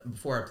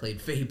before I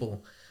played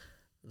Fable,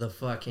 the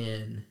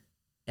fucking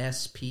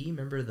SP.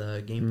 Remember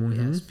the Game Boy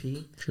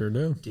SP? Sure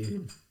do.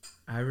 Dude,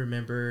 I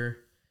remember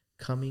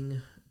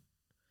coming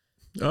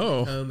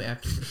Oh. home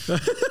after.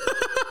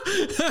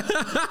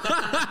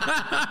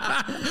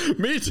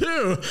 Me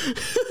too.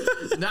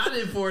 Not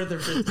in 4th or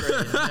 5th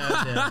grade.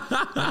 No.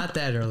 Not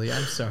that early.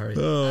 I'm sorry.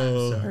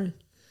 Oh. I'm sorry.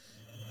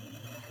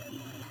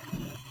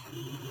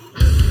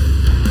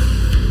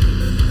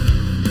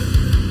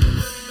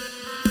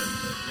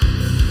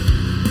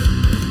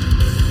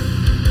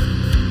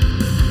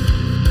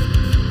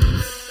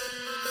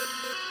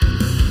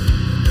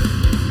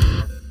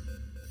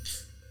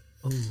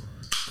 Oh,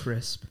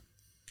 crisp.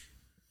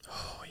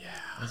 Oh, yeah.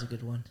 That's a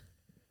good one.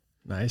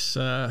 Nice,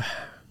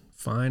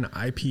 fine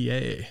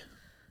IPA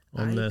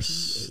on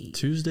this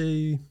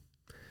Tuesday.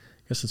 I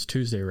guess it's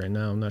Tuesday right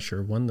now. I'm not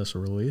sure when this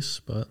will release,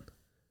 but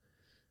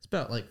It's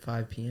about like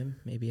 5 p.m.,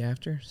 maybe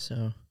after.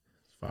 So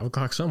 5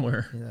 o'clock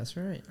somewhere. yeah, that's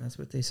right. That's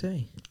what they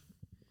say.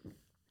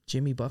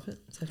 Jimmy Buffett?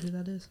 Is that who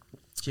that is?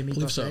 Jimmy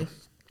Believe Buffett?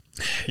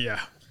 so. Yeah.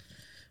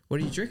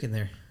 What are you drinking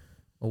there?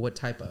 Or what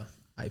type of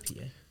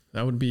IPA?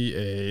 That would be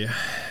a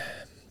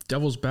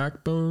Devil's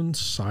Backbone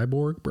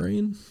Cyborg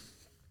Brain.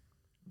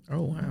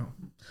 Oh, wow.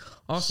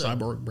 Also,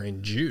 Cyborg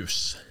Brain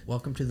Juice.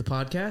 welcome to the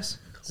podcast.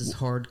 This is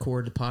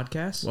Hardcore the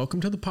Podcast. Welcome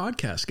to the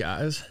podcast,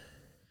 guys.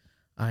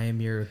 I am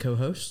your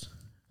co-host,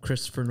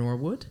 Christopher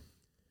Norwood.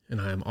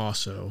 And I am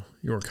also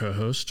your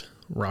co-host,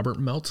 Robert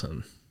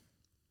Melton.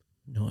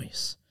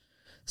 Nice.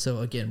 So,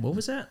 again, what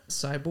was that?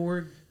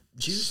 Cyborg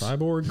juice?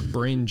 Cyborg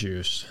Brain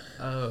Juice.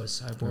 Oh,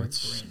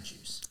 Cyborg Brain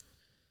Juice.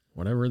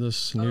 Whatever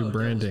this new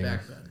branding.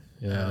 Devil's Backbone.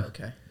 Yeah. Oh,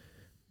 okay.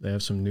 They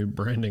have some new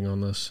branding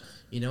on this.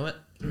 You know what?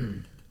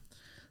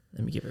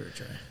 Let me give it a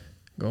try.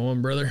 Go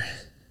on, brother.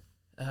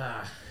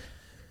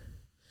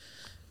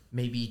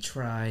 Maybe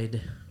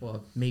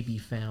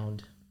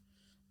found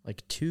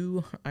like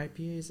 2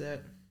 IPAs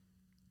that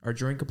are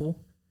drinkable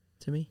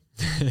to me.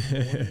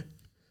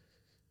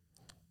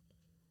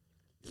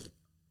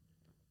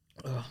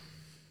 Ugh.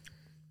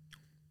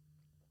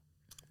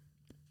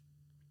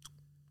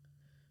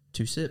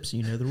 2 sips,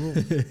 you know the rule.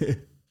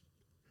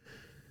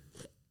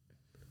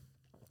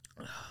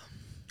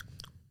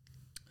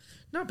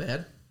 Not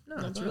bad. No,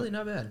 it's really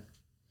not bad.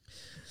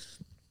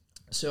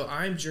 So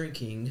I'm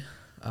drinking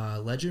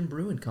Legend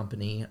Brewing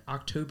Company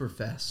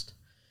Oktoberfest,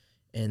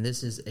 and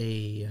this is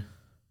a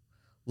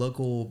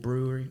local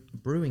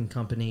brewing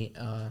company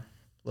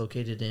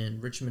located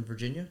in Richmond,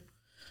 Virginia.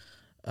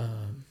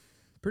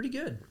 Pretty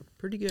good.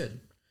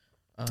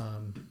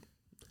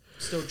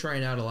 Still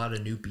trying out a lot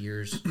of new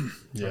beers, trying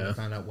to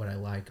find out what I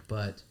like,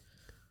 but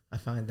I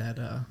find that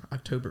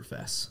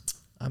Oktoberfest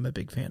I'm a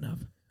big fan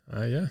of.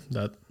 Yeah,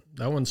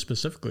 that one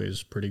specifically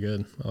is pretty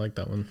good. I like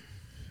that one.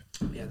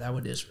 Yeah, that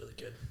one is really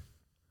good.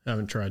 I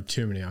haven't tried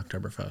too many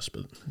Oktoberfest,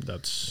 but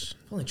that's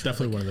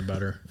definitely one of the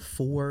better.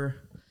 4.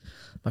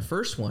 My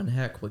first one,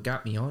 heck, what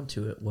got me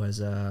onto it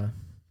was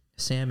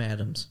Sam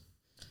Adams.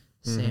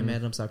 Sam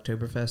Adams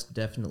Oktoberfest,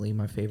 definitely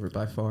my favorite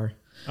by far.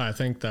 I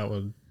think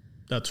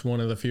that's one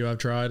of the few I've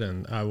tried,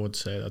 and I would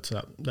say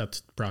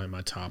that's probably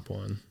my top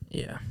one.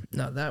 Yeah,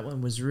 no, that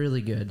one was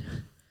really good.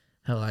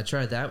 Hell, I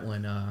tried that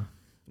one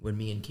when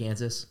me and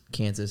Kansas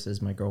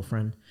is my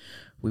girlfriend,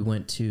 we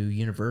went to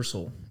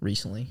Universal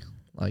recently,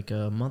 like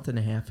a month and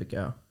a half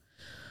ago.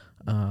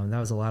 That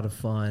was a lot of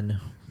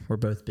fun. We're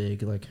both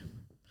big like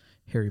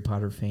Harry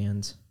Potter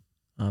fans,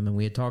 and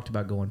we had talked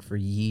about going for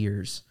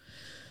years.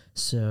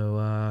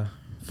 So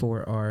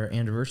for our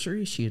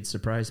anniversary, she had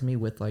surprised me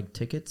with like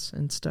tickets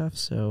and stuff.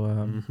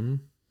 So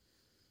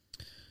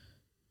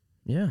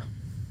yeah,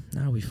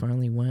 no, we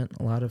finally went.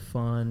 A lot of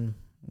fun.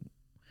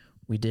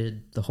 We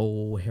did the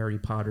whole Harry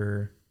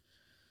Potter,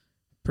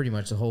 pretty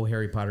much the whole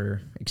Harry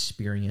Potter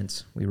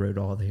experience. We rode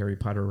all the Harry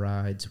Potter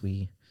rides.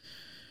 We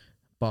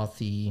bought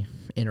the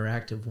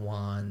interactive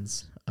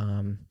wands,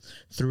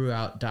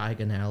 throughout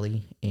Diagon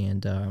Alley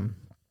and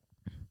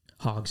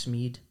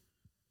Hogsmeade.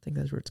 I think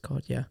that's what it's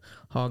called. Yeah,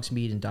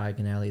 Hogsmeade and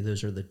Diagon Alley.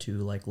 Those are the 2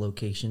 like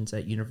locations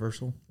at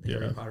Universal, the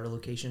Harry Potter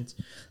locations.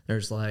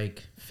 There's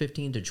like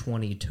 15 to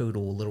 20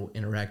 total little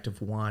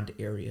interactive wand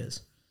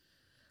areas.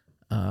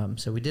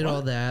 So we did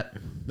all that.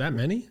 That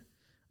many?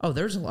 Oh,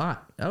 there's a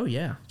lot. Oh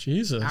yeah.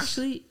 Jesus.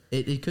 Actually,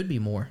 it could be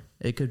more.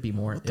 It could be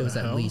more. It was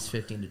hell? at least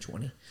 15 to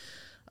 20.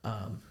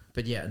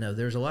 But yeah, no,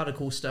 there's a lot of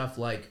cool stuff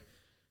like,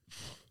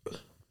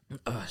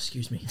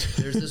 excuse me.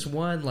 There's this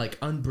one like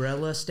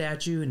umbrella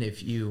statue, and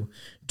if you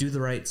do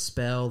the right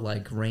spell,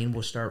 like rain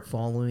will start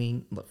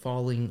falling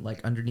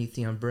like underneath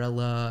the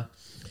umbrella.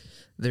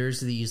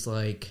 There's these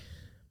like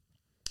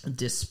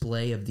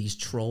display of these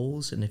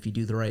trolls, and if you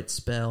do the right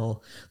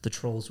spell, the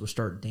trolls will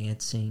start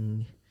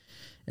dancing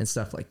and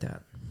stuff like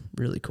that.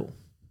 Really cool.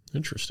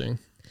 Interesting.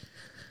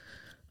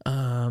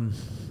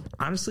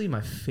 Honestly, my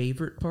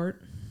favorite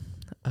part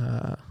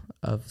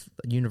of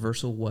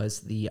Universal was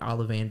the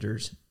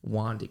Ollivander's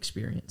wand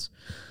experience.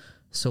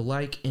 So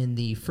like in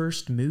the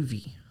first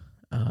movie,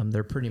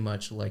 They're pretty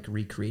much like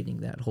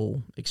recreating that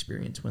whole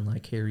experience when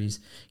like Harry's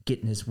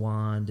getting his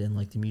wand and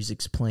like the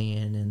music's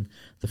playing, and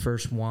the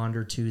first wand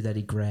or two that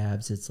he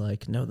grabs, it's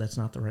like, no, that's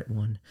not the right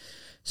one.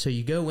 So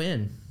you go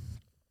in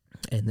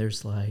and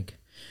there's like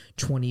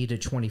 20 to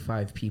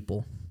 25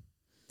 people,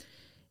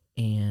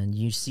 and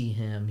you see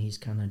him, he's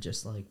kind of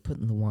just like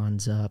putting the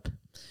wands up,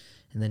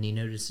 and then he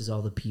notices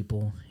all the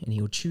people and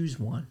he'll choose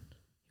one.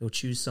 He'll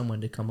choose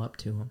someone to come up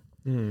to him.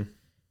 Mm.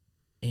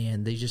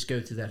 And they just go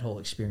through that whole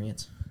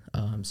experience.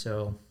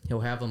 So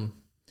he'll have them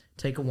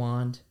take a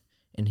wand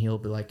and he'll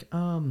be like,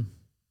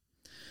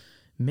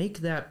 make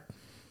that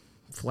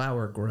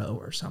flower grow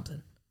or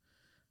something.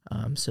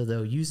 So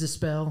they'll use the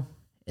spell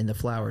and the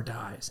flower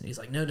dies. And he's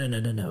like, no,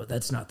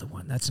 that's not the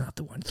one. That's not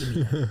the one. Give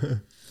me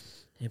that.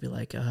 He'll be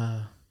like,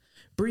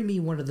 bring me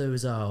one of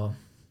those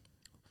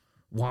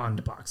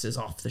wand boxes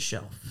off the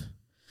shelf.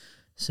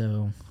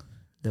 So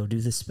they'll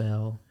do the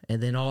spell,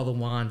 and then all the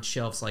wand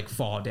shelves like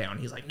fall down.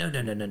 He's like, no,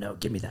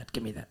 give me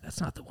that. That's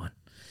not the one.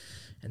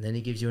 And then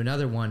he gives you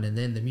another one, and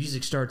then the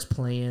music starts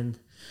playing,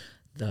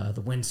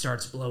 the wind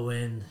starts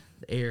blowing,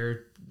 the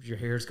air, your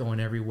hair's going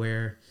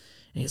everywhere.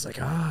 And he's like,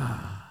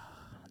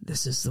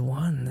 this is the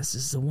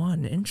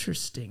one.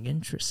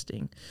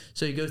 Interesting.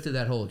 So you go through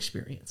that whole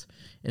experience,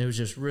 and it was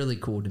just really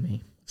cool to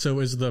me. So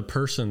is the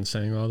person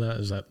saying all that,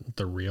 is that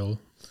the real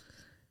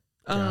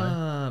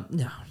guy?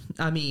 No.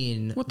 I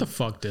mean, what the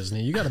fuck,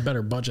 Disney? You got a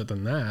better budget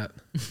than that.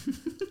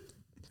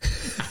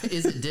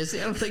 Is it Disney?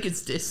 I don't think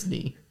it's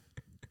Disney.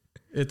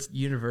 It's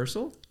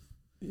Universal?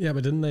 Yeah,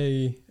 but didn't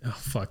they? Oh,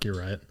 fuck, you're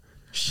right.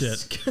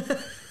 Shit.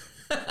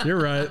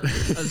 You're right.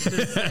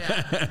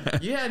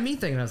 You had me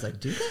thinking, I was like,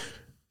 do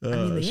they? I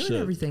mean, they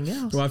own everything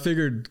else. Well, I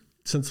figured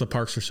since the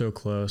parks are so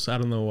close, I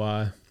don't know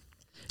why.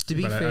 To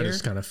be fair, I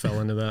just kind of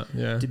fell into that.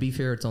 Yeah. To be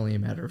fair, it's only a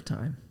matter of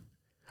time.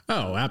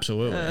 Oh,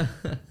 absolutely.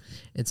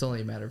 It's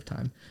only a matter of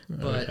time.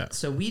 But yeah.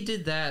 So we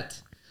did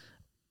that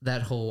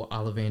whole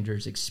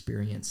Ollivanders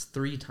experience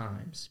 3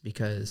 times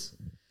because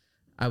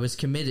I was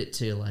committed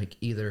to like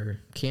either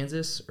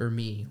Kansas or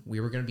me.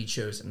 We were going to be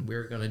chosen. We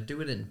were going to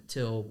do it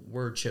until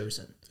we're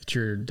chosen. It's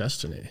your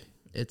destiny.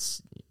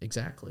 It's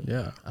exactly.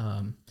 Yeah.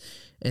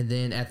 And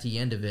then at the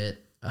end of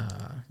it,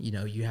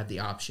 you have the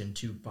option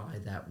to buy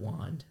that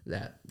wand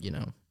that,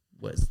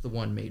 was the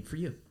one made for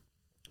you.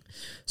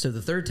 So the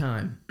 3rd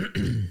time,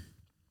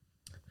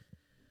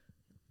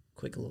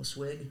 quick little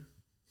swig.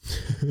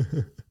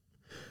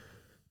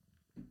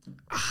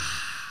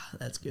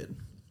 That's good.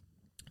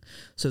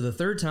 So the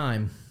 3rd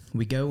time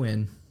we go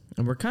in,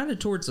 and we're kind of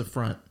towards the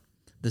front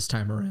this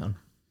time around,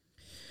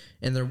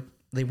 and there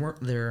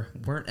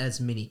weren't as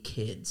many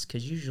kids,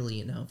 because usually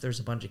if there's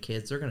a bunch of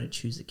kids, they're going to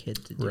choose a kid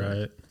to do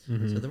it.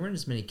 Mm-hmm. So there weren't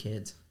as many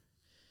kids,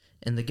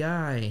 and the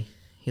guy,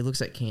 he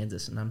looks at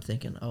Kansas, and I'm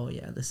thinking, oh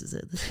yeah, this is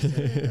it.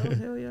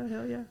 Oh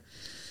hell yeah.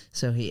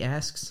 So he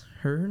asks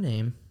her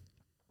name,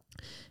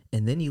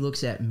 and then he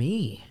looks at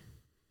me,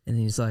 and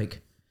he's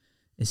like,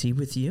 is he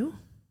with you?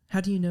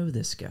 How do you know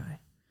this guy?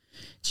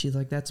 She's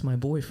like, that's my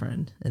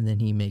boyfriend. And then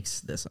he makes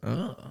this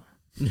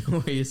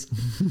noise.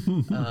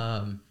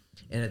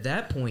 And at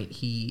that point,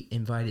 he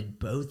invited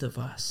both of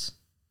us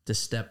to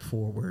step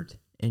forward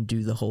and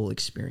do the whole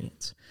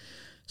experience.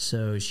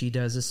 So she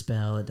does a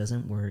spell. It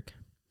doesn't work.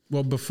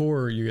 Well,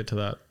 before you get to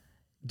that,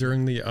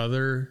 during the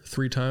other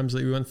 3 times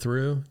that you went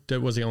through,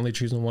 was he only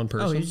choosing one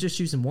person? Oh, he was just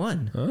choosing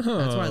one. Oh.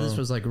 That's why this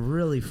was like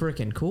really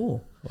freaking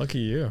cool. Lucky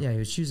you. Yeah, he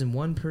was choosing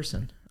one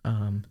person.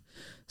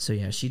 So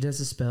yeah, she does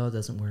a spell. It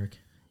doesn't work.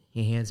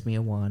 He hands me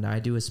a wand. I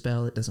do a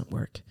spell. It doesn't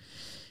work.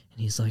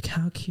 And he's like,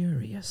 how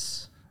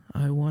curious.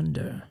 I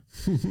wonder.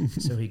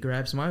 So he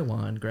grabs my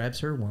wand, grabs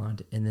her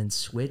wand, and then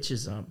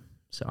switches them.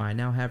 So I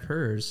now have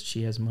hers.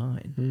 She has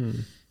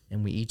mine.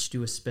 And we each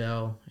do a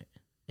spell.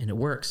 And it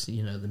works.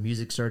 The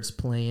music starts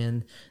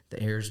playing.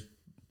 The air's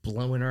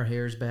blowing our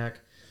hairs back.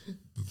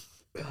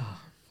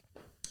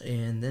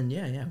 And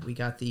then, we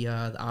got the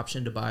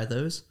option to buy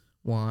those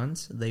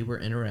wands. They were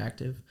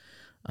interactive.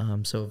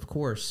 So, of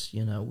course,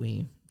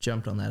 we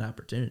jumped on that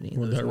opportunity.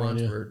 Those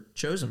wands were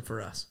chosen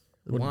for us.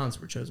 The wands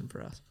were chosen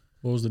for us.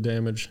 What was the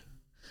damage?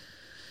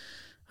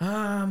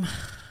 Well,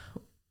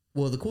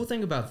 the cool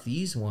thing about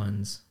these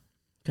ones,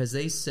 because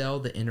they sell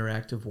the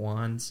interactive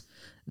wands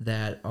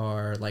that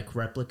are like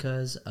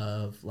replicas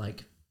of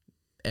like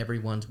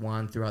everyone's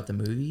wand throughout the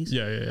movies.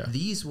 Yeah.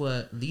 These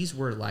were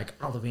like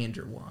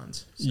Ollivander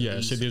wands. So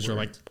these are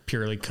like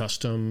purely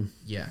custom.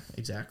 Yeah,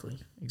 exactly.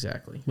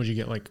 Would you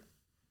get like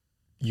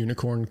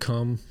unicorn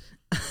cum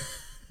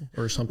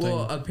or something?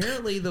 Well,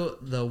 apparently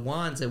the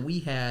wands that we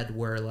had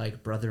were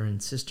like brother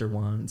and sister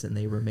wands, and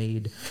they were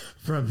made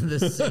from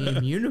the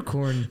same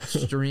unicorn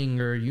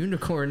string or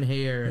unicorn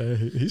hair.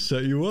 He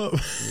set you up.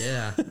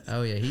 Yeah.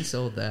 Oh yeah, he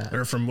sold that.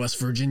 They're from West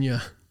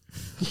Virginia.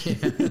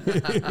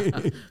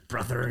 Yeah.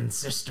 Brother and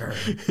sister.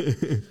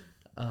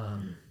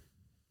 But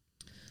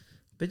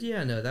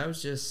yeah, no, that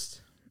was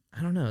just,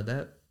 I don't know,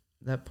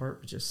 that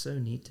part was just so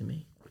neat to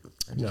me.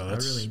 I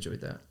really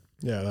enjoyed that.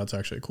 Yeah, that's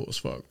actually cool as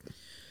fuck.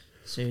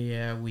 So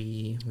yeah,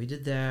 we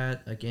did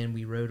that. Again,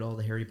 we rode all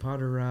the Harry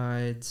Potter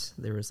rides.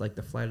 There was like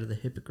the Flight of the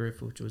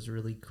Hippogriff, which was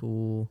really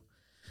cool.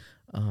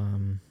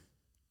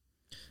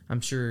 I'm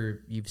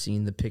sure you've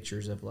seen the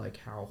pictures of like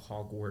how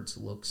Hogwarts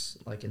looks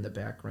like in the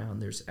background.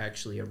 There's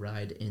actually a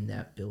ride in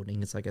that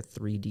building. It's like a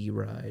 3D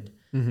ride.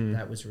 Mm-hmm.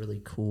 That was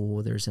really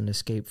cool. There's an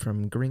Escape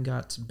from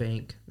Gringotts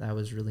Bank. That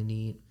was really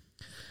neat.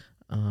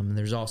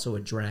 There's also a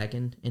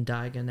dragon in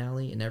Diagon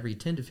Alley, and every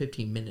 10 to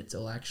 15 minutes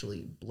it'll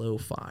actually blow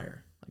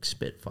fire, like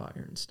spit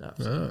fire and stuff.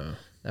 So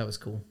that was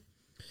cool.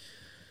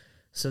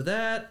 So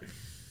that,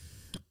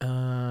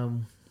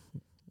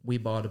 we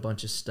bought a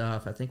bunch of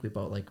stuff. I think we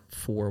bought like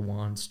 4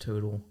 wands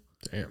total.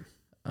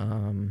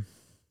 Damn.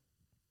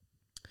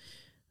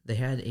 They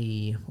had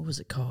what was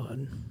it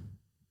called?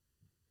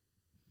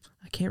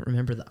 I can't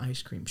remember the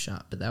ice cream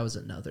shop, but that was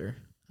another.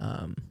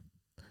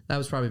 That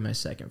was probably my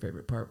second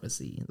favorite part, was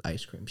the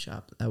ice cream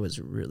shop. That was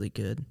really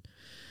good.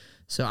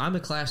 So I'm a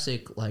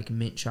classic like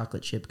mint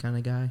chocolate chip kind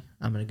of guy.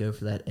 I'm going to go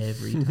for that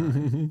every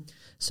time.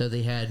 So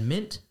they had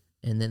mint,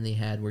 and then they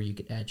had where you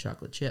could add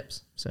chocolate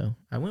chips. So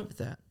I went with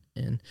that.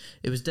 And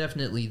it was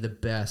definitely the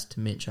best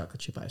mint chocolate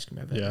chip ice cream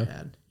I've ever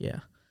had.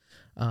 Yeah.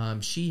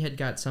 She had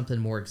got something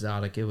more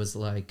exotic. It was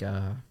like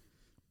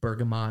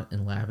bergamot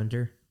and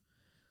lavender.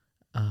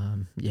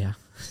 Yeah.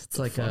 It's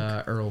like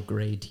a Earl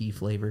Grey tea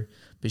flavor.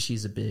 But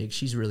she's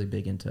really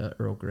big into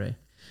Earl Grey.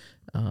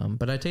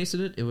 But I tasted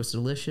it. It was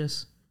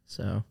delicious.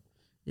 So,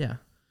 yeah.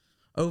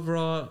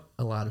 Overall,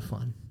 a lot of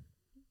fun.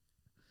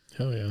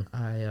 Hell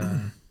yeah.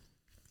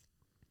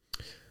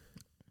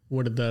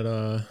 What did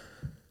that...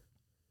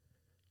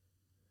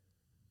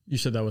 You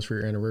said that was for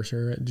your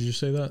anniversary, right? Did you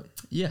say that?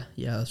 Yeah,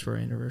 that's for our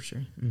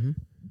anniversary. Mm-hmm.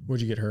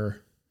 What'd you get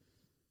her?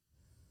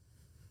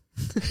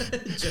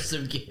 Just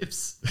some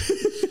gifts.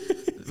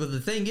 Well, the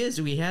thing is,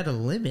 we had a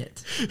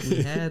limit.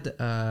 We had,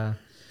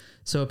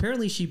 so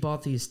apparently she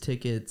bought these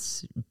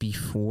tickets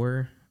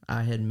before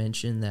I had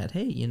mentioned that,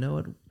 hey, you know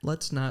what?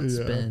 Let's not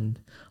spend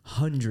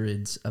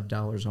hundreds of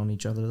dollars on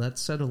each other. Let's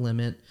set a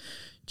limit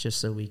just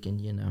so we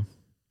can,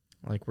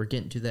 like we're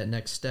getting to that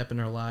next step in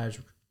our lives.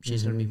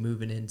 She's going to be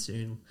moving in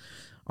soon.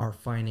 Our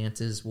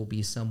finances will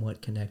be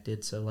somewhat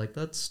connected. So like,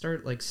 let's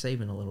start like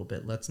saving a little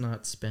bit. Let's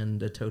not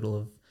spend a total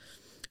of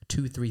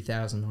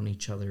 $2,000-3,000 on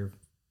each other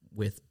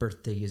with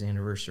birthdays,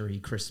 anniversary,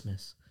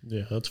 Christmas.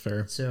 Yeah, that's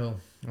fair. So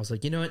I was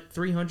like, you know what?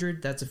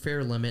 300, that's a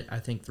fair limit. I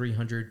think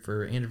 300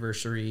 for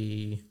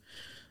anniversary,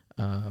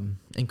 and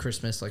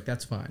Christmas, like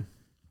that's fine.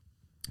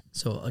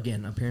 So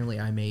again, apparently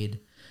I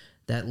made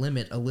that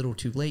limit a little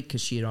too late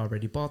because she had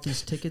already bought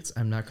these tickets.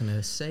 I'm not going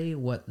to say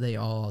what they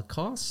all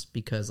cost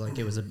because like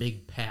it was a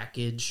big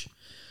package.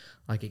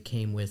 Like it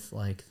came with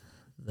like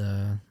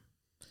it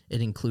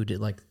included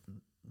like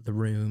the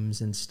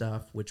rooms and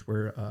stuff, which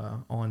were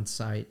on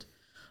site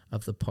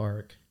of the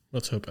park.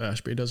 Let's hope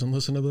Ashby doesn't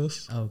listen to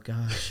this. Oh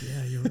gosh.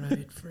 Yeah, you're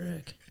right.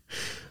 Frick.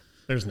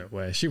 There's no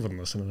way. She wouldn't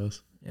listen to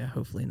this. Yeah,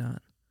 hopefully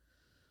not.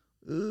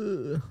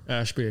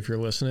 Ashby, if you're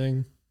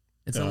listening,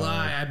 it's a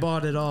lie. I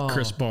bought it all.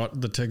 Chris bought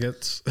the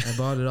tickets. I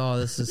bought it all.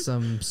 This is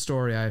some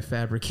story I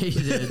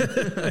fabricated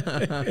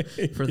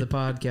for the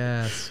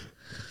podcast.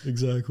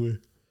 Exactly.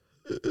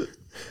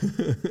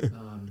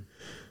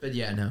 But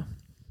yeah, no.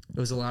 It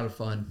was a lot of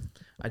fun.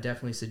 I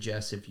definitely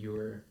suggest if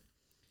you're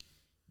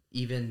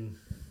even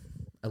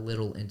a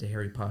little into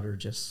Harry Potter,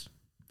 just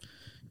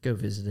go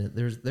visit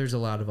it. There's a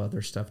lot of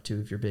other stuff too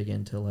if you're big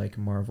into like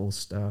Marvel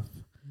stuff.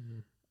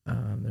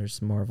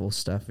 There's Marvel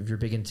stuff. If you're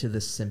big into The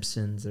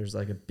Simpsons, there's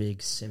like a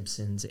big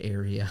Simpsons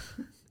area.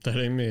 That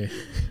ain't me.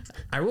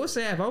 I will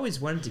say I've always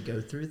wanted to go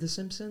through The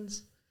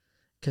Simpsons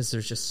because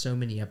there's just so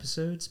many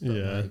episodes. But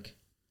like,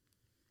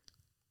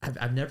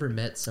 I've never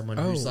met someone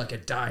who's like a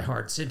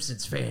diehard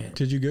Simpsons fan.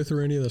 Did you go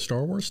through any of the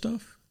Star Wars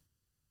stuff?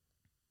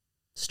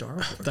 Star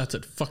Wars? That's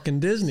at fucking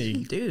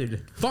Disney.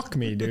 Dude. Fuck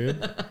me,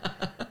 dude.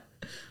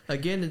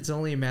 Again, it's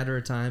only a matter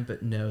of time,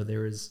 but no,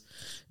 there is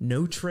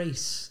no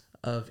trace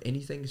of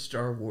anything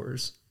Star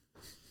Wars.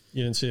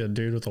 You didn't see a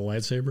dude with a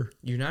lightsaber?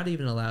 You're not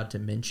even allowed to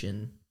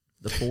mention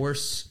the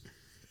Force,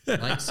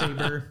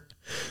 lightsaber,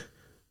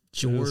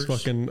 George,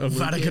 fucking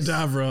Avada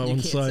Kedavra on You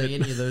can't site. say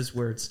any of those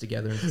words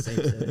together in the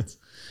same sentence.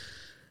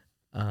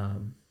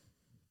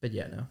 But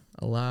yeah, no,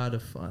 a lot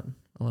of fun.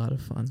 A lot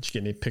of fun. Did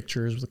you get any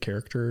pictures with the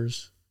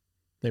characters?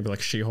 Maybe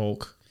like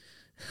She-Hulk.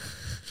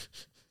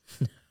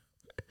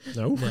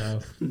 No?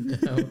 No.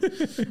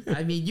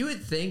 I mean, you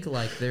would think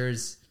like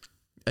there's,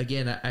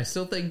 again, I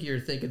still think you're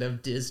thinking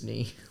of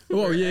Disney.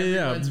 Oh,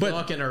 yeah. But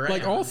walking around.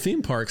 like all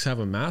theme parks have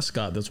a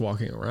mascot that's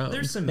walking around.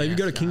 There's some like you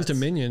go to King's mascots.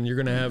 Dominion, you're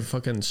going to have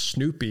fucking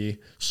Snoopy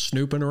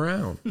snooping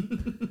around.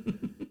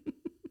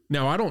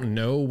 Now, I don't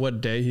know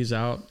what day he's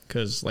out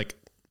because like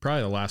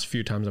probably the last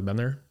few times I've been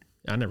there,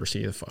 I never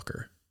see the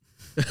fucker.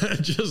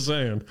 Just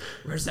saying.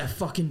 Where's that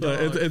fucking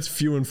dog? It's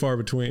few and far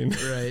between.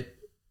 Right.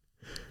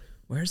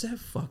 Where's that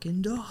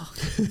fucking dog?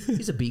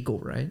 He's a beagle,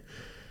 right?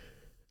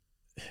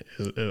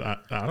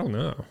 I don't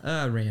know.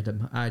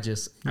 Random. I'm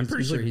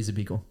pretty sure like he's a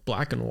beagle.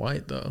 Black and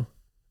white though.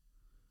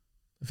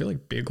 I feel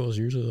like beagles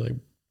usually like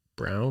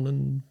brown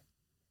and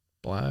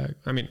flag.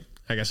 I mean,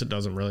 I guess it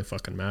doesn't really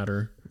fucking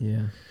matter.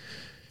 Yeah.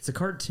 It's a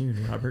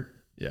cartoon, Robert.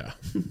 Yeah.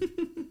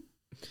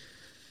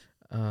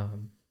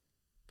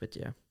 But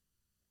yeah.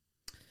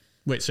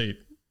 Wait, so you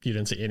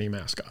didn't see any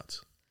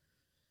mascots?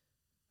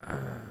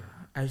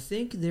 I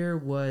think there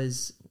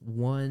was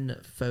one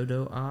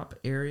photo op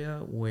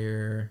area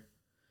where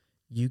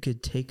you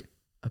could take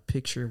a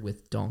picture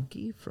with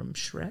Donkey from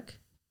Shrek,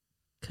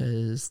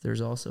 because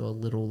there's also a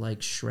little like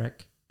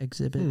Shrek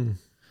exhibit.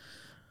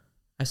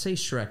 I say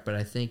Shrek, but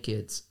I think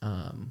it's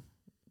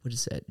what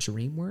is that?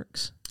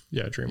 DreamWorks?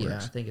 Yeah, DreamWorks. Yeah,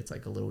 I think it's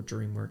like a little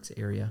DreamWorks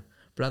area.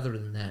 But other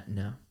than that,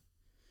 no.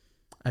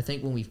 I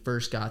think when we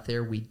first got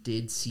there, we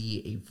did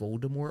see a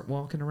Voldemort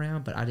walking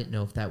around, but I didn't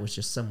know if that was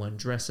just someone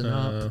dressing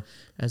up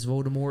as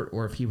Voldemort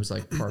or if he was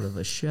like part of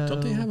a show.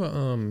 Don't they have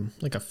a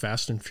like a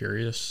Fast and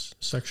Furious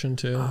section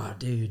too? Oh,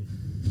 dude.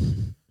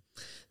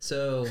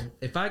 So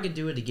if I could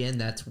do it again,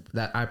 that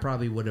I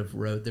probably would have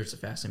rode. There's a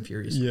Fast and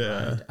Furious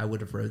ride. I would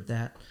have rode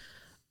that.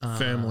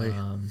 Family.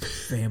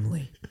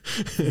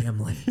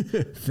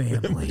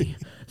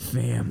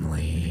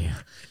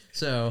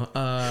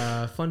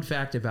 So, fun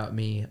fact about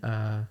me,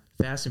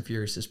 Fast and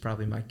Furious is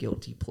probably my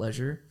guilty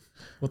pleasure.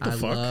 What the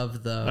fuck? I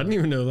didn't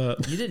even know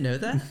that. You didn't know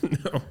that?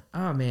 No.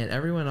 Oh man,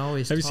 everyone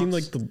always Have you seen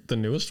like the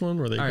newest one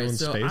where they go in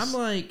space? I'm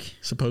like,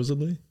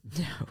 supposedly?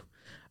 no,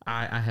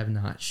 I have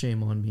not.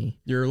 Shame on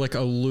me. You're like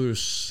a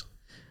loose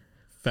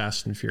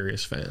Fast and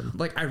Furious fan.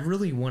 Like, I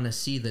really want to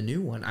see the new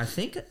one. I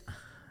think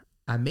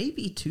I may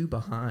be too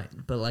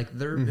behind, but like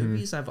their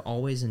movies I've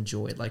always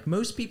enjoyed. Like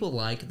most people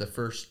like the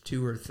first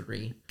 2 or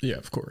 3. Yeah,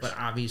 of course. But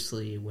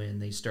obviously when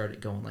they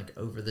started going like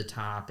over the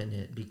top and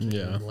it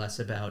became less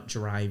about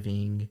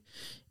driving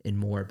and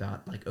more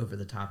about like over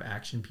the top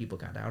action, people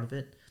got out of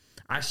it.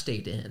 I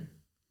stayed in.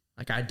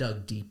 Like I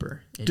dug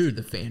deeper into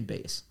the fan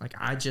base. Like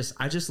I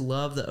just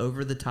love the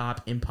over the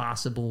top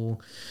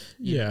impossible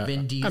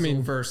Vin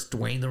Diesel versus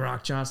Dwayne The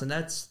Rock Johnson.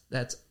 It's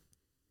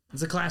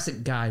a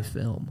classic guy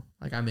film.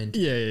 Like I'm into.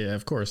 Yeah,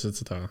 of course.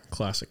 It's the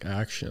classic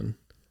action.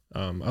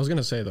 I was going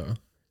to say though,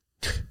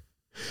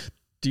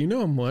 do you know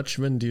how much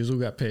Vin Diesel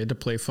got paid to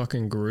play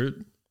fucking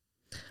Groot?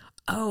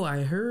 Oh,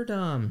 I heard,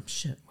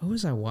 shit, what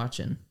was I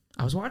watching?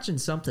 I was watching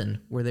something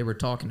where they were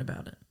talking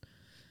about it.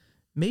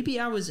 Maybe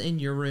I was in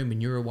your room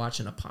and you were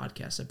watching a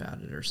podcast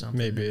about it or something.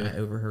 Maybe. And I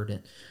overheard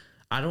it.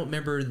 I don't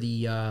remember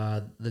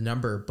the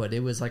number, but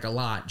it was like a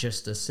lot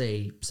just to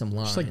say some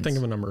lines. Just like think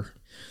of a number.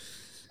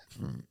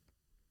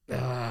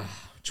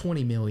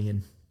 20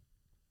 million.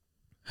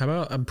 How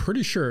about, I'm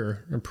pretty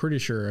sure,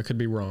 I could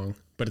be wrong,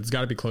 but it's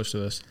got to be close to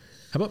this.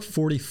 How about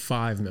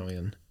 45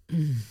 million?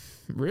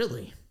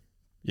 Really?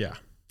 Yeah.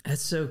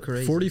 That's so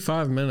crazy.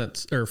 45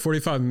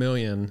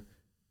 million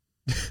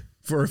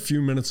for a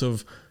few minutes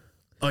of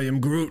I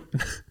am Groot.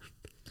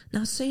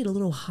 Now say it a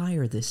little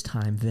higher this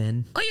time,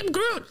 Vin. I am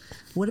Groot.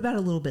 What about a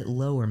little bit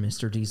lower,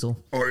 Mr.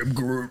 Diesel? I am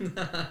Groot.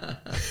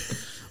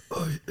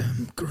 I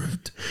am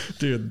Groot.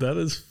 Dude,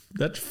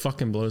 that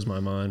fucking blows my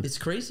mind. It's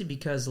crazy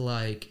because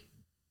like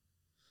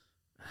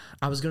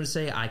I was going to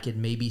say I could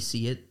maybe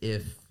see it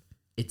if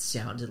it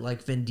sounded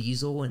like Vin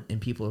Diesel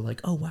and people are like,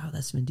 "Oh wow,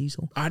 that's Vin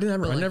Diesel." I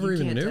never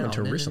even knew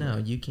until recently. No,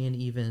 you can't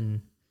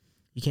even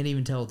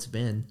tell it's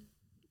Vin.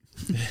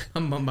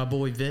 I'm my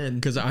boy Vin,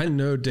 because I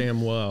know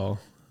damn well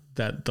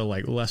that the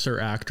like lesser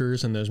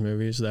actors in those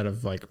movies that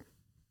have like,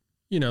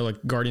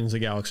 like Guardians of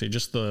the Galaxy,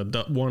 just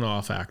the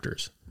one-off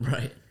actors.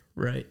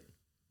 Right.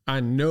 I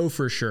know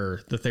for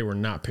sure that they were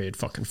not paid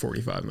fucking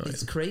 45 million.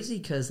 It's crazy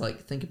because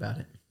like think about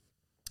it.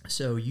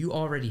 So you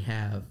already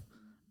have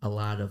a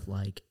lot of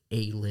like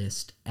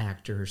A-list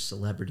actors,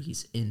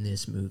 celebrities in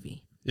this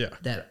movie. Yeah.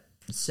 That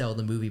sell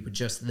the movie with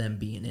just them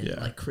being in it.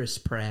 Like Chris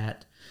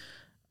Pratt.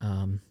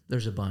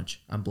 There's a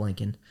bunch. I'm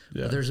blanking.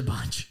 Yeah. But there's a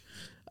bunch.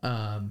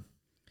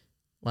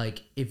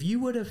 Like if you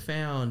would have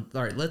found,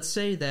 all right, let's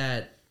say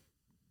that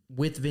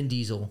with Vin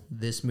Diesel,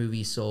 this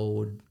movie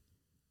sold,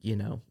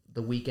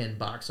 the weekend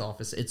box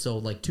office, it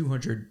sold like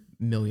 200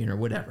 million or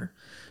whatever.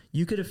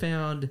 You could have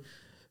found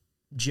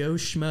Joe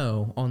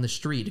Schmo on the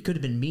street. It could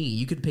have been me.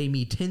 You could pay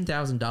me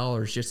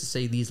 $10,000 just to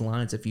say these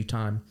lines a few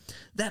times.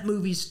 That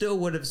movie still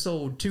would have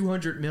sold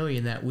 200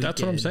 million that weekend.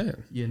 That's what I'm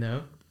saying.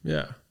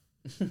 Yeah.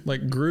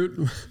 Like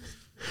Groot,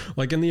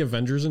 like in the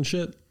Avengers and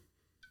shit,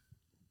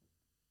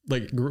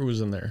 like Groot was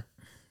in there.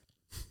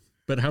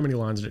 But how many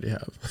lines did he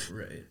have?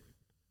 Right.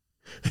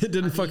 It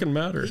didn't fucking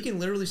matter. He can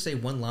literally say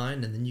one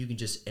line and then you can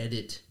just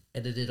edit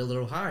it a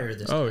little higher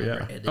this time.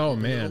 Yeah. Oh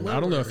man, I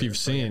don't know if you've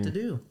seen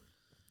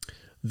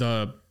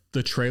the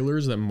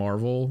trailers that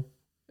Marvel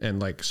and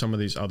like some of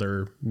these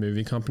other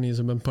movie companies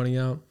have been putting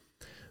out.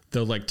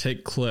 They'll like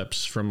take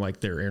clips from like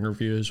their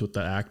interviews with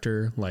the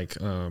actor, like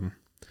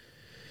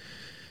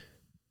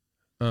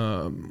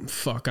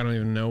fuck, I don't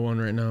even know one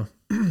right now.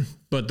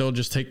 But they'll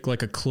just take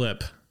like a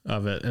clip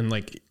of it and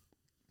like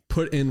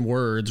put in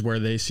words where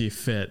they see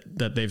fit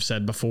that they've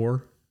said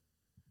before,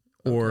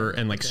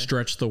 and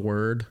stretch the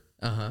word.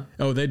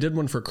 Oh, they did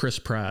one for Chris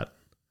Pratt,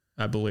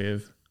 I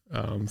believe,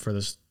 for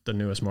the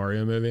newest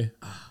Mario movie.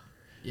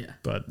 Yeah.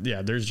 But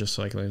yeah, there's just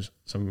like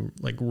some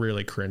like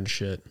really cringe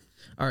shit.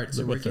 All right,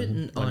 so we're with the,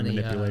 getting like, on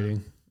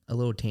manipulating. a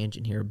little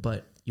tangent here,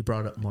 but you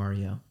brought up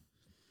Mario.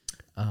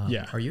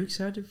 Yeah. Are you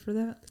excited for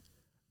that?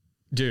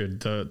 Dude,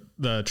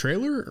 the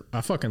trailer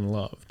I fucking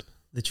loved.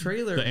 The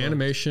trailer, The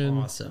animation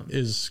awesome.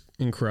 is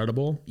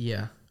incredible.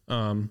 Yeah.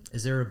 Um,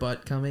 Is there a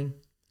butt coming?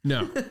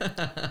 no,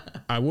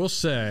 I will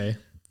say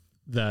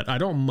that I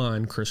don't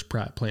mind Chris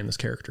Pratt playing this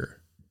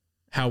character.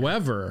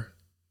 However,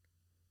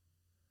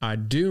 I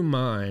do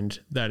mind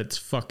that it's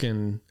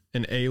fucking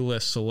an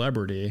A-list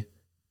celebrity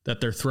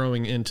that they're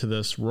throwing into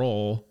this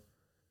role.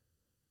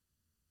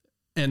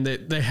 And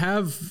they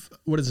have,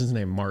 what is his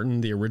name?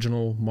 Martin, the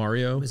original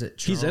Mario. Is it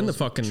He's in the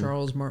fucking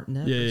Charles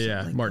Martinet?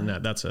 Yeah, like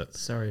Martinet. That's it.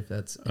 Sorry if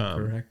that's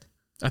incorrect.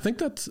 I think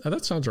that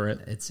sounds right.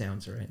 It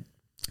sounds right.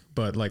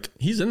 But like,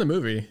 he's in the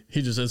movie.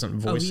 He just isn't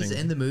voicing. Oh, he's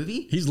in the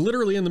movie? He's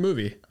literally in the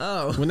movie.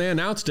 Oh. When they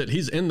announced it,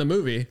 he's in the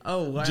movie.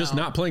 Oh, wow. Just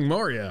not playing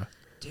Mario.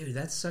 Dude,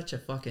 that's such a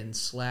fucking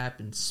slap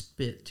and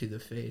spit to the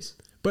face.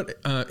 But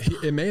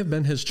it may have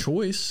been his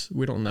choice.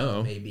 We don't know.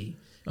 Oh, maybe.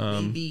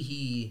 Maybe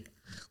he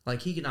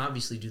can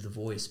obviously do the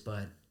voice,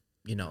 but,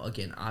 you know,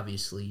 again,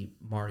 obviously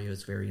Mario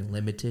is very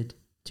limited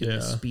to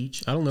his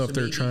speech. I don't know if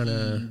they're maybe trying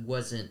to... he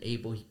wasn't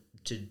able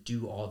to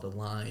do all the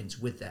lines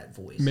with that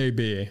voice.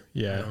 Maybe,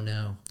 yeah. I don't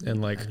know.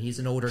 And like... I mean, he's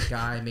an older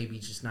guy. Maybe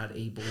he's just not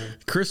able.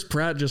 Chris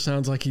Pratt just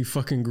sounds like he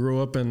fucking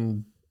grew up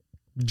in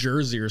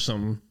Jersey or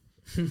something.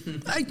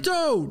 Hey,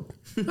 dude!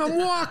 I'm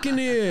walking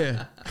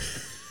here!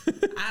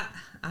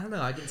 I don't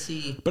know. I can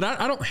see... But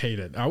I don't hate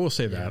it. I will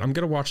say that. I'm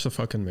going to watch the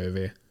fucking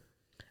movie.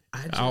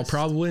 I'll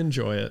probably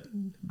enjoy it.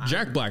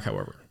 Jack Black,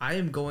 however. I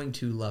am going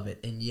to love it.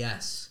 And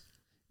yes,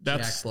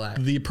 That's Jack Black.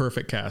 the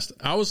perfect cast.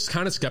 I was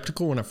kind of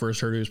skeptical when I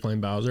first heard he was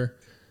playing Bowser.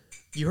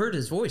 You heard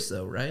his voice,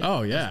 though, right?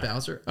 Oh, yeah. As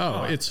Bowser?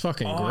 Oh, it's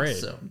fucking great.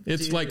 awesome,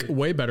 It's dude. like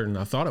way better than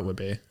I thought it would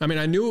be. I mean,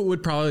 I knew it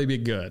would probably be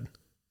good.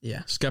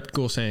 Yeah.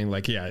 Skeptical saying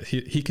like, yeah,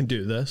 he can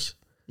do this.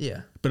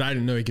 Yeah. But I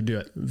didn't know he could do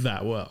it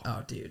that well.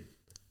 Oh, dude.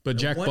 But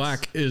Jack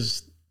Black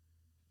is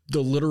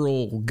the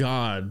literal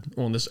god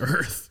on this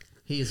earth.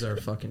 He is our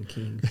fucking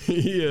king.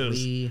 He is.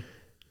 We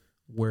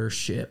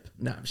worship.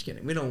 No, I'm just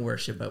kidding. We don't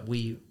worship, but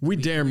we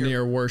damn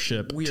near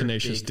worship we are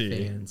Tenacious big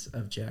D. fans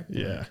of Jack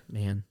Black. Yeah.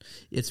 Man.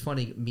 It's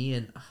funny.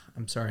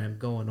 I'm sorry, I'm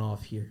going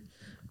off here,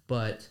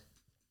 but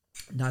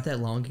not that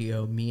long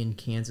ago, me and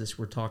Kansas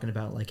were talking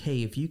about like,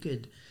 hey, if you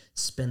could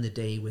spend the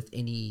day with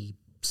any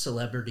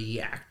celebrity,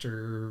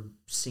 actor,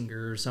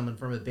 singer, someone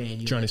from a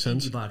band, Johnny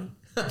Sins. anybody.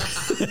 Who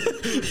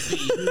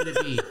would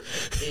it be?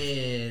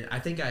 And I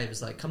think I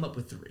was like, come up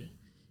with 3.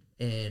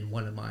 And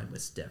one of mine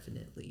was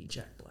definitely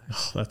Jack Black.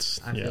 Oh, that's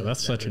feel like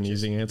that's that such would an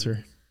just easy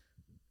answer.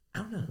 I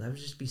don't know. That would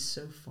just be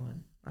so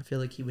fun. I feel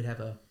like he would have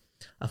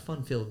a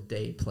fun-filled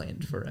day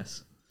planned for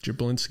us.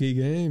 Jablinski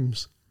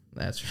Games.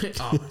 That's right.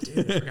 Oh,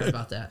 dude, I forgot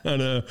about that. I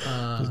know.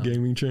 His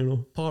gaming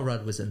channel. Paul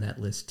Rudd was in that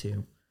list,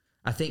 too.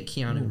 I think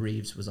Keanu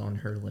Reeves was on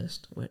her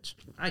list, which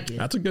I get.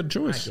 That's a good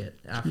choice. I get.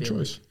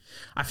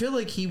 I feel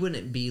like he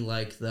wouldn't be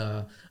like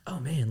oh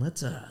man,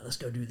 let's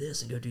go do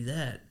this and go do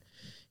that.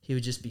 He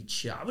would just be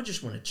chill. I would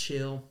just want to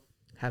chill,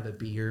 have a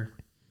beer,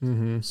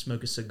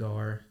 smoke a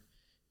cigar,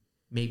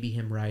 maybe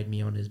him ride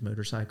me on his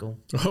motorcycle.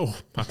 Oh,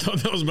 I thought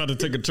that was about to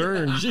take a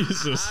turn.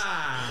 Jesus.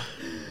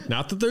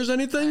 Not that there's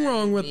anything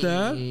wrong with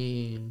that.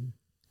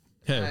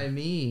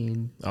 Hey,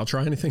 I'll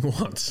try anything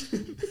once.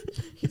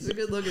 He's a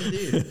good looking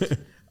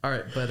dude. All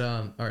right, but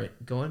all right,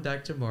 going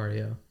back to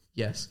Mario.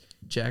 Yes,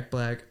 Jack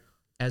Black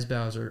as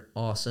Bowser,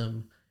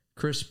 awesome.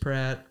 Chris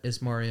Pratt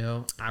as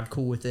Mario, I'm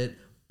cool with it.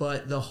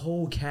 But the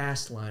whole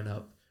cast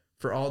lineup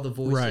for all the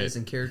voices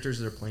and characters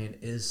they're playing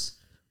is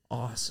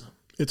awesome.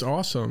 It's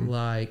awesome.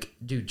 Like,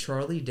 dude,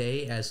 Charlie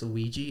Day as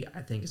Luigi,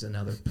 I think is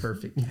another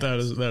perfect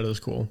cast. That is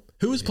cool.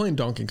 Who was playing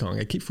Donkey Kong?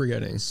 I keep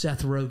forgetting.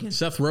 Seth Rogen.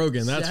 Seth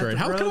Rogen, that's right.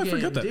 How can I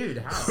forget that? Dude,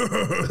 how?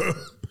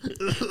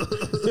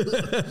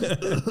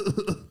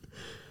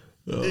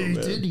 Oh, hey,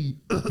 did he?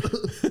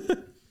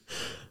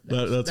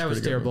 That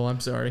was terrible.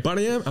 I'm sorry. But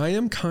I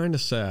am kind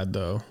of sad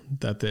though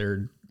that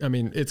I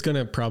mean, it's going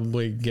to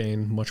probably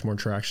gain much more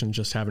traction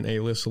just having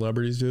A-list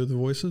celebrities do the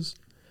voices,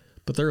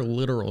 but they're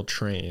literal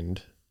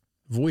trained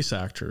voice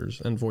actors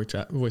and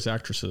voice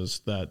actresses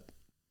that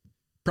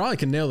probably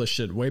can nail this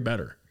shit way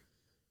better.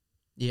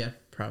 Yeah,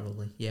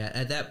 probably. Yeah,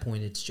 at that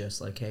point, it's just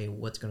like, hey,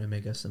 what's going to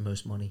make us the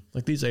most money?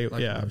 Like these,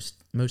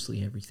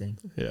 mostly everything.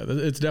 Yeah,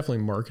 it's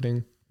definitely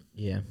marketing.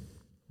 Yeah,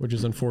 which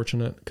is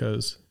unfortunate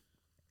because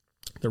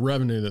the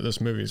revenue that this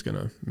movie is going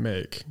to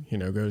make,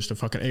 goes to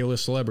fucking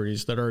A-list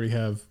celebrities that already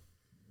have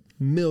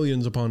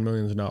millions upon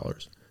millions of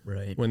dollars.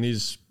 Right. When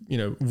these,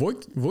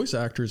 voice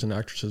actors and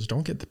actresses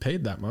don't get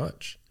paid that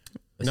much.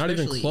 Especially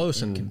not even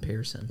close in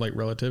comparison. Like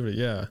relativity,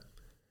 yeah.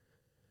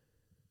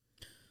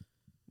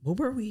 What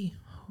were we?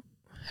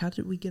 How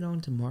did we get on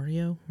to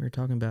Mario? We were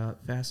talking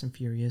about Fast and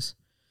Furious.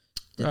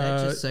 Did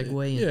that just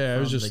segue? Yeah, it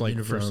was just like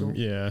Universal?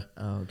 yeah.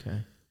 Oh,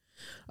 okay.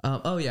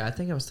 I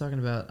think I was talking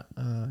about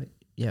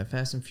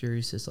Fast and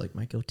Furious is like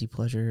my guilty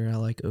pleasure. I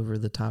like over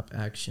the top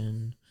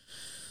action,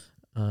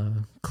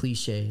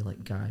 cliche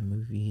like guy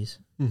movies.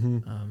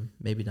 Mm-hmm.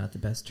 Maybe not the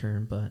best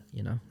term, but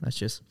that's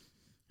just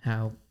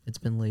how it's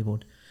been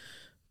labeled.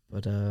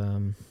 But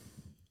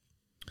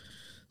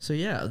so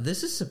yeah,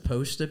 this is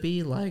supposed to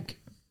be like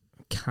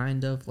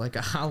kind of like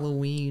a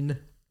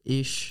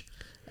Halloween-ish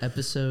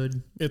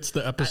episode. It's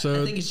the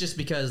episode. I think it's just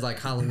because like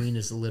Halloween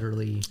is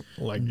literally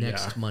like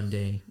next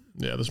Monday.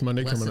 Yeah, this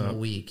Monday less coming than up. a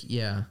week.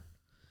 Yeah.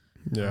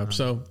 Yeah.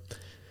 So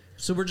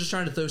we're just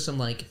trying to throw some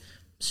like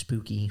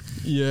spooky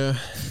yeah.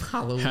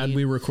 Halloween. Had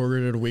we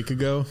recorded it a week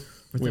ago,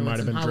 we might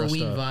have been dressed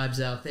Halloween up.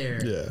 vibes out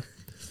there. Yeah.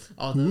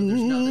 Although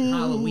there's nothing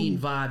Halloween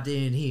vibed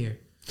in here.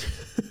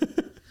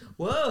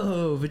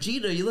 Whoa,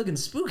 Vegeta, you looking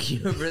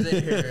spooky over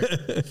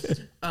there.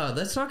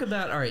 Let's talk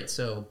about, all right,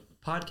 so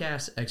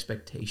podcast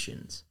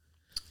expectations.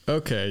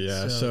 Okay,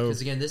 yeah. So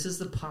because again, this is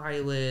the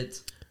pilot.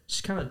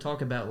 Just kind of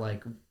talk about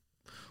like,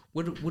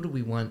 what do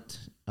we want?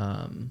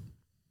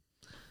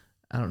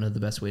 I don't know the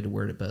best way to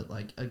word it, but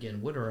like,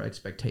 again, what are our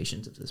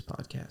expectations of this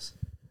podcast?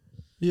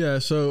 yeah,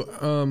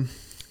 so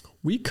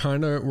we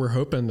kind of were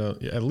hoping to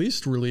at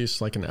least release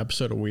like an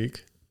episode a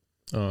week.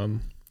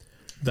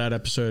 That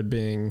episode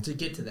being To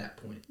get to that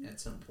point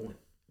at some point.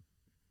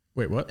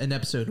 wait, what? An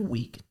episode a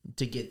week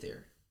to get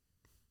there.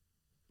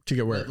 To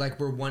get where? Like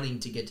we're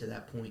wanting to get to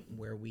that point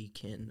where we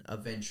can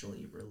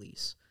eventually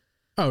release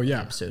Oh an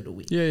yeah. episode a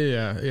week.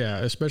 Yeah.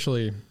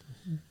 Especially,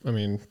 I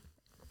mean,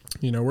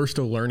 you know, we're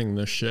still learning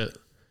this shit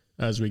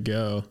as we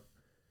go,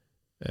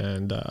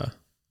 and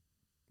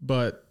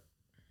but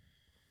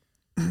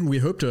we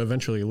hope to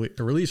eventually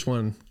release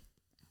one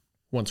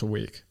once a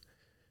week,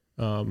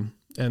 and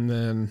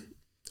then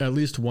at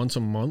least once a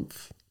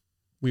month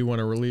we want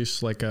to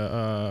release like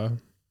a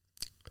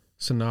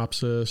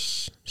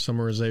synopsis,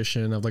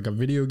 summarization of like a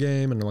video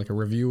game and like a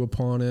review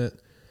upon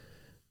it,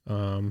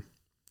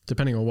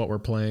 depending on what we're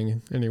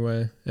playing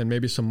anyway, and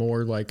maybe some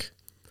more like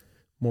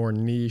more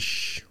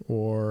niche,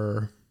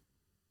 or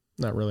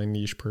not really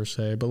niche per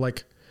se, but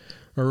like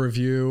a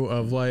review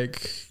of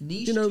like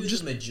Niche, you know, to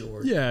just the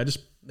majority. yeah, just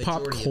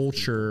pop Majority of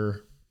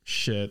culture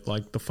shit,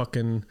 like the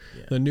fucking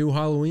Yeah. the new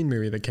Halloween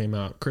movie that came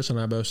out. Chris and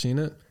I both seen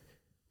it.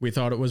 We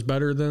thought it was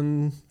better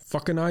than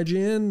fucking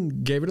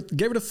IGN. Gave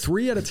it a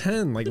 3 out of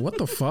 10. Like what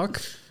the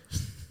fuck?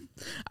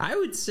 I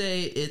would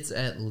say it's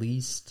at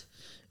least,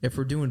 if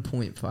we're doing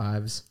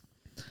 0.5s,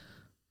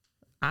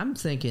 I'm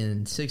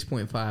thinking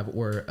 6.5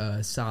 or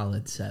a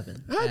solid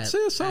 7. I'd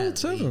say a solid at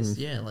 7. least.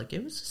 Yeah, like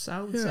it was a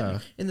solid Yeah.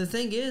 7. And the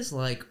thing is,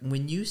 like,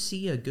 when you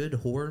see a good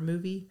horror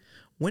movie,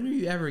 when are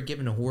you ever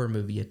giving a horror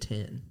movie a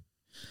 10?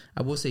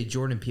 I will say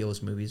Jordan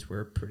Peele's movies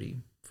were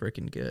pretty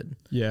freaking good.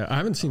 Yeah, I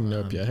haven't seen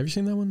Nope yet. Have you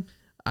seen that one?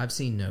 I've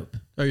seen Nope.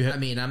 Oh, you I have?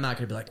 mean, I'm not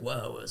going to be like,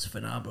 whoa, it was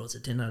phenomenal. It's a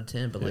 10 out of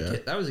 10. But, like, Yeah.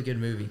 that was a good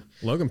movie.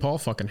 Logan Paul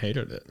fucking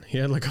hated it. He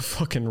had like a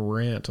fucking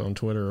rant on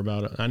Twitter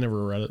about it. I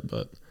never read it,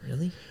 but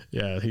Really?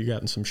 yeah, he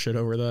got in some shit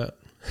over that.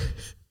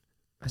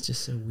 That's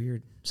just so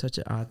weird. Such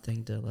an odd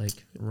thing to,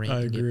 like, rant I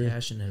and agree. get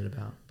passionate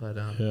about. But,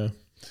 Yeah.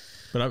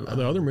 But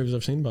the other movies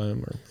I've seen by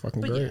him are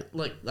fucking But great. yeah,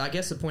 like I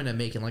guess the point I'm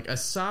making, like a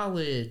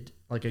solid,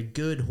 like a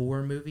good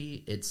horror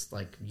movie, it's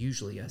like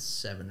usually a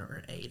 7 or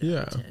an 8 Yeah.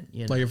 out of 10.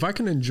 You know? Like if I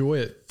can enjoy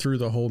it through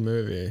the whole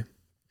movie,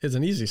 it's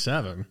an easy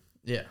 7,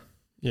 yeah.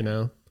 you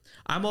know?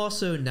 I'm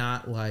also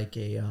not like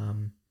a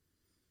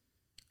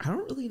I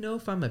don't really know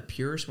if I'm a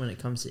purist when it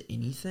comes to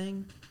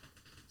anything.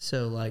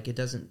 So like it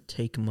doesn't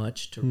take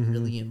much to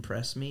really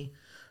impress me.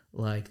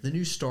 Like the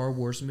new Star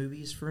Wars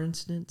movies, for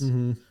instance.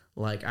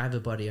 Like I have a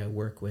buddy I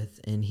work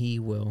with, and he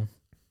will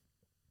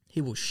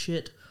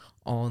shit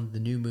on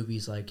the new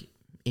movies like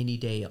any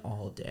day,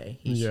 all day.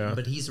 Yeah.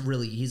 But he's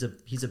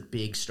a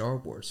big Star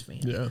Wars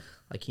fan. Yeah.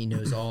 Like he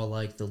knows all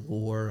like the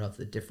lore of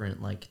the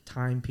different like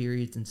time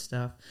periods and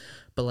stuff.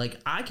 But like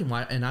I can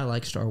watch, and I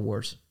like Star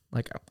Wars.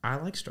 Like I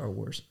like Star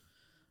Wars.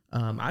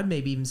 I'd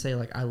maybe even say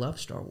like I love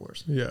Star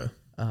Wars. Yeah.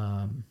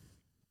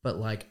 But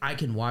like I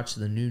can watch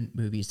the new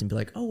movies and be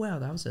like, oh wow,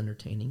 that was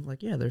entertaining.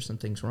 Like yeah, there's some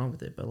things wrong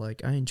with it, but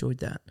like I enjoyed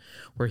that.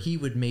 Where he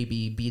would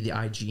maybe be the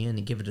IGN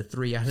and give it a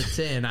 3 out of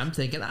 10. I'm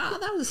thinking, that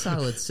was a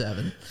solid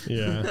 7.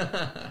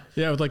 Yeah.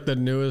 Yeah, with like the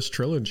newest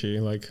trilogy,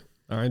 like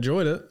I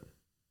enjoyed it.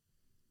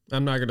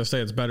 I'm not going to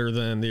say it's better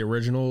than the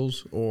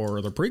originals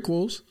or the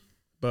prequels,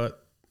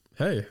 but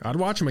hey, I'd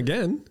watch them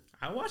again.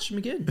 I watched them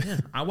again. Yeah,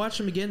 I watched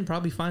them again.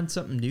 Probably find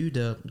something new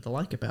to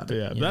like about it.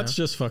 Yeah, you that's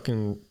know? just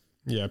fucking,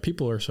 yeah,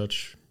 people are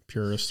such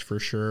purists for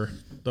sure.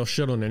 They'll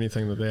shit on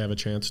anything that they have a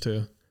chance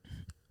to.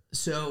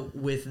 So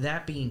with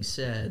that being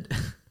said,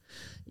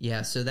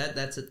 yeah, so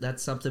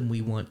that's something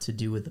we want to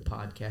do with the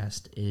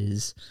podcast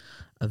is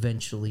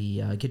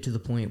eventually get to the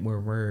point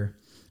where we're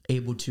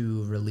able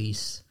to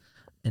release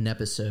an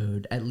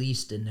episode, at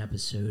least an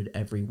episode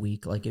every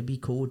week. Like it'd be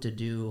cool to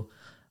do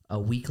a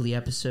weekly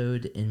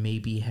episode and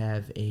maybe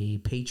have a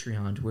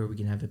Patreon to where we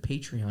can have a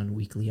Patreon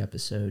weekly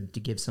episode to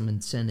give some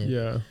incentive.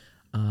 Yeah.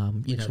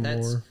 You know, some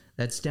more.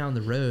 that's down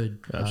the road.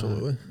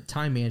 Absolutely.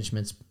 Time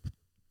management's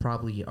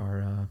probably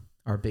our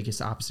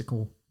biggest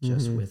obstacle,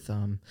 just with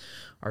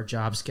our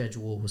job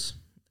schedules,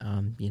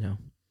 you know,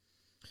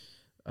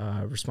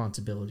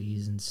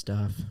 responsibilities and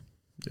stuff.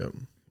 Yep.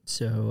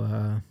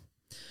 So,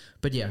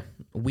 but yeah,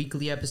 a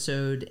weekly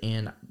episode,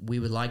 and we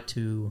would like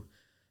to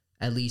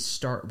at least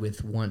start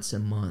with once a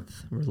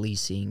month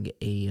releasing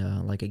a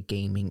like a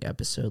gaming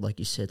episode, like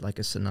you said, like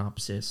a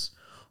synopsis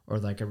or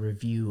like a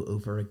review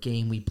over a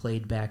game we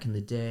played back in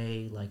the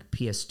day, like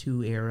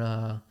PS2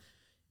 era,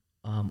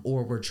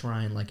 or we're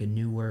trying like a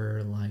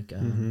newer, like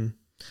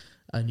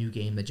a new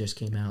game that just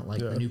came out, like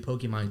the new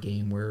Pokemon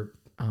game where,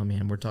 oh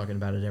man, we're talking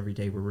about it every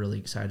day. We're really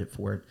excited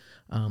for it.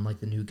 Like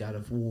the new God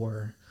of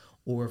War,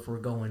 or if we're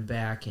going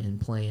back and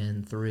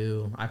playing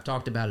through, I've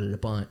talked about it a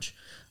bunch,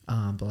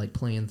 but like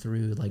playing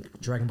through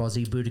like Dragon Ball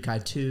Z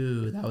Budokai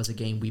 2, that was a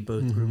game we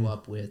both grew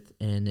up with,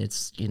 and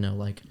it's, you know,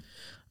 like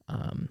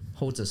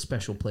holds a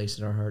special place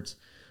in our hearts.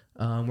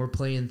 We're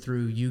playing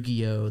through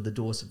Yu-Gi-Oh! The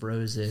Duels of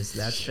Roses.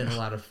 That's been a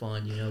lot of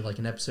fun, you know, like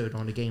an episode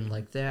on a game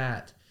like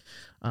that.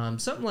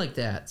 Something like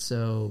that.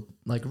 So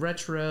like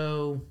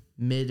retro,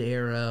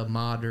 mid-era,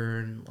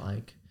 modern,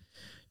 like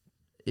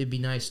it'd be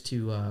nice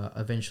to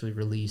eventually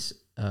release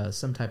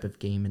some type of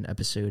game and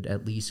episode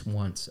at least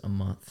once a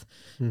month.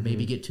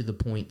 Maybe get to the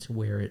point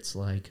where it's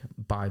like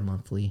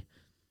bi-monthly.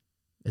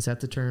 Is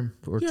that the term?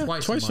 Or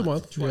twice a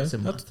month. Twice a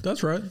month.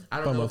 That's right.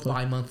 I don't know if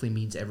bi-monthly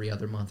means every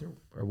other month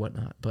or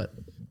whatnot, but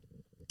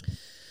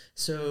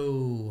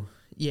so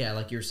yeah,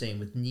 like you were saying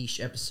with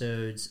niche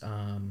episodes,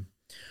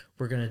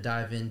 we're going to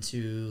dive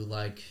into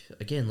like,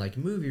 again, like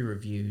movie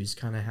reviews,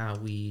 kind of how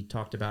we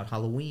talked about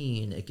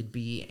Halloween. It could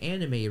be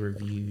anime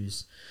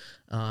reviews.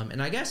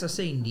 And I guess I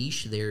say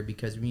niche there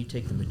because when you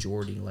take the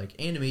majority, like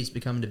anime is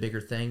becoming the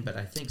bigger thing, but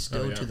I think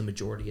still to the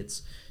majority,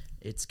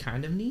 it's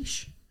kind of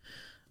niche.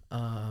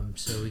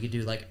 So we could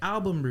do like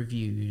album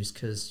reviews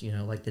because, you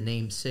know, like the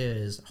name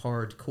says,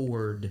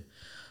 hardcore.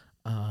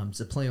 It's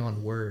a play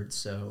on words.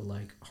 So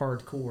like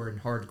hardcore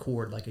and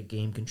hardcore, like a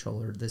game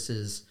controller. This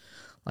is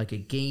like a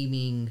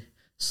gaming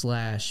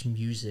 /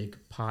 music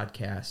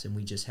podcast, and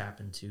we just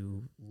happen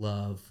to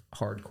love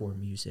hardcore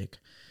music.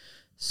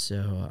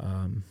 So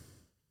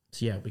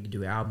yeah, we could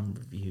do album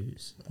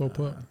reviews,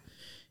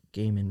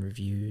 gaming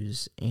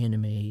reviews,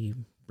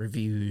 anime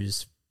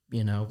reviews.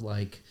 You know,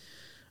 like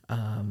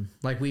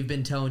we've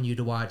been telling you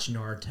to watch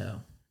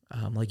Naruto.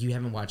 Like you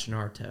haven't watched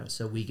Naruto,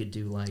 so we could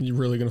do like... You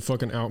really gonna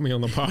fucking out me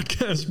on the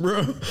podcast,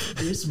 bro?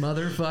 This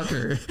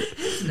motherfucker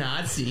has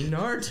not seen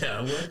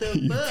Naruto. What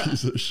the fuck?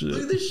 Piece of shit.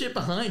 Look at this shit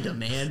behind him,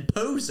 man.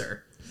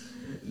 Poser.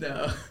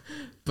 No.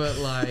 But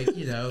like,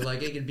 you know,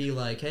 like it could be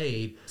like,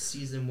 hey,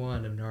 season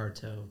 1 of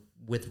Naruto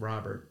with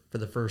Robert for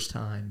the first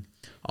time,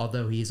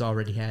 although he's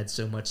already had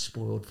so much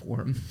spoiled for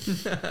him.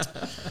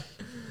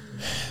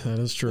 That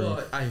is true.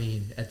 Well, I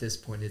mean, at this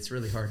point, it's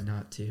really hard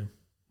not to.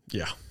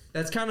 Yeah.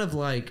 That's kind of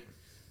like...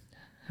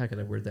 How could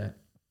I word that?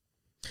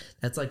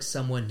 That's like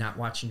someone not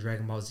watching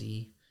Dragon Ball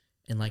Z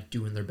and like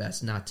doing their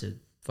best not to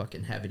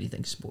fucking have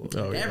anything spoiled.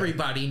 Oh, yeah.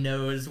 Everybody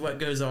knows what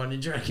goes on in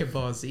Dragon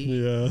Ball Z.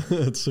 Yeah,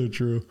 that's so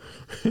true.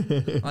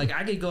 Like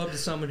I could go up to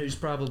someone who's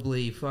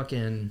probably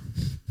fucking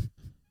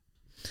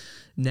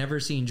never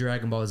seen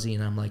Dragon Ball Z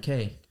and I'm like,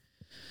 hey,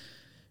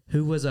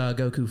 who was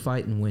Goku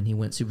fighting when he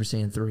went Super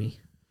Saiyan 3?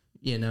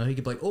 You know, he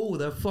could be like, oh,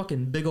 that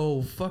fucking big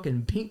old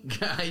fucking pink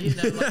guy. You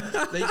know,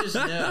 like, they just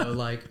know,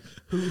 like,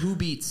 who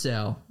beat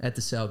Cell at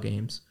the Cell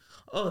games?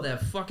 Oh,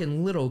 that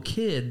fucking little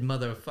kid,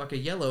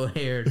 motherfucker,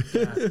 yellow-haired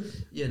guy,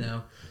 you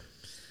know.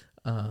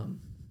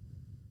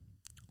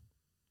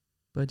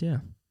 But, yeah,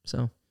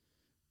 so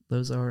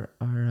those are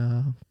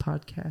our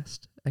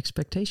podcast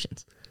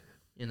expectations.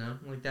 You know,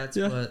 like, that's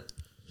what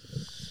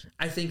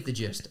I think the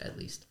gist, at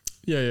least.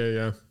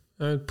 Yeah.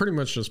 Pretty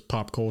much just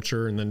pop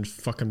culture and then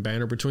fucking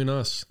banter between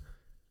us.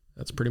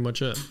 That's pretty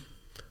much it.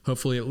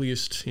 Hopefully, at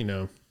least, you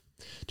know,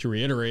 to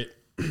reiterate,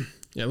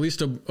 at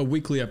least a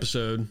weekly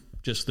episode,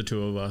 just the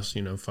two of us,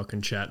 you know,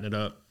 fucking chatting it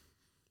up.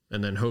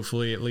 And then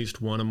hopefully at least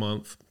one a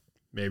month,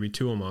 maybe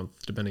 2 a month,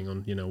 depending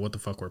on, you know, what the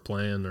fuck we're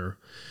playing or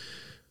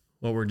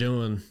what we're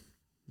doing,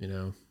 you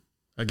know,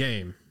 a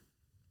game,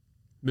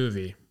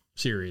 movie,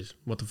 series,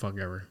 what the fuck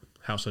ever.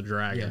 House of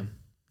Dragon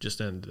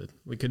just ended.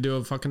 We could do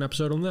a fucking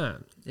episode on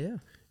that. Yeah.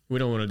 We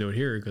don't want to do it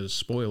here because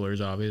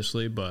spoilers,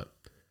 obviously, but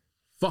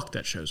fuck,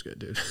 that show's good,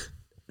 dude.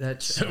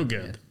 That's so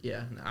good. Man.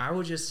 Yeah. I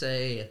would just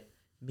say,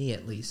 me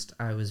at least,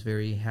 I was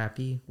very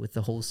happy with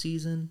the whole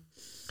season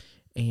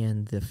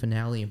and the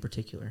finale in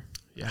particular.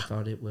 Yeah. I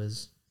thought it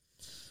was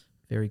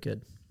very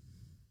good.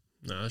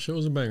 No, that show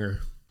was a banger.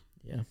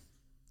 Yeah.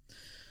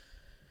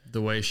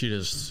 The way she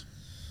just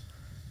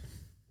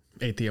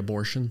ate the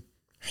abortion.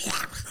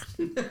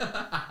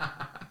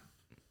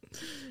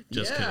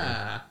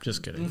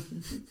 Just kidding.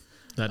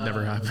 That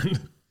never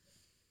happened.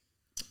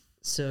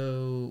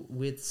 So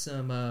with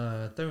some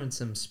throwing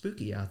some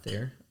spooky out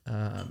there,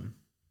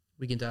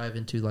 we can dive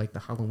into like the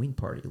Halloween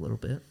party a little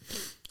bit.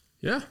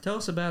 Yeah. Tell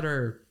us about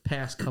our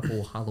past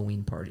couple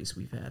Halloween parties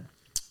we've had.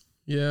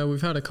 Yeah,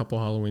 we've had a couple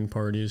Halloween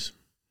parties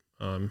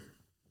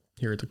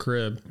here at the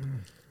crib.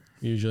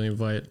 We usually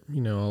invite,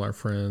 you know, all our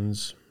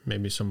friends,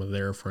 maybe some of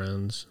their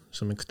friends,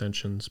 some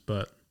extensions,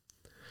 but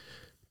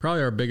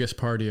probably our biggest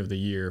party of the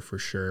year for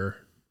sure.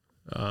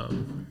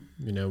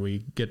 You know,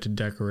 we get to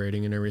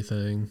decorating and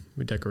everything.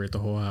 We decorate the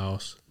whole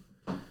house.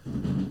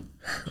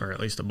 or at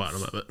least the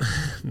bottom of it.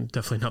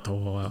 Definitely not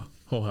the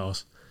whole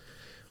house.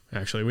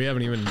 Actually, we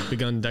haven't even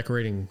begun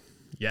decorating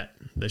yet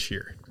this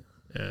year,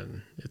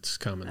 and it's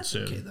coming That's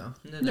soon. okay though.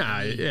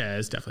 Yeah,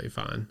 it's definitely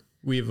fine.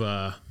 We've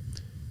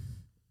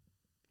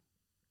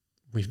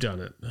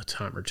done it a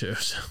time or two,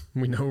 so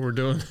we know what we're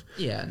doing.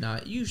 Yeah, no,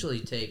 it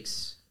usually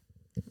takes,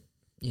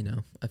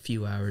 a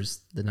few hours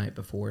the night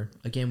before.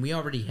 Again, we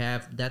already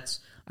have,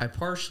 I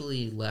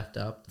partially left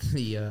up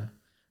the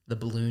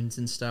balloons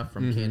and stuff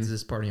from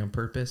Kansas Party on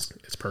Purpose.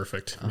 It's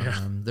perfect.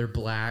 They're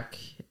black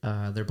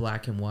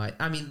and white.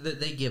 I mean,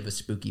 they give a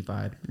spooky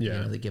vibe.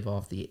 Yeah.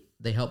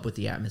 They help with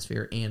the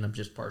atmosphere, and I'm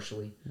just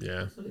partially,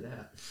 Yeah. look at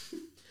that.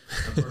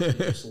 I'm partially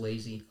just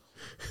lazy.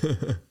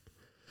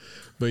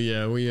 But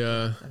yeah,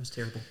 That was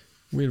terrible.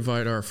 we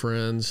invite our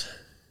friends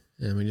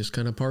and we just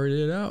kind of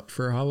partied it out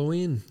for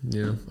Halloween.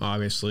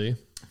 Obviously,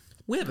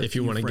 We have if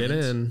you want to get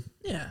in,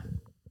 yeah.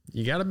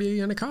 you got to be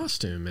in a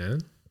costume,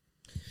 man.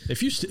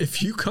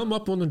 If you come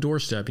up on the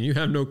doorstep and you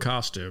have no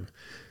costume,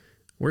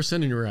 we're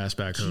sending your ass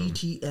back home.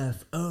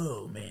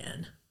 GTFO,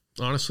 man.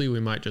 Honestly, we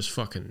might just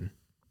fucking.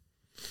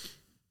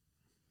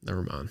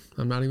 Never mind.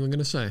 I'm not even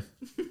gonna say.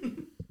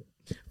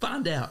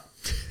 Find out.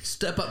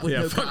 Step up with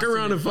no fuck costume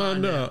around and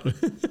find out.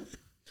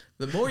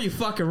 The more you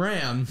fuck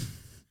around,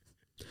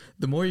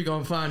 the more you're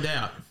gonna find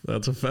out.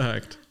 That's a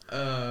fact.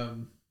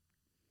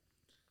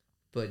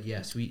 But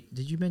yes,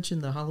 did you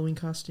mention the Halloween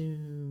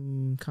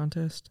costume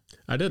contest?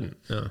 I didn't.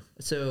 No.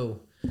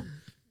 So,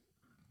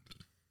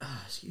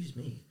 excuse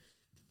me.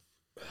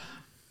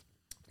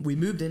 We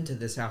moved into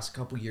this house a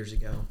couple years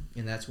ago,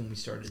 and that's when we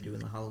started doing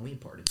the Halloween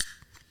party.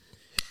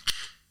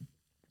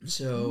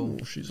 So,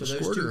 Ooh, she's for a those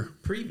squirter. 2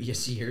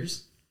 previous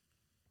years,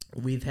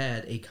 we've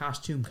had a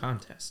costume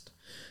contest.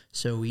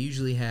 So we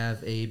usually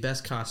have a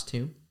best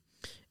costume,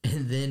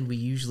 and then we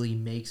usually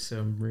make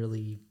some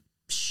really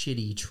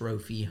shitty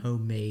trophy,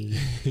 homemade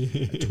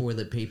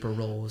toilet paper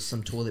rolls,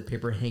 some toilet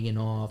paper hanging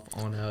off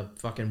on a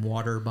fucking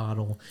water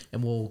bottle,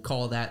 and we'll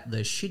call that the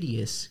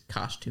shittiest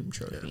costume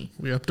trophy.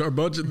 We upped our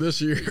budget this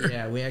year.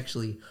 Yeah, we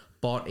actually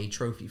bought a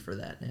trophy for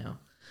that now,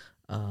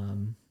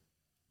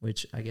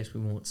 which I guess we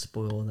won't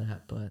spoil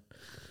that, but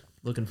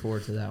looking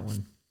forward to that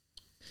one.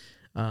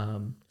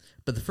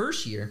 But the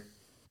first year,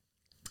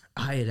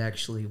 I had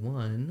actually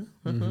won.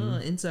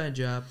 Inside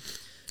job.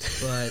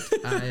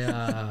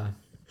 But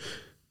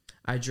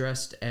I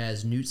dressed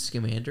as Newt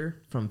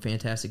Scamander from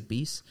Fantastic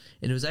Beasts.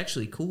 And it was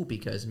actually cool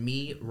because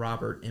me,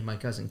 Robert, and my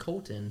cousin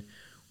Colton,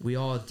 we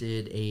all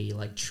did a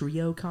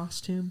trio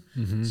costume.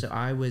 So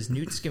I was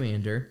Newt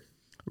Scamander.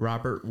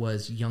 Robert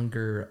was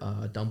younger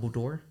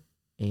Dumbledore.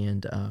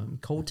 And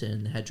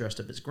Colton had dressed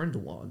up as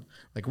Grindelwald.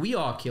 We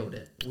all killed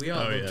it. We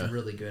all looked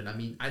really good. I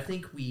mean, I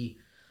think we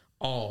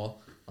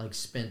all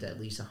spent at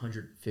least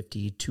 $150,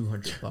 $200 on our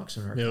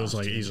costume. It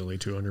was easily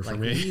 200 for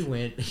me. We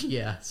went,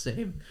 yeah,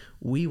 same.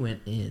 We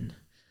went in,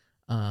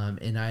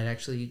 and I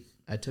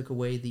took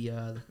away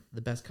the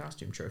best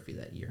costume trophy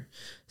that year.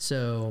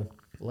 So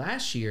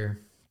last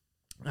year,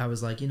 I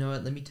was like, you know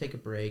what? Let me take a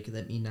break.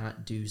 Let me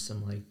not do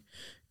some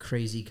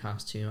crazy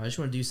costume. I just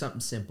want to do something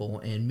simple.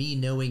 And me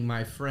knowing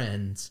my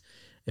friends,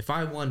 if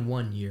I won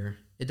one year,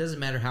 it doesn't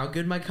matter how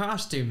good my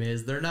costume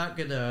is. They're not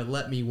gonna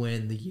let me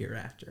win the year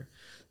after.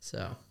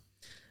 So.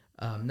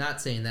 Not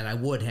saying that I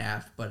would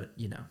have, but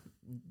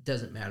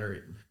doesn't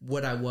matter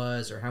what I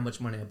was or how much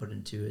money I put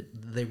into it.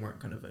 They weren't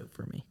going to vote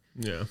for me.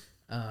 Yeah.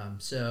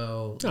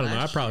 So I don't know.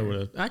 I probably would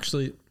have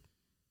actually.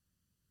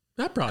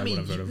 I probably would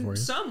have voted for you.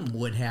 Some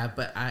would have,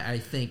 but I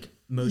think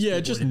most. Yeah,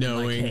 people just would have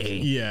been knowing. Hey,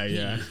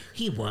 yeah.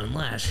 He won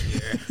last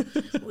year.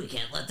 We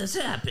can't let this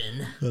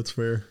happen. That's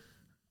fair.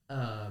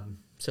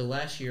 So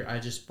last year I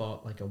just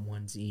bought a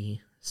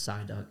onesie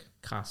Psyduck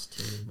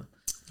costume.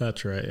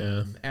 That's right,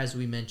 yeah. As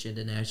we mentioned,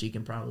 and as you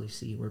can probably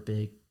see, we're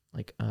big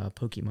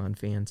Pokemon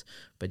fans.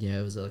 But yeah,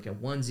 it was a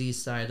onesie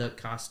Psyduck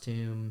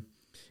costume.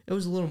 It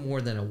was a little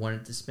more than I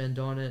wanted to spend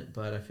on it,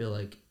 but I feel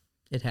like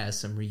it has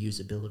some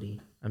reusability.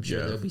 I'm sure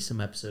there'll be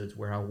some episodes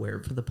where I'll wear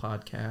it for the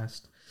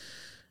podcast.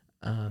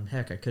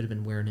 Heck, I could have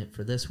been wearing it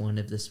for this one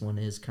if this one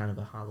is kind of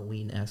a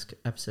Halloween-esque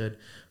episode.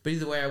 But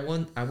either way,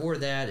 I wore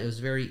that. It was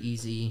very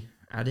easy.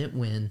 I didn't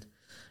win.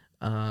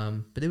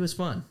 But it was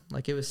fun.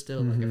 It was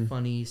still a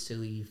funny,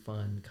 silly,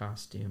 fun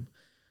costume.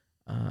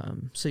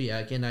 So yeah,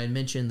 again, I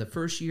mentioned the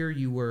first year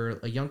you were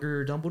a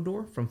younger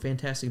Dumbledore from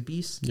Fantastic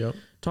Beasts. Yep.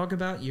 Talk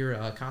about your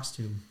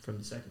costume from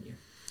the second year.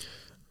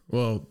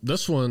 Well,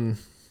 this one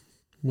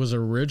was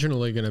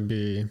originally going to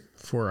be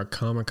for a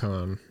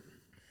Comic-Con,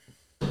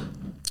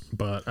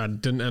 but I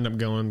didn't end up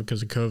going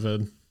because of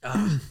COVID.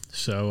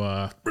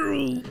 So,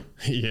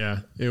 yeah,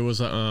 it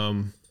was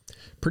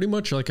pretty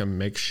much a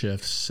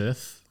makeshift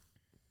Sith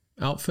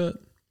outfit,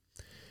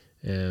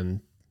 and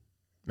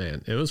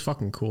man, it was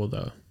fucking cool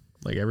though.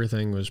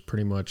 Everything was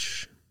pretty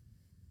much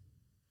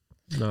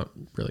not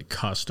really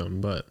custom,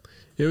 but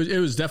it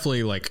was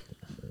definitely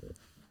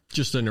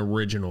just an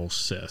original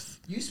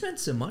Sith. You spent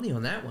some money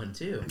on that one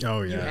too.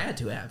 Oh yeah, you had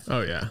to have.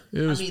 Oh yeah,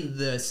 it was. I mean,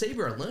 the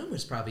saber alone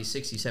was probably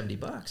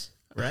 $60-$70,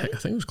 right? I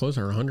think it was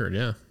closer to 100.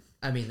 Yeah.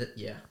 I mean,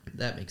 yeah,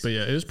 that makes But sense.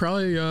 yeah, it was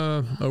probably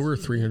over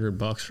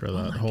 $300 for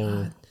that my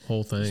whole God.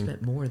 whole I thing.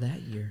 spent more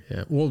that year.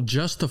 Yeah. Well,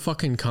 just the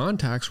fucking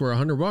contacts were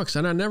 $100,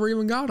 and I never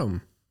even got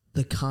them.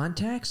 The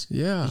contacts?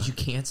 Yeah. Did you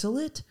cancel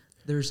it?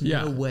 There's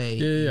Yeah. no way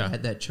Yeah, you yeah.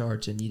 had that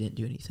charge and you didn't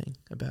do anything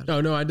about it. Oh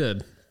no, I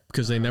did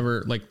because they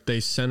never they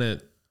sent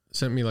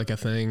me like a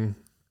thing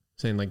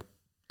saying like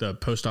the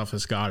post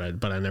office got it,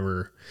 but I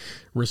never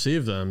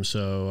received them.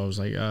 So I was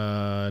like,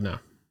 no,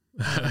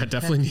 I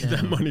definitely need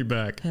that money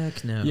back.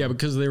 Heck no. Yeah,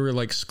 because they were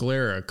like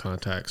sclera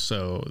contacts,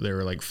 so they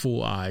were like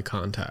full eye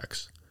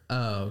contacts.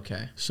 Oh,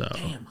 okay. So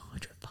Damn,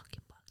 100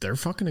 fucking bucks. they're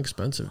fucking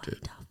expensive, dude.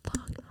 What the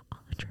fuck?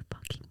 100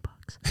 fucking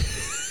bucks.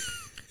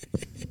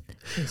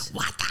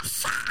 What the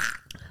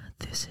fuck?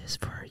 This is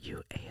for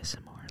you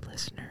ASMR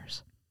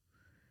listeners.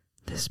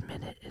 This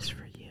minute is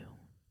for you.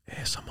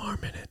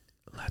 ASMR minute.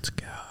 Let's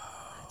go.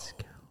 Let's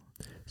go.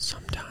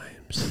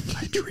 Sometimes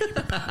I dream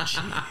about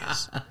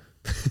cheese.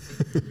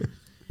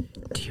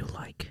 Do you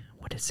like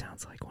what it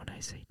sounds like when I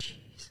say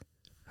cheese?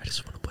 I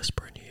just want to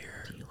whisper in your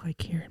ear. Do you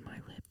like hearing my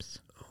lips?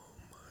 Oh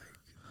my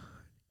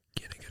god.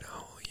 Getting it.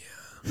 Oh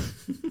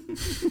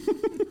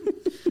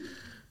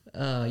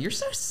yeah. You're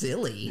so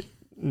silly.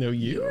 No,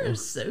 you. You're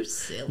so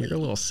silly. You're a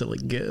little silly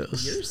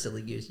goose. You're a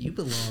silly goose. You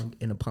belong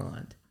in a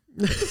pond.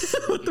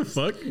 What the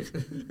fuck?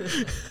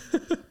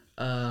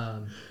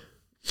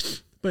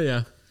 But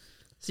yeah.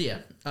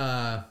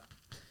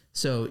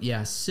 So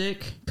yeah,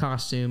 sick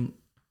costume,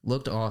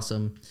 looked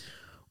awesome.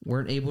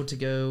 Weren't able to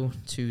go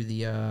to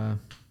the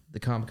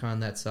Comic-Con,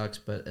 that sucks,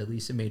 but at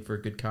least it made for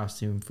a good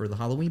costume for the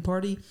Halloween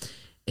party.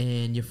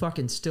 And you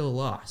fucking still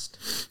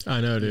lost.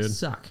 I know, You dude.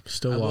 suck.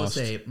 Still I lost.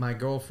 will say, my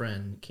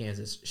girlfriend,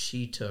 Kansas,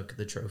 she took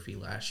the trophy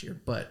last year,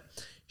 but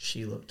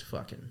she looked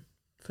fucking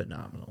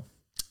phenomenal.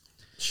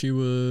 She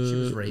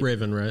was Raven.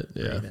 Raven, right?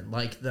 Yeah. Raven.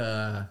 Like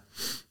the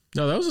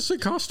No, that was a sick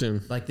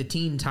costume.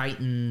 Teen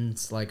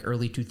Titans, like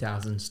early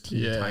 2000s Teen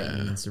Yeah.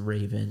 Titans,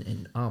 Raven,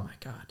 and oh my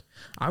god.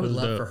 I would was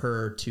love dope. for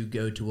her to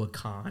go to a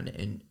con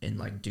and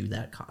like do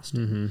that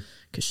costume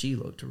because she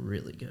looked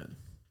really good.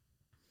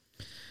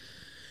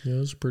 Yeah, it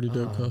was a pretty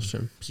dope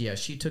costume. So yeah,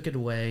 she took it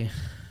away.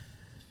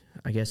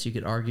 I guess you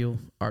could argue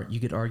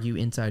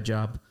inside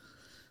job.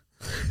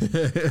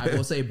 I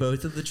will say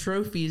both of the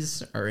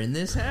trophies are in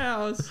this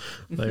house.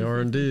 They are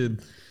indeed.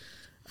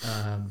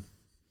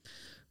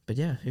 But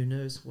yeah, who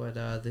knows what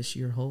this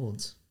year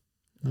holds.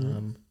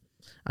 I'm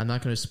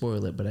not going to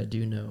spoil it, but I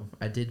do know.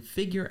 I did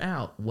figure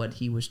out what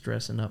he was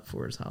dressing up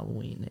for as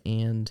Halloween,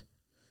 and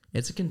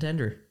it's a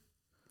contender.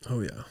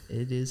 Oh yeah.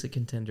 It is a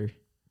contender.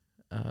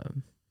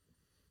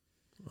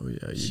 Oh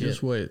yeah. You Shit.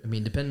 just wait. I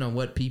mean, depending on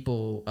what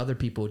other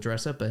people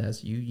dress up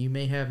as, you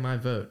may have my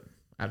vote.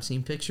 I've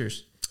seen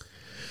pictures.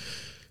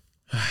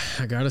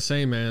 I gotta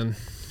say, man,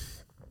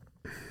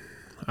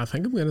 I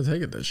think I'm gonna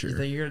take it this You year.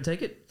 think you're going to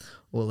take it?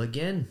 Well,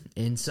 again,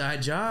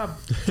 inside job.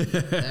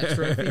 That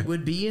trophy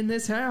would be in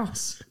this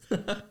house.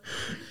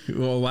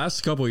 Well,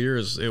 last couple of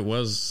years, it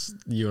was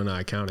you and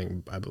I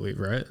counting, I believe,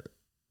 right?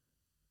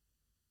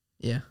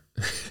 Yeah.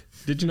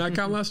 Did you not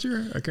count last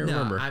year? I can't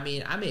remember. I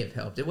mean, I may have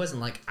helped. It wasn't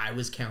like I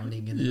was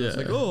counting and it was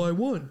Yeah. like, oh, I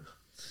won.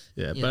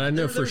 Yeah, You but know, I know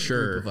there for was a group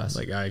sure. of us.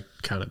 Like I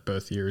counted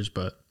both years,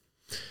 but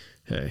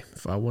hey,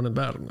 if I wanted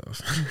bad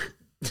enough.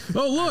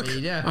 Oh look, I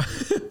mean, yeah.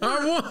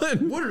 I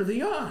won. What are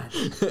the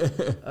odds?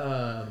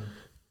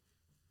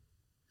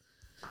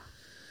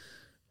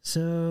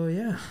 So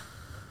yeah.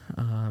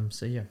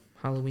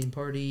 Halloween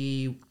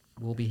party.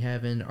 We'll be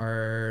having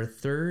our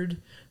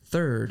third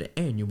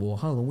annual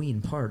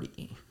Halloween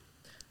party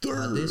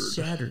this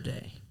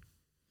Saturday.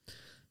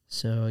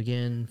 So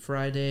again,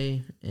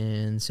 Friday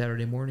and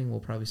Saturday morning, we'll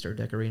probably start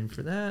decorating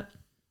for that,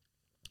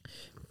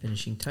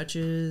 finishing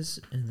touches,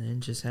 and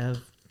then just have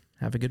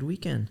a good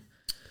weekend.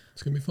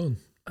 It's gonna be fun.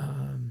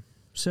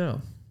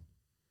 So,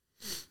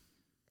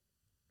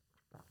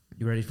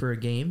 you ready for a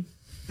game?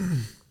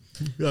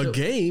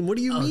 Game? What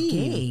do you mean?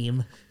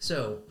 Game.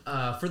 So,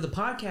 for the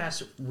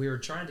podcast, we're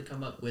trying to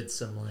come up with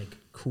some like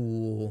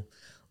cool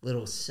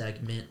little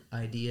segment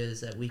ideas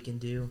that we can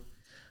do.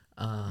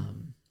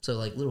 So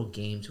like little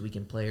games we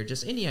can play or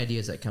just any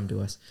ideas that come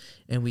to us.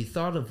 And we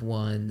thought of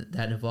one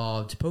that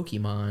involved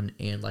Pokemon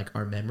and like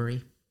our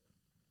memory.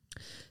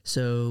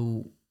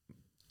 So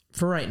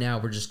for right now,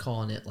 we're just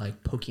calling it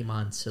like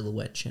Pokemon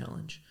Silhouette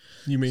Challenge.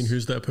 You mean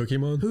who's that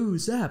Pokemon?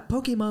 Who's that?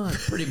 Pokemon.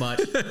 Pretty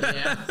much.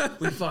 Yeah,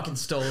 we fucking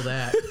stole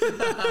that.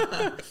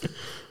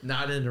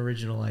 Not an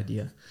original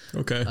idea.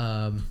 Okay.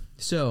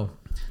 So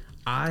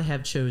I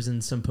have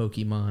chosen some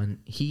Pokemon.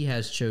 He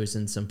has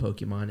chosen some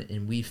Pokemon,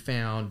 and we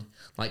found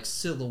like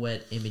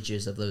silhouette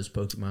images of those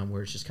Pokemon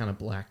where it's just kind of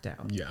blacked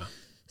out. Yeah.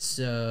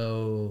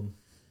 So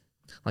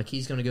like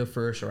he's going to go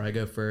first or I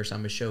go first. I'm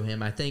going to show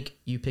him. I think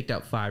you picked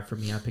out 5 for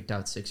me. I picked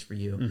out 6 for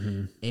you.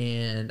 Mm-hmm.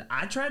 And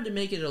I tried to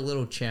make it a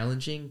little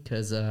challenging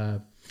because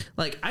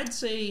like I'd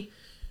say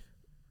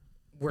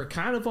we're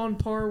kind of on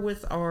par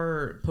with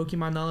our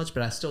Pokemon knowledge,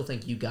 but I still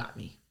think you got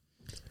me.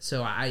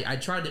 So I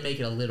tried to make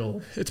it a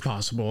little. It's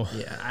possible.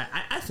 Yeah,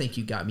 I think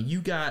you got me.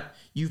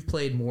 You've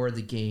played more of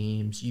the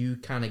games. You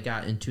kind of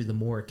got into the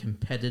more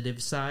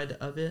competitive side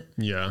of it.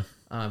 Yeah.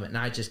 And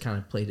I just kind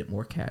of played it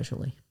more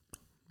casually.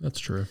 That's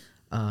true.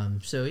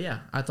 So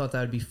yeah, I thought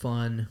that would be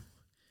fun.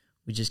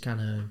 We just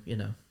kind of,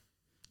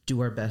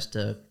 do our best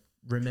to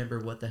remember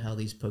what the hell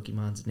these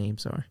Pokemon's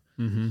names are.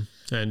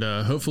 Mm-hmm. And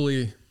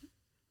hopefully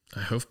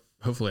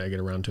I get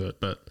around to it,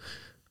 but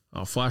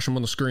I'll flash them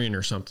on the screen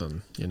or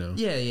something, Yeah.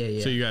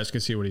 So you guys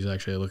can see what he's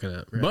actually looking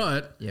at. Right.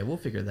 But yeah, we'll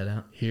figure that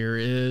out. here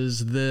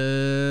is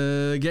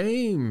the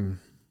game.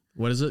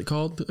 What is it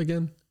called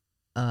again?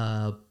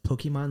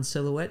 Pokemon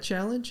Silhouette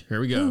Challenge. Here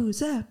we go. Who's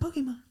that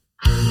Pokemon?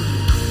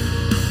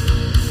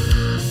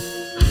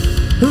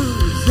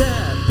 Who's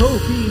that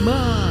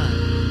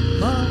Pokemon?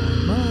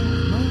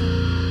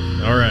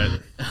 All right.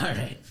 All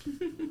right.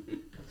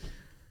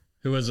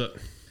 Who is it?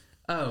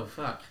 Oh,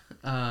 fuck.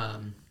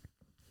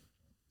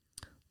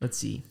 Let's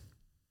see.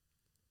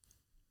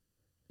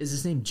 Is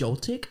his name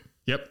Joltik?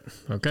 Yep.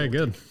 Okay,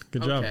 good.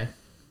 Good job. Okay.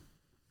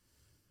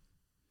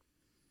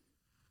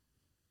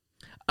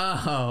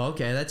 Oh,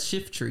 okay. That's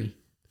Shiftry.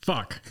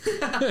 Fuck.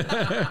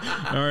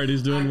 All right,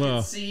 he's doing well.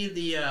 I can see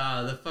the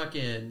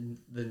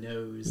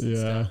nose. And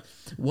Yeah.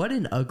 stuff. What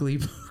an ugly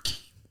Pokemon.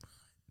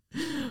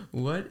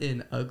 What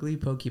an ugly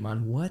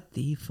Pokemon. What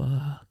the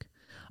fuck?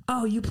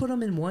 Oh, you put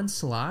them in one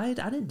slide?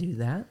 I didn't do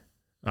that.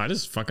 I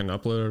just fucking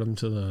uploaded them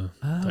to the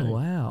Oh, thing.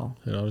 wow.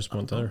 It all just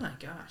went there. Oh, my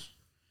gosh.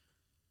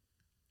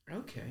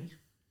 Okay.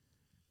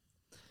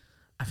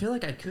 I feel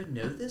like I could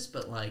know this,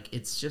 but,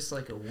 it's just,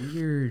 a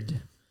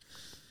weird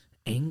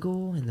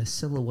angle, and the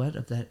silhouette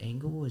of that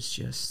angle is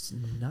just...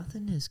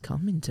 Nothing is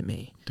coming to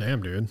me.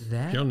 Damn, dude.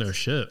 That- You don't know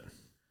shit.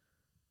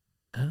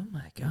 Oh,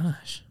 my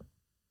gosh.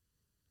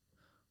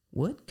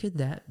 What could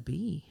that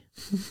be?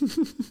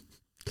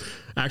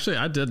 Actually,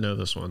 I did know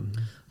this one.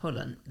 Hold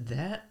on.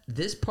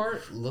 This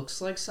part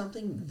looks like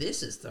something.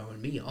 This is throwing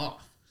me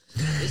off.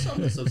 This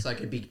almost looks like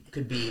it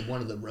could be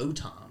one of the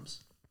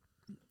Rotoms.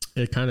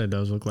 It kind of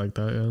does look like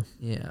that,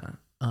 yeah.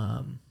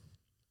 Yeah.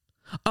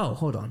 Oh,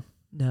 hold on.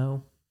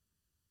 No.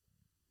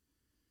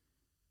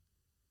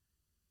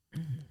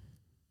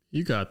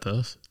 You got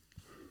this.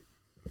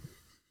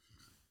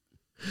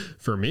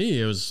 For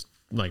me, it was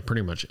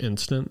pretty much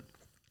instant.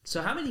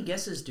 So how many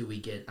guesses do we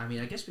get? I mean,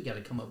 I guess we got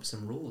to come up with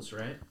some rules,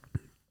 right?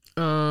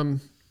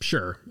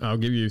 Sure. I'll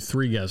give you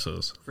 3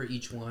 guesses. For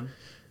each one.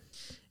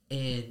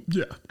 And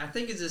Yeah. I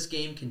think as this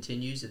game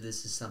continues, if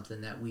this is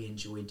something that we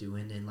enjoy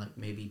doing and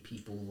maybe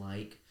people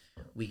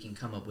we can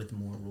come up with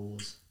more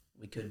rules.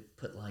 We could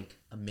put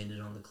a minute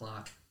on the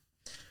clock.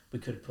 We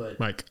could put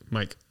Mike.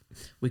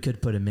 We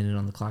could put a minute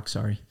on the clock,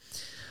 sorry.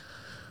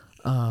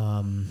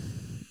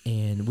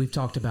 And we've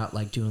talked about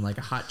doing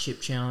a hot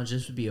chip challenge.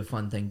 This would be a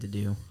fun thing to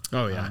do.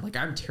 Oh, yeah.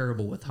 I'm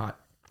terrible with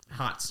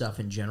hot stuff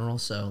in general,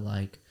 so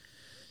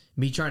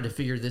me trying to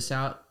figure this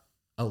out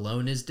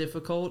alone is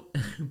difficult,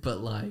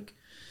 but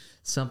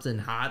something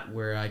hot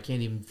where I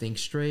can't even think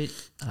straight.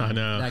 I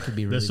know. That could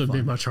be really fun. This would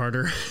be much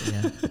harder.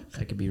 Yeah,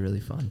 that could be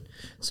really fun.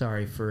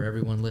 Sorry for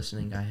everyone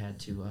listening. I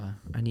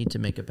need to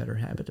make a better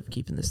habit of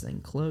keeping this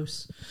thing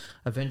close.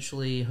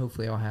 Eventually,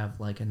 hopefully I'll have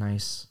a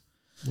nice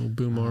Little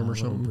boom arm or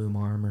something. Boom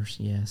arm or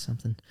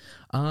something.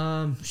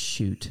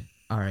 Shoot.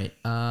 All right.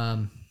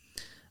 I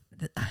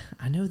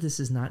know this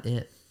is not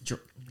it. No,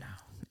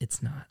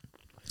 it's not.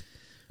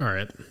 All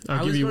right.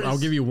 I'll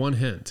give you one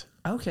hint.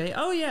 Okay.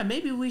 Oh yeah,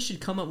 maybe we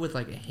should come up with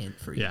a hint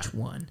for each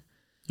one.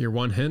 Your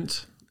one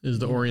hint is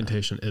the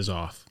orientation is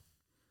off.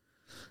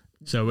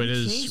 So it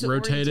is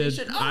rotated.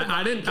 Oh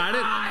I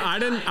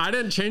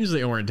didn't change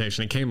the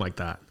orientation. It came like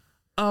that.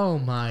 Oh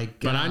my god!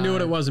 But I knew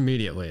what it was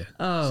immediately.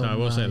 Oh, so I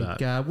will say that.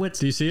 God.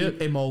 Do you see it?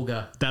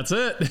 Emolga. That's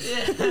it.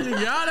 Yeah. You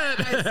got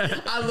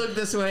it. I looked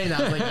this way and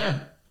I was like, yeah.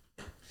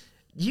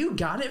 You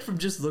got it from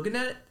just looking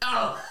at it?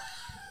 Oh.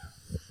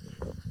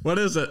 What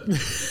is it?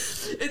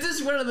 It's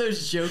just one of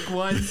those joke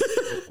ones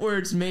where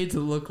it's made to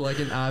look like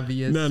an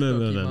obvious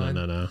Pokemon.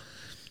 No.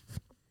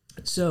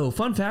 So,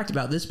 fun fact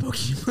about this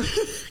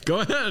Pokemon.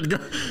 Go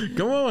ahead.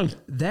 Go on.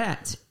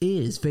 That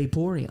is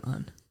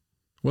Vaporeon.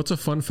 What's a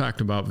fun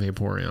fact about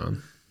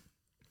Vaporeon?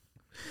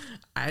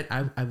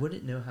 I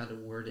wouldn't know how to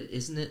word it.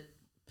 Isn't it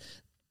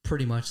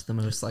pretty much the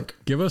most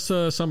Give us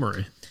a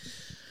summary.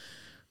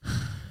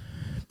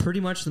 Pretty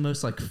much the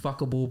most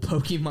fuckable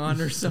Pokemon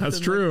or something. That's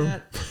true.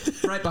 Like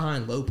that. Right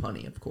behind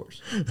Lopunny, of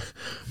course.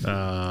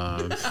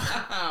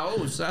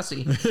 Oh,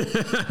 sassy.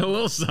 A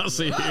little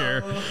sussy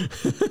here.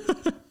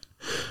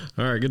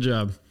 All right, good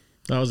job.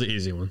 That was an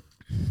easy one.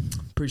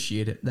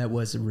 Appreciate it. That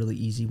was a really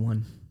easy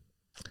one.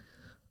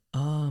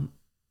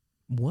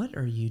 What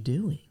are you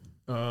doing?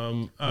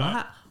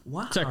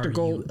 Why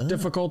technical are you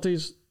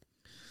difficulties.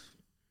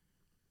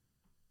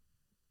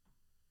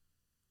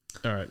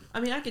 All right. I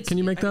mean, I could. Can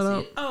you make that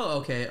out? Oh,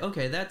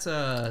 okay. That's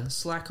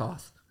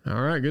Slakoth.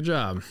 All right, good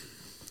job.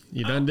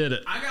 You done did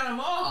it. I got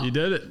them all. You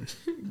did it.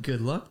 Good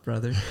luck,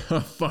 brother. Oh,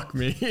 fuck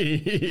me.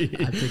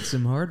 I picked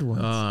some hard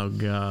ones. Oh,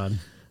 God.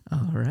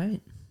 All right.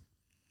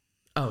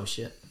 Oh,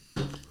 shit.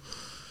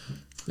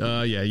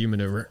 Yeah, you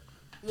maneuver.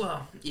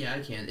 Well, yeah, I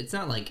can. It's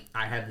not like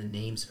I have the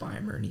names by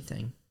him or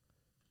anything.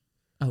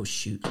 Oh,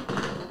 shoot.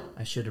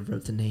 I should have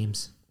wrote the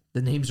names.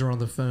 The names are on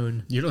the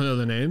phone. You don't know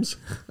the names?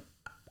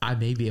 I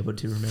may be able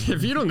to remember.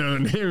 If you don't know the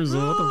names,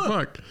 then what the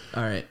fuck?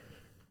 All right.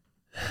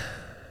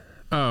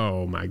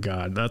 Oh my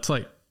god, that's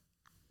like,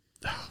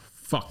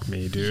 fuck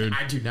me, dude.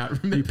 I do not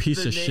remember. You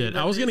piece the of name shit.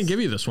 I was gonna give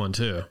you this one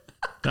too.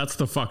 That's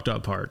the fucked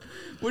up part.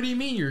 What do you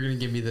mean you're going to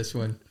give me this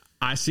one?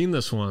 I seen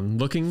this one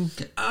looking,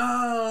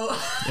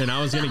 Oh. and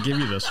I was gonna give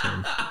you this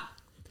one.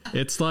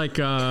 It's like,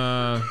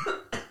 I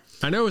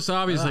know it's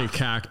obviously a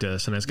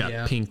cactus, and it's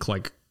got pink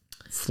like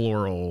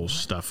floral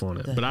stuff on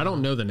it, but I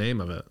don't know the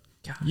name of it.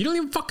 God. You don't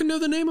even fucking know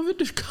the name of it?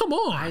 Just come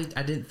on.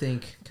 I didn't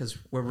think, because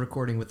we're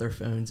recording with our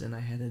phones, and I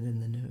had it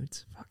in the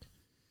notes. Fuck.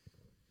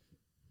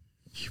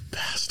 You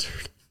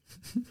bastard.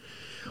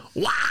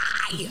 Why?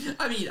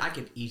 I mean, I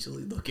could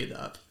easily look it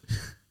up.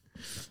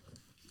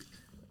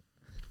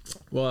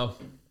 Well,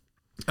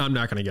 I'm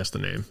not going to guess the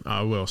name.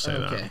 I will say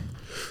that. Okay.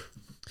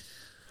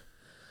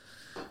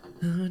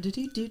 Did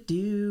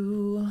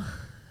you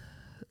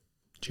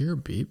hear a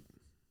beep?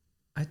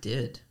 I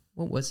did.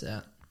 What was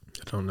that?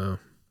 I don't know.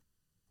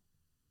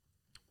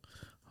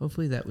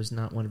 Hopefully that was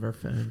not one of our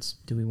phones.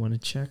 Do we want to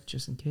check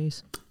just in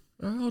case?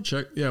 I'll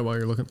check. Yeah, while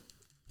you're looking.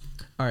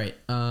 All right.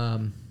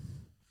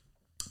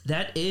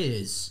 That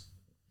is...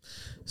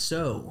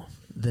 So,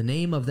 the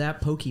name of that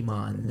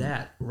Pokemon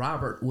that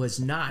Robert was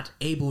not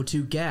able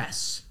to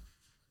guess.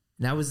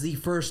 That was the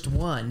first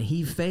one.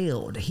 He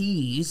failed.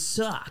 He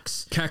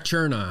sucks.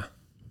 Cacturna.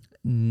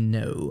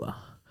 No.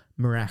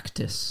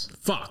 Maractus.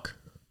 Fuck.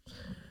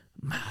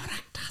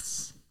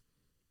 Maractus.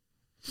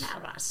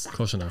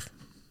 Close enough.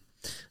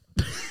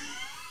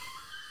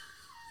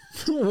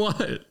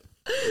 What?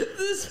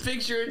 This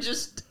picture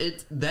just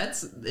it's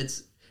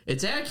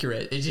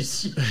accurate. It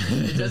just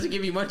it doesn't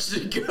give you much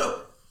to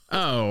go.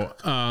 Oh,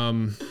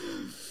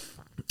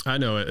 I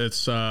know it.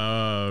 It's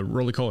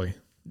Roly-Coly.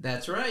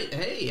 That's right.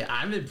 Hey,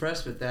 I'm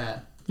impressed with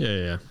that.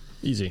 Yeah.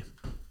 Easy.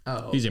 Oh,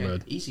 okay. Easy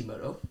mode. Easy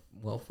mode. Oh,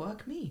 well,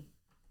 fuck me.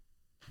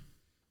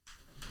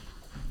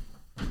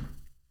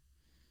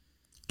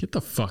 Get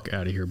the fuck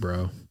out of here,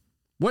 bro.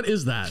 What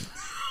is that?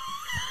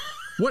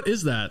 What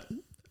is that?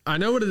 I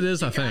know what it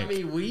is. I think. Got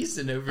me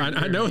wheezing over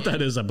I know what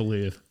that is. I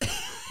believe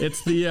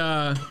it's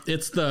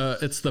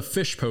the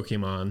fish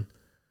Pokemon.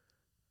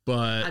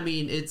 But I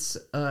mean, it's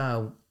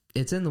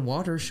in the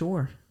water,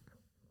 sure.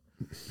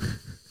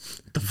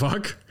 The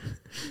fuck?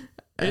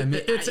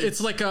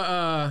 It's like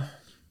a.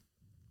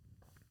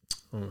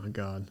 Oh my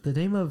god! The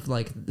name of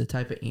like the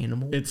type of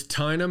animal. It's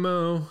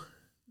Tynamo,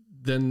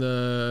 then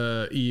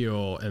the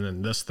eel, and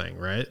then this thing,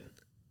 right?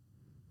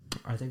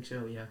 I think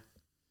so. Yeah.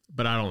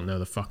 But I don't know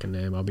the fucking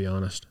name. I'll be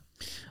honest.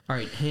 All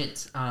right,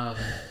 hint.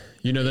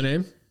 You know the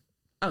name?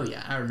 Oh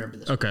yeah, I remember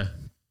this. Okay.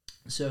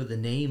 So the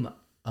name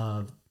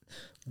of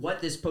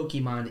what this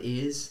Pokemon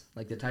is,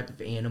 like the type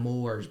of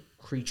animal or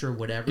creature,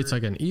 whatever. It's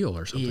like an eel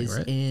or something, is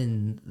right?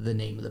 in the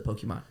name of the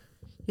Pokemon.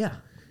 Yeah.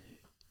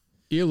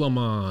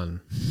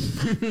 Elamon.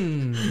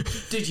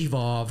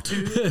 Digivolve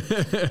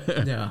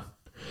too. Yeah.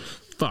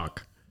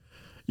 Fuck.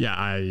 Yeah,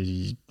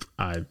 I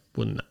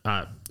wouldn't.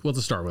 What's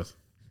it start with?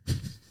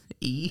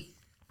 E.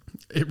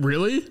 It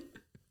really?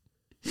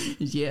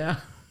 Yeah.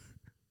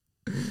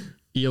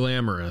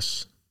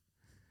 Elamorous.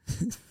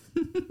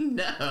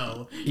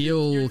 No.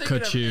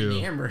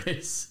 Eelkachu.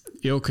 Amorous.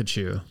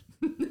 Eelkachu.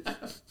 No.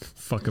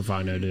 Fuck if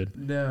I know, dude.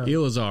 No.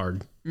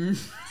 Eelazard.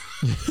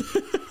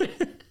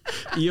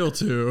 Eel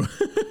 2.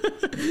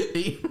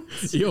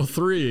 Eel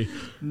 3.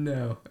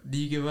 No. Do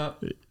you give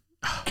up?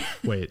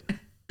 Wait.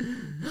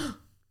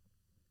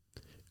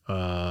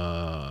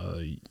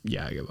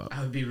 Yeah, I give up.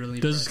 I would be really.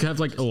 Does it have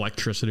like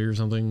electricity or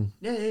something?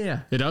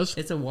 Yeah. It does?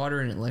 It's a water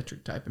and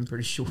electric type, I'm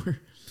pretty sure.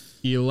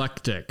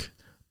 Electic.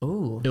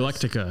 Oh.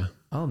 Electica.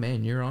 Oh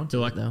man, you're on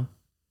to it though.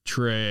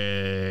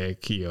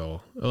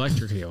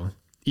 Electric.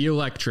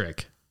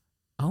 Electric.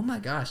 Oh my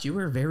gosh, you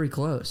were very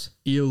close.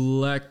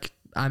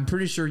 I'm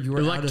pretty sure you were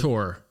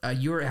Elector.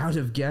 You were out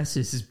of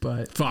guesses,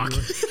 but fuck.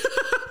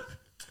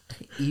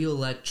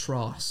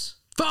 Electros.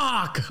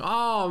 Fuck!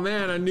 Oh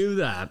man, I knew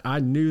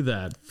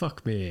that.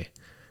 Fuck me.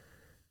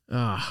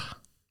 Ah.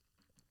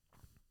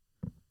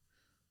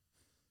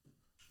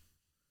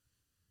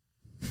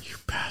 You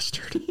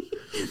bastard.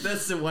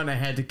 That's the one I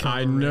had to cover.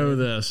 I know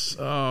this.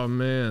 Oh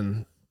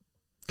man.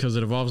 Because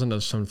it evolves into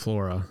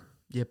Sunflora.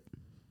 Yep.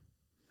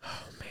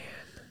 Oh man.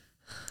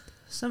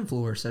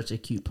 Sunflora is such a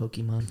cute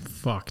Pokemon.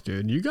 Fuck,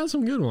 dude. You got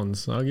some good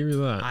ones. I'll give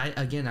you that.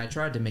 I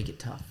tried to make it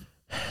tough.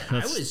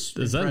 Is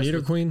that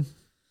Nidoqueen?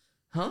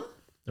 Huh?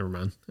 Never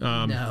mind.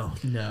 No.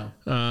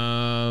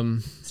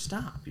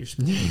 Stop. You're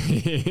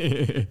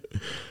speaking.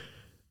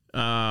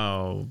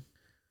 Oh,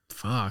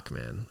 fuck,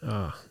 man.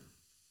 Oh,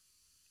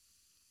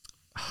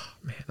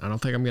 man. I don't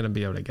think I'm going to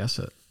be able to guess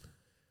it.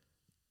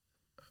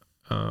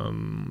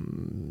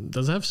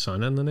 Does it have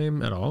sun in the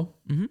name at all?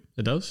 Mm-hmm.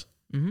 It does?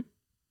 Mm-hmm.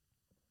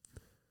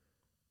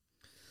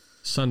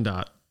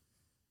 Sundot.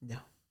 No.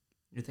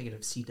 You're thinking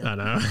of C. I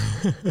know.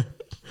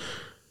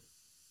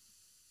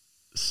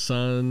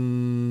 I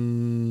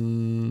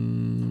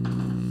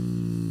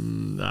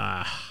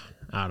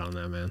don't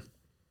know, man.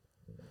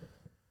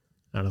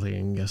 I don't think I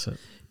can guess it.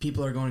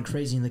 People are going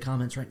crazy in the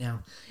comments right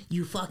now.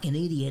 You fucking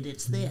idiot,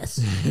 it's this.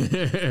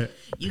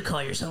 You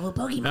call yourself a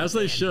Pokemon As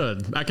they fan.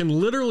 should. I can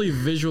literally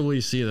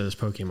visually see this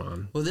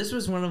Pokemon. Well, this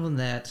was one of them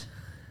that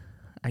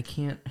I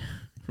can't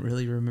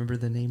really remember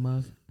the name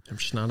of. I'm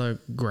just not a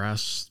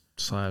grass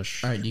 / All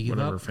right, do you give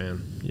whatever up?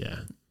 fan. Yeah.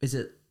 Is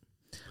it?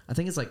 I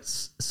think it's like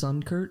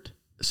Sunkern.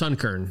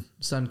 Sunkern.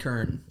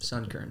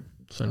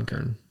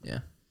 Okay. Yeah.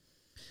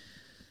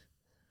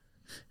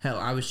 Hell,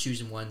 I was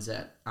choosing ones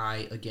that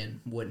I,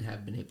 again, wouldn't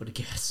have been able to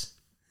guess.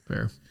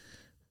 Fair.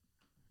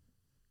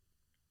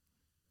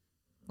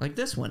 Like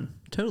this one.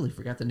 Totally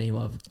forgot the name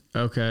of.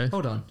 Okay.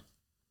 Hold on.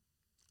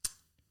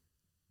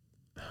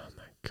 Oh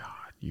my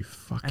god, you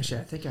fucking...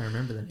 Actually, I think I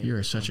remember the name.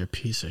 You're such a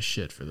piece of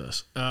shit for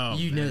this. Oh,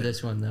 You know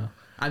this one, though.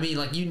 I mean,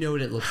 like, you know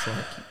what it looks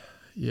like.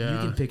 Yeah. You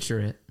can picture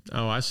it.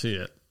 Oh, I see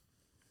it.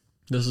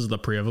 This is the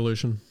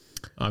pre-evolution,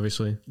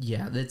 obviously.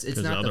 Yeah, it's 'Cause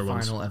not the the other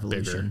one's final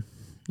evolution.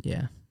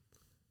 Yeah.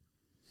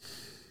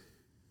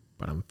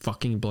 But I'm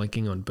fucking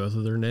blanking on both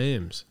of their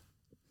names.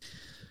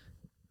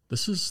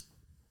 This is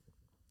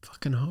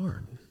fucking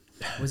hard.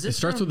 Was It this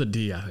starts from- with a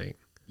D, I think.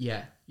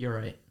 Yeah, you're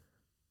right.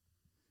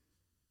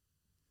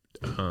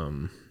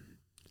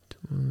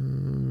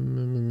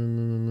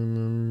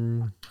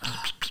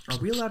 Are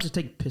we allowed to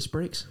take piss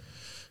breaks?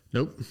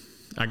 Nope.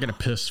 I gotta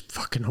piss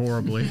fucking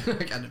horribly.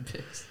 I got to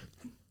piss.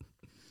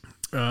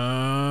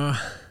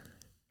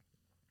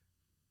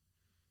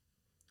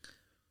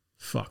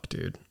 Fuck,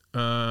 dude.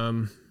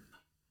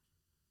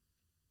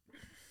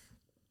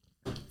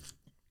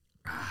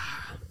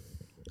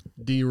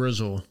 D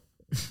Rizzle.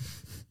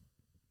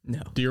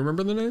 No, Do you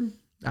remember the name?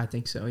 I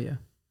think so, yeah.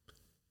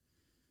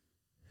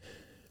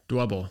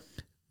 Dwebble.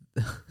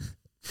 No,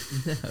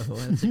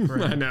 that's I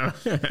incorrect. know.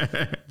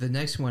 The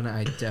next one,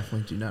 I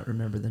definitely do not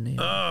remember the name.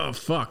 Oh,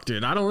 fuck,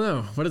 dude. I don't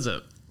know. What is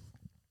it?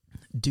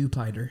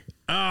 Dupiter.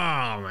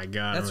 Oh, my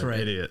God. That's I'm an right.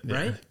 idiot. Yeah.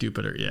 Right?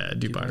 Dupiter. Yeah,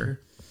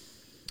 Dupiter.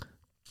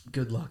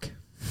 Good luck.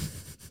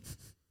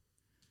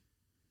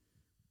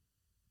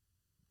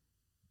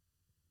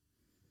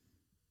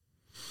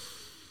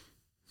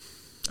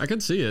 I can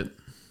see it,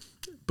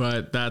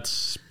 but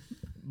that's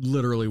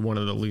literally one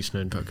of the least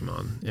known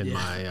Pokemon in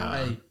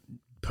my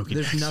Pokédex.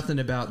 There's nothing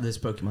about this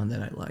Pokemon that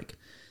I like,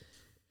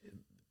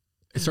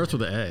 It starts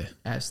with an A.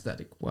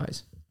 aesthetic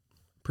wise.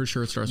 Pretty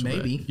sure it starts with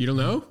Maybe. A. You don't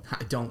know?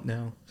 I don't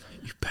know.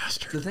 You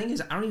bastard. The thing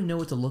is, I don't even know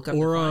what to look up to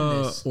Or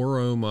find this.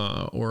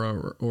 Oroma, or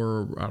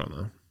I don't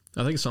know.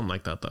 I think it's something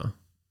like that though.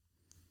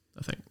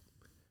 I think.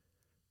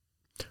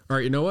 All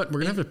right, you know what? We're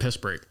gonna have a piss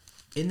break.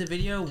 In the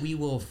video, we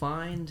will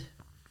find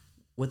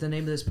what the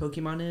name of this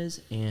Pokemon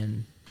is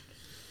and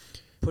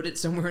put it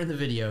somewhere in the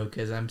video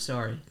because I'm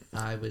sorry.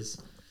 I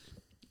was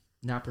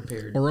not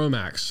prepared.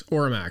 Oromax.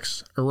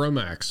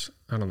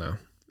 I don't know.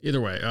 Either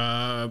way,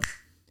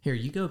 Here,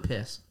 you go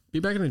piss. be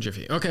back in a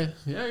jiffy. Okay.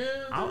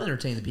 Yeah. I'll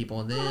entertain the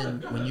people, and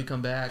then when you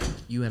come back,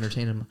 you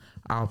entertain them.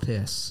 I'll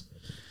piss.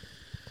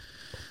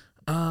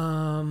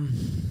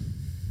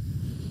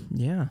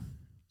 Yeah.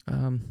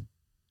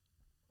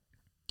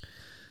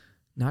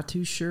 Not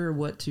too sure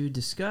what to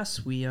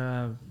discuss. We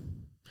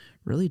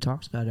really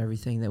talked about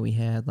everything that we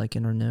had, like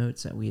in our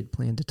notes that we had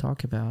planned to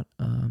talk about.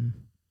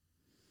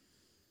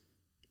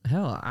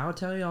 Hell, I'll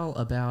tell y'all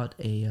about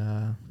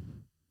a.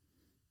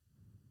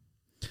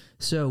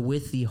 So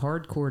with the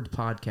Hardcore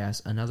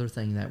podcast, another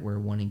thing that we're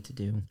wanting to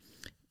do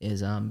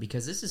is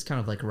because this is kind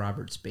of like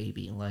Robert's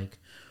baby. Like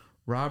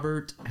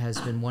Robert has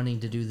been wanting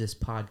to do this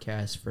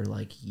podcast for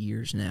like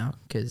years now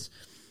because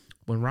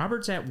when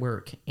Robert's at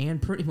work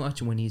and pretty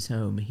much when he's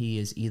home, he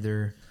is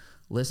either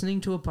listening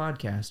to a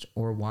podcast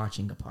or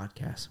watching a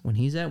podcast. When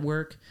he's at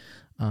work,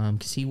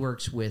 because he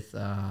works with,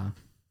 how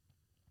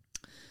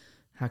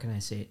can I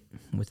say it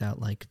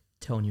without like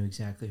telling you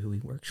exactly who he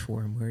works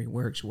for and where he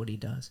works, what he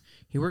does.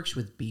 He works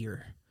with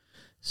beer.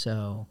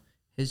 So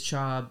his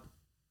job,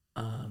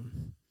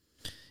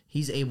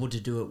 he's able to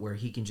do it where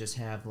he can just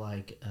have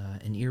like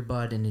an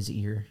earbud in his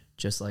ear,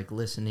 just like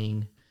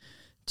listening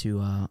to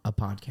a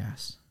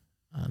podcast.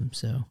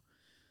 So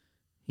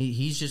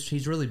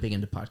he's really big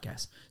into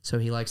podcasts. So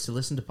he likes to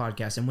listen to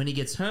podcasts. And when he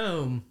gets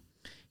home,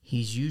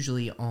 he's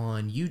usually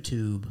on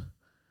YouTube,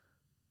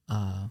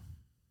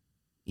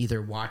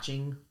 either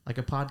watching like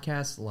a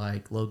podcast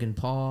like Logan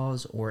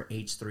Paul's or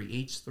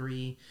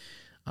H3H3.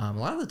 A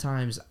lot of the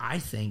times I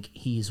think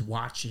he's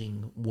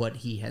watching what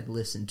he had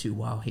listened to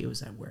while he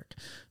was at work.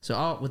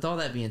 So with all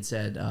that being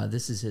said,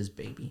 this is his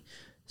baby.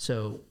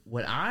 So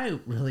what I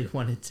really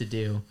wanted to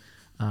do,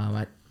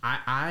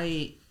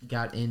 I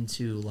got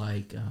into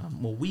like,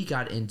 we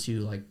got into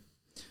like,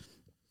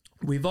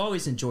 we've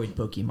always enjoyed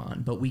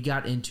Pokemon, but we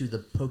got into the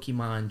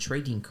Pokemon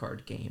trading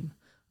card game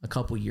a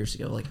couple years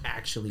ago, like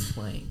actually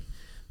playing.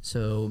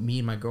 So me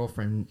and my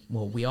girlfriend,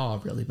 well, we all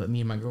really, but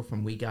me and my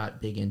girlfriend, we got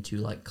big into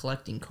like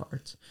collecting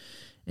cards.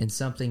 And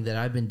something that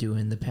I've been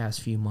doing the past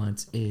few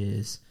months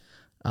is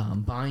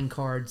buying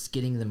cards,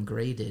 getting them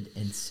graded,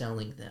 and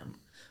selling them.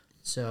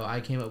 So I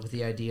came up with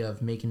the idea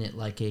of making it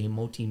like a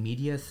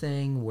multimedia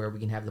thing where we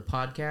can have the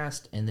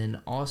podcast and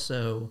then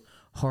also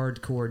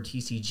hardcore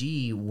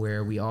TCG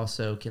where we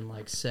also can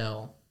like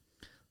sell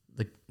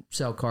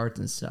cards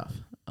and stuff.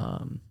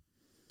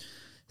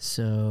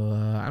 So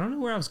I don't know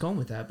where I was going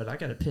with that, but I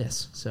got to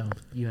piss. So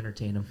you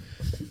entertain him.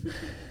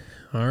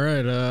 All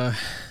right.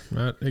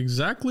 Not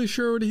exactly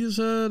sure what he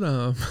said.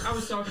 I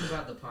was talking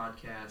about the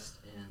podcast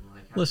and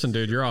like. Listen,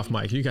 dude, you're off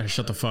mic. You got to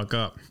shut the fuck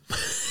up.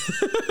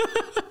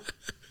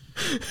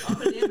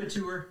 I'm an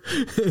amateur.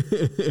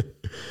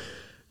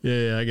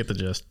 Yeah, I get the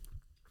gist.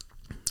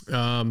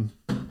 That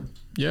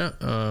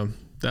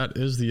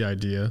is the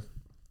idea.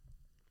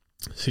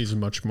 He's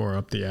much more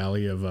up the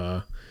alley of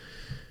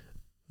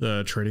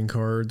the trading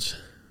cards.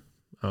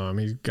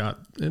 He got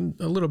in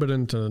a little bit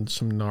into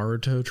some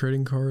Naruto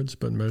trading cards,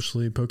 but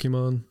mostly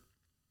Pokemon.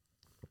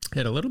 He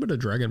had a little bit of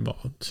Dragon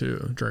Ball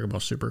too, Dragon Ball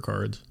Super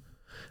cards.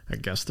 I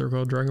guess they're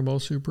called Dragon Ball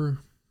Super.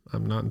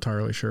 I'm not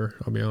entirely sure,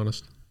 I'll be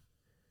honest.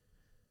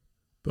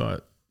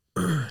 But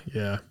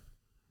yeah,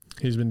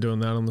 he's been doing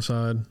that on the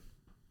side.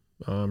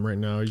 Right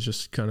now he's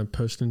just kind of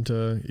posting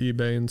to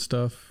eBay and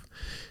stuff.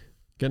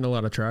 Getting a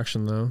lot of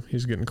traction though.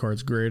 He's getting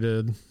cards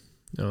graded.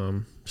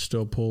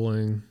 Still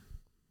pulling,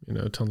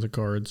 tons of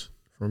cards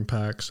from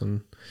packs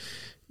and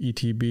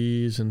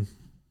ETBs and,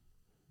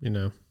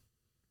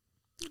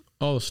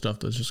 all the stuff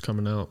that's just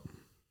coming out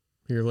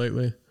here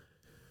lately.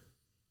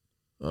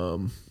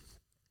 But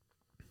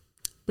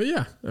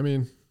yeah, I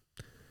mean,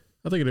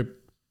 I think it'd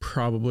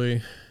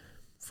probably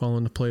fall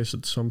into place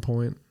at some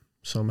point,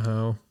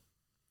 somehow.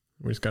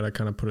 We just got to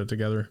kind of put it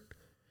together.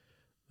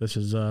 This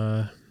is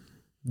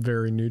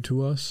very new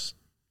to us.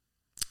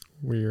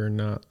 We are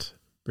not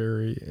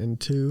very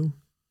into,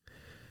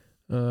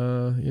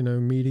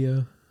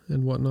 media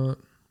and whatnot.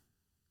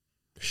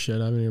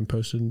 Shit, I haven't even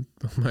posted on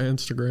my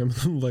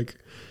Instagram in like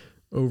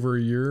over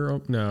a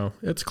year. No,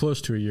 it's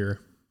close to a year,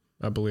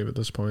 I believe, at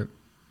this point.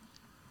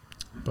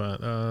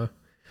 But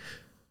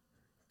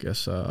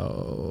guess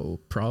I'll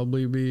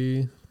probably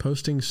be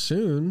posting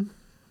soon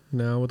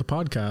now with the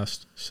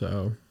podcast.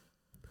 So,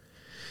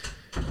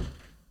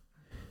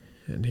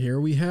 and here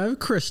we have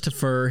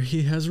Christopher.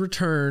 He has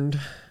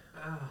returned.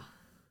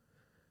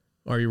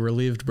 Are you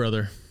relieved,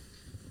 brother?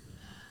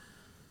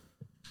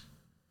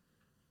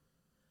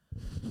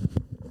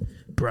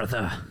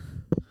 Brother,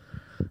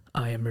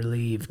 I am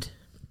relieved.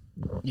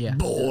 Yeah.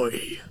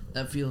 Boy.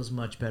 That feels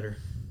much better.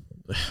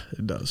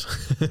 It does.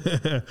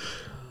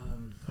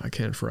 I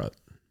can't fret.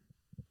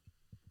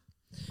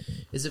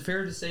 Is it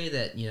fair to say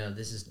that,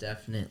 this is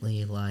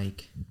definitely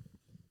like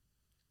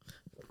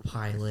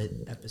pilot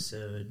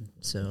episode?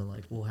 So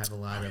like we'll have a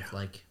lot of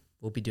like,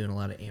 we'll be doing a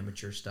lot of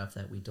amateur stuff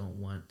that we don't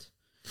want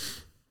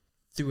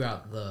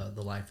throughout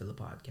the life of the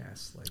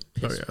podcast, like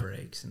piss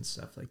breaks and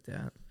stuff like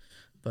that.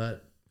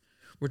 But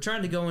we're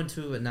trying to go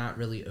into it not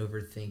really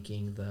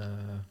overthinking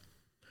the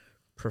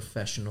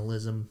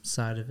professionalism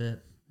side of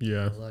it.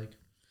 Yeah. Like,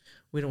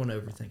 we don't want to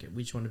overthink it.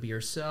 We just want to be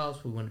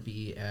ourselves. We want to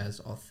be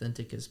as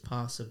authentic as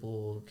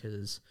possible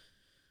because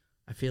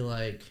I feel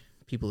like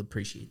people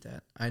appreciate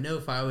that. I know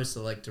if I was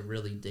to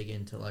really dig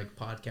into like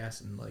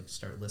podcasts and like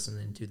start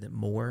listening to them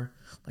more,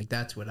 like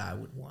that's what I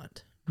would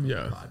want.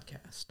 Yeah. A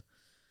podcast.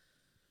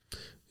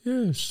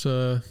 Yeah, it's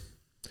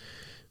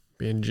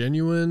being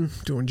genuine,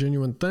 doing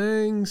genuine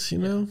things,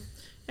 know?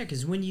 Yeah,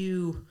 because when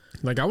you...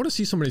 Like, I want to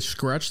see somebody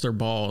scratch their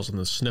balls and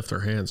then sniff their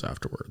hands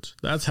afterwards.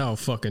 That's how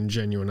fucking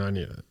genuine I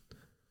need it.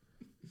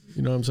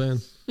 You know what I'm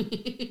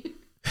saying?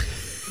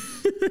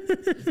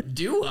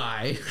 Do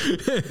I?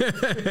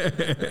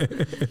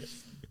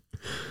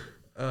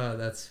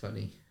 That's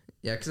funny.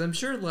 Yeah, because I'm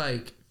sure,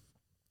 like,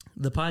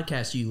 the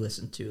podcast you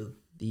listen to,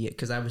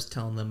 because I was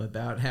telling them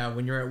about how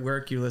when you're at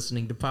work, you're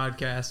listening to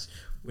podcasts.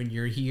 When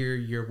you're here,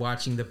 you're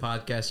watching the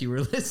podcast you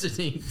were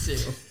listening to,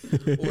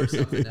 or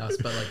something else.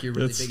 But like, you're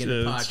really big into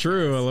podcasts. It's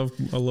true. I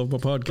love my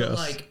podcast. But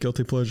like,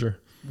 guilty pleasure.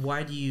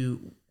 Why do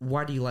you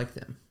like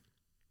them?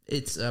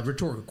 It's a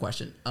rhetorical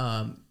question.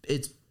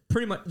 It's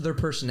pretty much their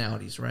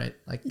personalities, right?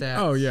 Like that.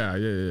 Oh yeah.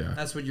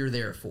 That's what you're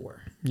there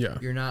for. Yeah.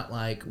 You're not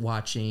like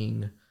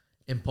watching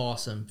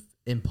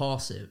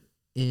impulsive.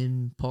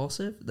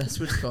 That's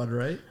what it's called,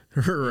 right?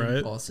 Right.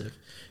 Impulsive,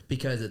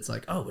 because it's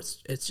like, oh,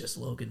 it's just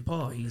Logan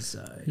Paul. He's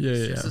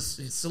just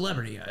a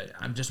celebrity.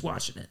 I'm just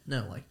watching it.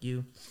 No, like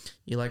you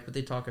like what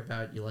they talk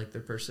about. You like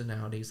their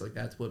personalities. Like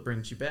that's what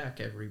brings you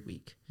back every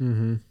week.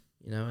 Mm-hmm.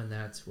 And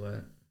that's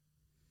what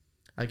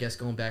I guess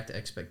going back to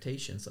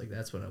expectations. Like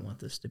that's what I want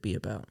this to be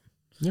about.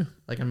 Yeah.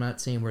 Like I'm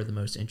not saying we're the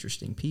most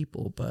interesting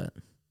people, but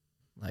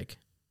like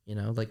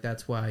like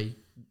that's why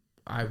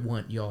I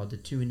want y'all to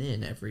tune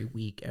in every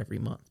week, every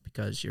month,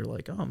 because you're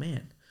like, oh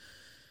man,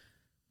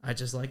 I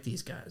just like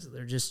these guys.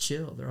 They're just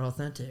chill. They're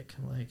authentic.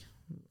 Like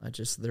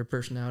their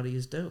personality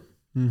is dope.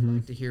 Mm-hmm. I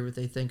like to hear what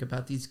they think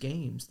about these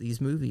games, these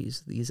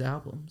movies, these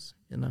albums,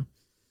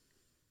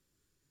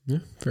 Yeah,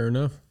 fair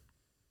enough.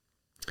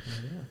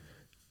 Yeah.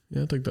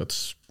 Yeah, I think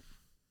that's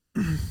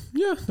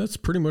that's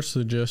pretty much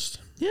the gist.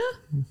 Yeah.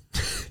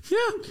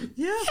 Yeah.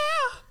 Yeah.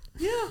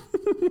 Yeah.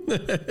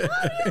 Yeah.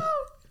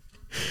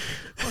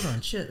 hold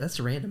on, shit, that's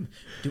random.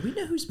 Do we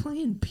know who's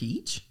playing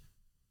Peach?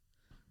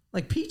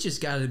 Like, Peach has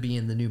got to be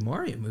in the new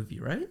Mario movie,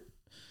 right?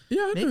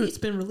 Yeah, Maybe it's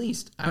been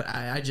released.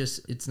 I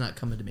just, it's not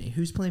coming to me.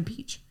 Who's playing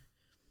Peach?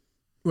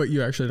 What,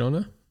 you actually don't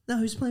know? No,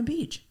 who's playing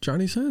Peach?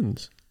 Johnny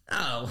Sins.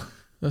 Oh,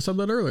 I said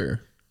that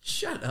earlier.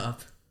 shut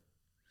up.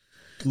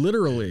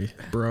 Literally,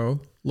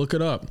 bro. Look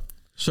it up.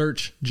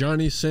 Search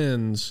Johnny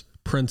Sins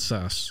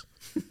princess.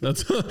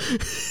 That's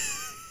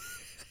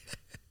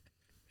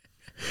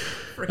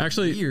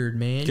actually weird,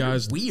 man.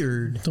 guys. You're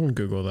weird. Don't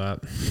Google that.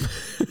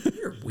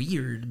 You're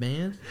weird,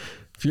 man.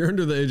 If you're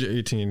under the age of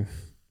 18,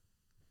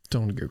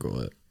 don't Google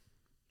it.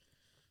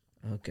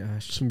 Oh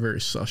gosh. Some very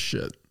sus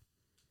shit.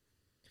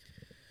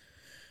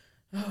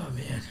 Oh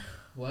man.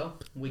 Well,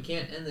 we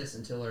can't end this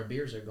until our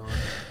beers are gone.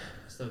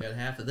 Still got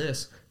half of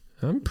this.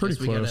 I'm pretty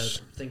Guess close. We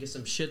gotta think of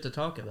some shit to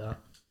talk about.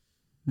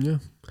 Yeah.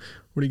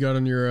 What do you got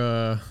on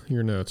your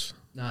notes?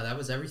 No, that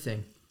was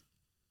everything.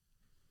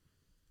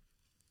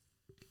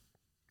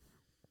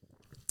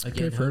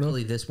 Again, Okay, fair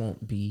hopefully this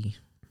won't be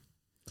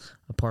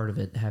a part of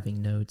it,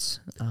 having notes.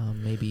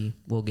 Maybe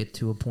we'll get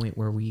to a point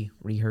where we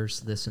rehearse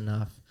this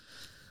enough.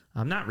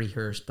 Not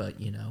rehearse, but,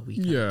 you know, we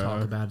kind of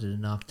talk about it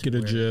enough to get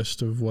a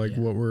gist of like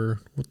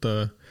what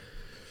the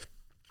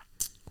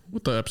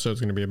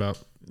episode's going to be about.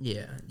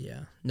 Yeah.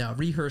 No,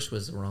 rehearse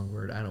was the wrong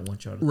word. I don't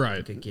want y'all to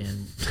Right. think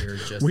again. We're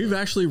just We've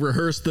actually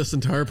rehearsed this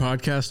entire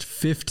podcast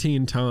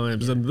 15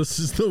 times, and this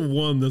is the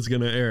one that's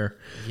going to air.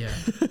 Yeah.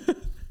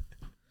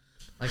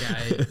 Like,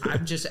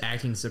 I'm just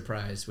acting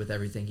surprised with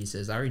everything he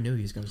says. I already knew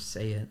he was going to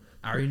say it.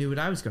 I already knew what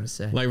I was going to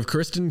say. Like, if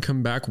Chris didn't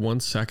come back 1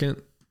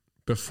 second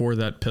before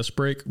that piss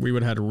break, we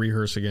would have had to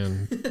rehearse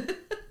again.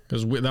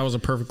 Because that was a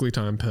perfectly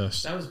timed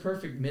piss. That was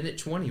perfect. Minute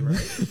 20,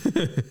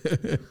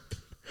 right?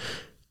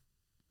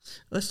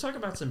 Let's talk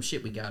about some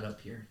shit we got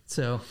up here.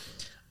 So,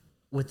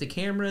 with the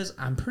cameras,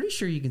 I'm pretty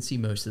sure you can see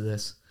most of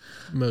this.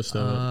 Most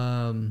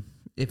of it.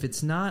 If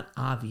it's not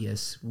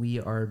obvious, we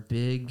are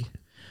big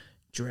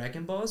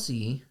Dragon Ball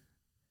Z,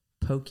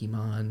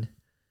 Pokemon,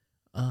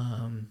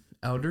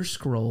 Elder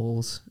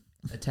Scrolls,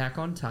 Attack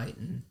on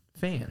Titan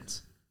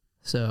fans.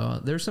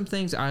 So there's some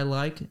things I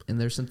like, and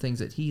there's some things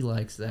that he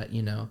likes that,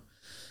 you know,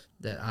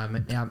 that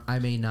I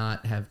may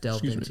not have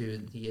delved into,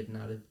 and he had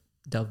not have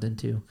delved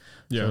into.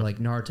 Yeah. So like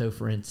Naruto,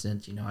 for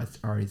instance, you know, I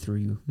already threw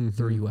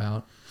you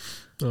out.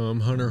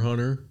 Hunter x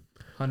Hunter.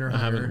 Hunter. I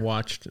haven't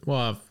watched. Well,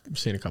 I've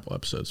seen a couple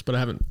episodes, but I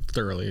haven't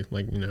thoroughly,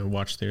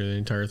 watched the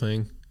entire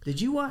thing. Did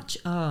you watch?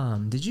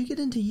 Did you get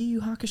into Yu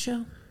Yu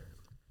Hakusho?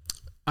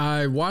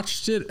 I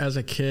watched it as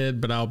a kid,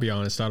 but I'll be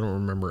honest, I don't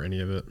remember any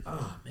of it.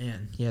 Oh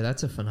man, yeah,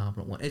 that's a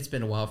phenomenal one. It's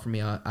been a while for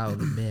me. I'll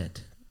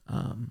admit.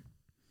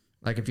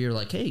 Like if you're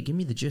like, hey, give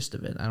me the gist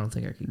of it, I don't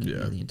think I could give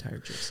you the entire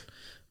gist.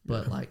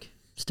 But like,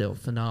 still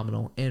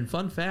phenomenal. And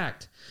fun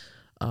fact,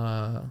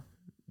 the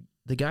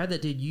guy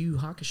that did Yu Yu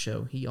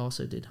Hakusho, he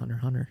also did Hunter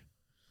x Hunter.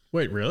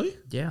 Wait, really?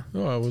 Yeah.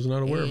 Oh, I was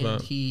not aware of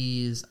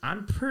that.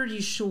 I'm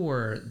pretty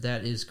sure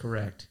that is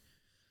correct.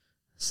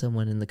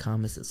 Someone in the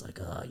comments is like,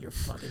 oh, you're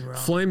fucking wrong.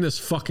 Flame this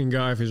fucking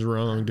guy if he's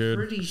wrong, dude.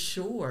 Pretty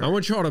sure. I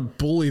want y'all to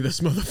bully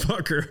this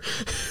motherfucker.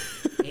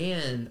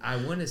 And I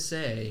want to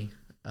say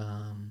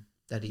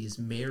that he's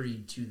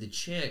married to the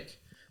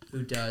chick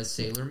who does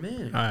Sailor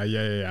Moon.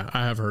 Yeah.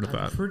 I have heard of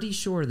I'm that. pretty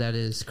sure that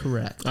is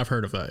correct. I've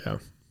heard of that, yeah.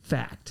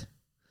 Fact.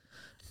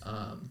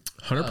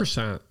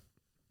 100%.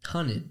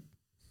 Hunted.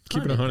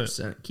 Keep it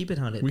 100. Keep it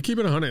hunted. We keep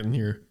it 100 in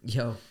here.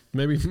 Yo.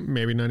 Maybe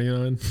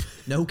 99.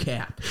 No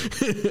cap.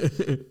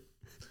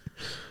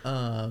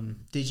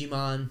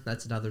 Digimon,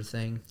 that's another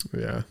thing.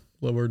 Yeah.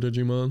 Lower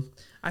Digimon.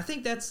 I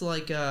think that's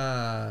like,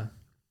 because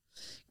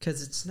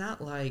it's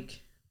not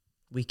like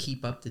we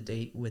keep up to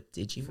date with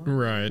Digimon.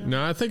 Right.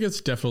 No, I think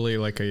it's definitely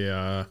like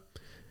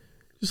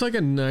just like a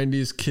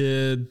 90s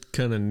kid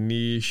kind of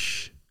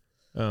niche.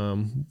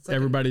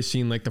 Everybody's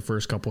seen like the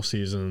first couple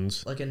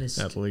seasons, like at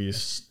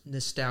least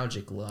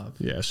nostalgic love.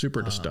 Yeah,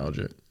 super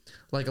nostalgic.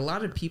 Like a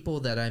lot of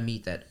people that I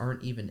meet that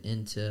aren't even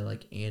into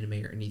like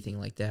anime or anything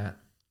like that,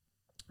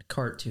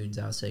 cartoons,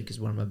 I'll say, because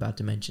what I'm about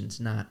to mention is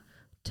not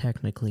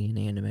technically an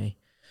anime,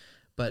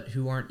 but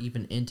who aren't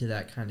even into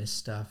that kind of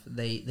stuff.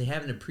 They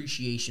have an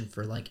appreciation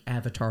for like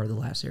Avatar: The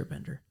Last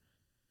Airbender.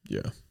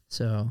 Yeah.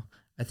 So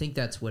I think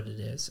that's what it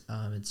is.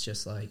 It's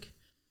just like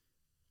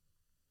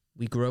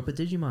we grew up with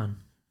Digimon.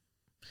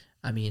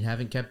 I mean,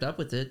 haven't kept up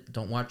with it.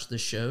 Don't watch the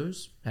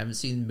shows. Haven't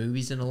seen the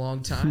movies in a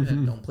long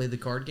time. Don't play the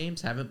card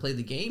games. Haven't played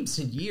the games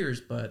in years,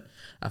 but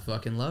I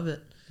fucking love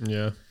it.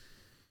 Yeah.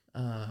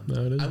 I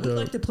would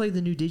like to play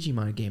the new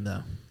Digimon game,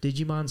 though.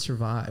 Digimon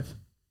Survive.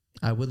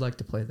 I would like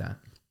to play that.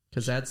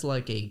 Because that's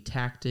like a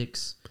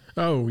tactics.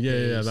 Oh,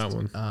 yeah, that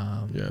one.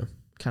 Yeah.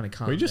 Kind of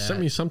combat. Well, you just sent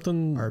me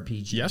something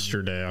RPG.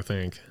 Yesterday, I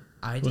think.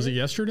 Was it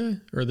yesterday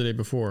or the day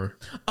before?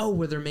 Oh,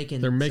 where they're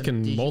making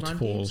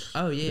multiples. Games?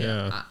 Oh,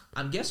 yeah.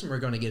 I'm guessing we're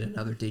going to get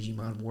another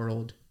Digimon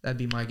World. That'd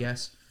be my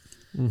guess.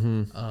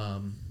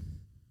 Mm-hmm.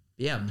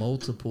 Yeah,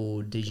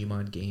 multiple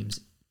Digimon games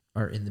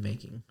are in the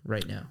making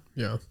right now.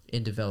 Yeah.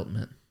 In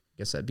development. I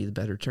guess that'd be the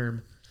better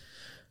term.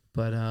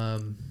 But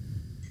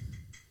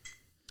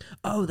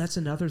Oh, that's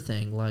another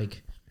thing.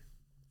 Like,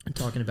 I'm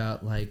talking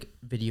about like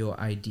video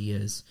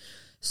ideas.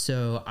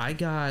 So I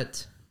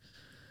got.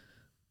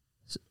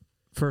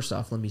 First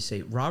off, let me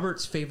say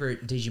Robert's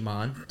favorite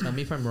Digimon. Tell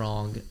me if I'm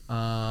wrong.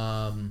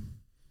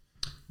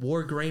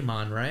 War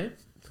Greymon, right?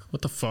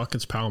 What the fuck?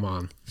 It's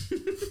Palmon.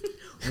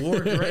 War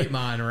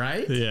Greymon,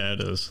 right? Yeah,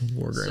 it is.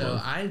 War Greymon.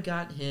 So I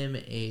got him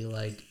a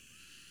like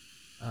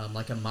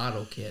a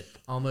model kit,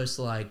 almost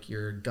like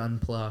your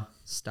Gunpla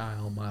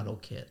style model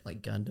kit,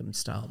 like Gundam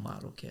style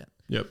model kit.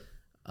 Yep.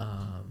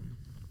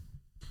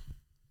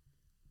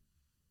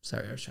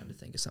 Sorry, I was trying to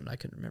think of something. I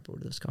couldn't remember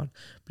what it was called.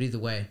 But either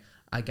way,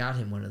 I got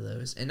him one of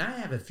those. And I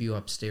have a few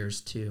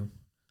upstairs too,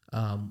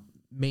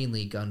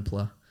 mainly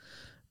Gunpla.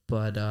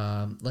 But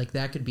like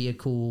that could be a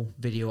cool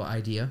video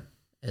idea.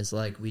 As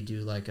like we do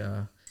like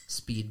a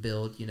speed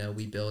build, you know,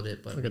 we build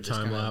it, but like a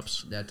time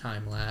lapse. That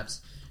time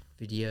lapse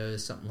video,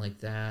 something like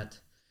that.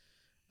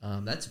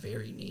 That's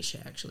very niche,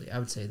 actually. I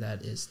would say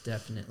that is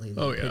definitely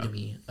the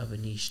epitome of a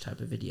niche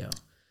type of video.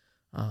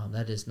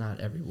 That is not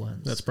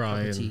everyone's. That's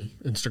probably in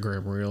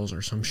Instagram Reels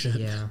or some shit.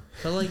 Yeah,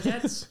 but like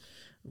that's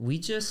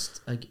we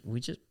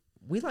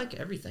like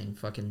everything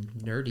fucking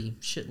nerdy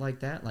shit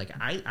like that. Like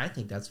I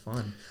think that's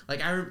fun.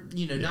 Like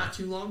not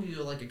too long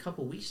ago, like a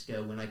couple weeks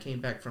ago, when I came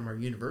back from our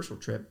Universal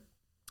trip.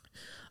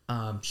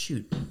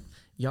 Shoot,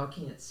 y'all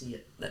can't see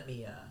it. Let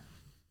me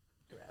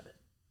grab it.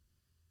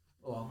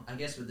 Well, I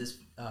guess with this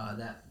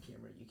that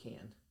camera you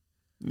can.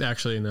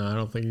 Actually, no, I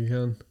don't think you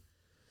can.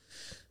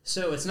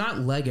 So it's not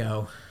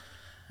Lego.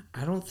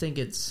 I don't think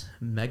it's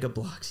Mega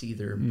Bloks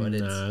either, but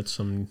it's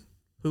some.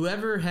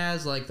 Whoever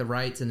has like the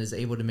rights and is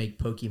able to make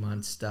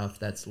Pokemon stuff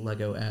that's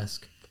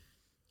Lego-esque.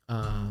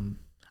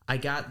 I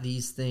got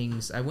these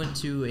things. I went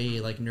to a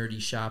like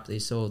nerdy shop. They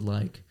sold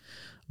like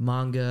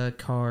manga,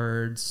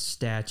 cards,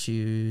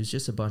 statues,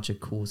 just a bunch of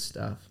cool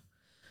stuff.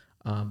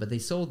 But they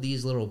sold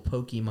these little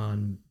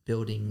Pokemon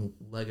building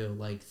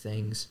Lego-like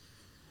things.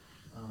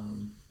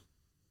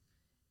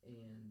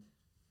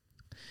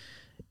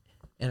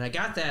 And I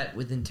got that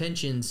with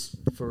intentions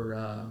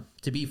for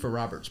to be for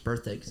Robert's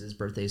birthday because his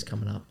birthday is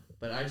coming up.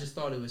 But I just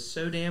thought it was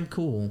so damn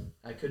cool.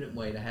 I couldn't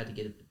wait. I had to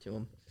get it to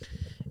him.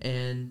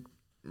 And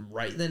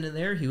right then and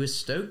there, he was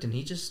stoked, and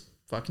he just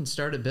fucking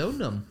started building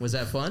them. Was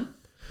that fun?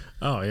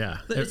 Oh, yeah.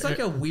 It's like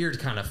a weird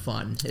kind of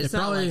fun. It's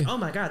not like, oh,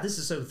 my God, this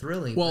is so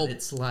thrilling. Well, but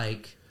it's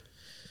like...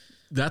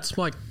 That's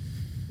like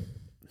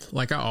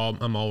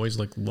I'm always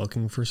like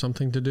looking for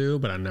something to do,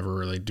 but I never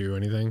really do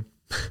anything.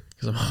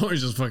 Because I'm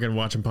always just fucking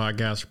watching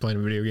podcasts or playing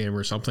a video game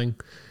or something.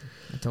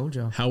 I told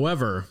you.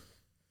 However,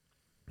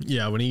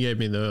 yeah, when he gave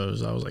me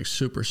those, I was like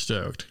super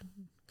stoked.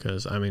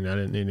 Because, I mean, I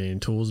didn't need any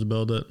tools to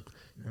build it.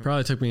 It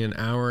probably took me an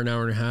hour and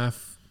a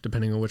half,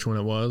 depending on which one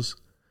it was.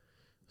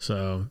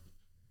 So,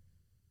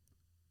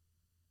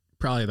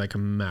 probably like a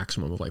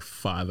maximum of like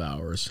 5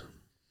 hours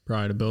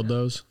probably to build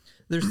those.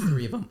 There's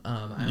 3 of them.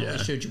 I only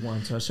showed you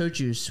one. So I showed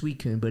you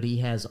Suicune, but he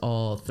has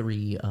all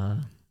 3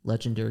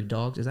 legendary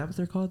dogs. Is that what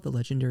they're called? The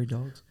legendary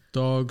dogs?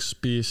 Dogs,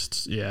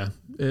 beasts, yeah.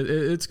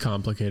 It's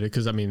complicated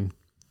because, I mean,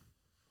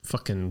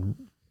 fucking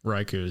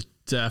Raikou is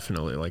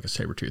definitely like a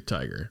saber-toothed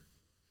tiger,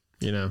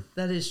 you know?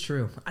 That is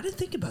true. I didn't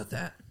think about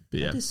that. But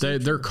yeah,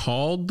 they're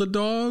called the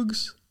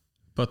dogs,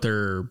 but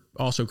they're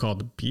also called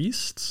the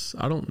beasts.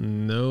 I don't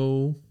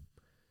know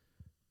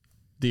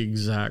the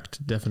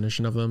exact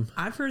definition of them.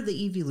 I've heard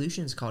the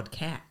evolution's called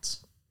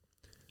cats.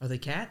 Are they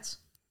cats?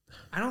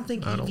 I don't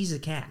think Eevee's a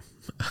cat.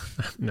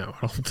 No,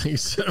 I don't think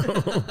so.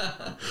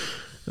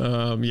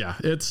 Yeah,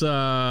 it's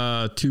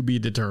to be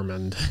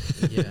determined.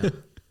 Yeah.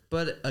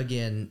 But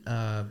again,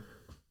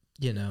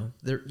 you know,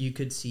 you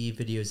could see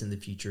videos in the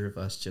future of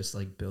us just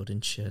like building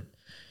shit.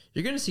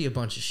 You're going to see a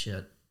bunch of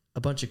shit,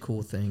 a bunch of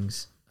cool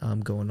things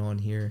going on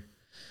here.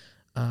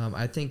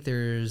 I think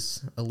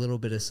there's a little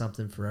bit of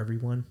something for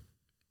everyone,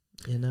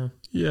 you know?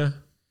 Yeah.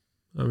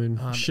 I mean,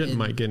 shit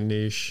might get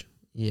niche.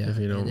 Yeah. If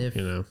you don't,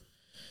 you know.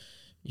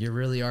 You're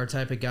really our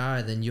type of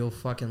guy, then you'll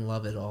fucking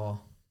love it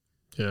all.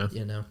 Yeah.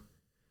 You know?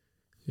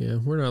 Yeah,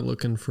 we're not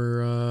looking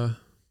for,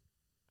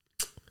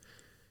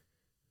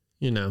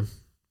 you know,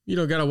 you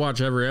don't got to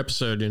watch every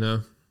episode, you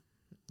know?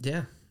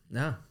 Yeah,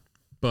 no.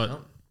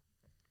 But,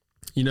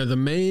 you know, the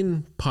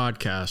main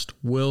podcast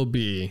will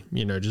be,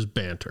 you know, just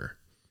banter.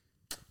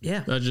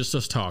 Yeah. Just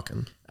us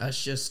talking.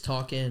 Us just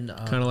talking.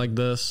 Kind of like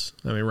this.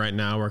 I mean, right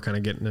now we're kind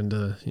of getting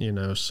into, you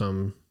know,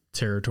 some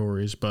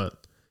territories,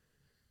 but.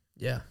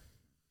 Yeah.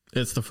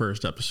 It's the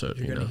first episode.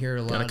 You're going to hear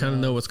a lot. Gotta kind of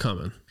know what's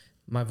coming.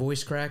 My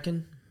voice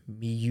cracking,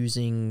 me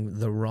using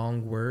the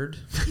wrong word.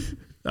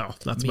 Oh,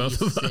 that's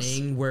both of us. Me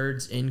saying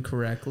words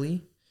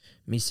incorrectly,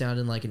 me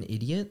sounding like an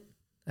idiot.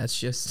 That's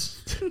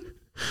just...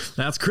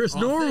 That's Chris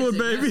Norwood,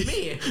 baby. That's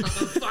me. I'm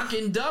a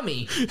fucking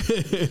dummy.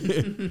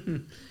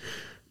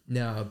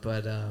 No,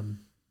 but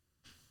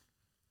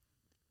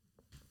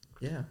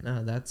yeah,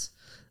 no, that's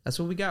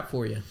what we got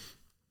for you.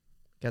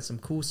 Got some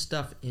cool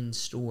stuff in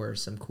store,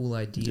 some cool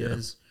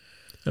ideas. Yeah.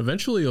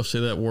 Eventually, you'll see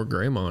that War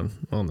Greymon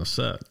on the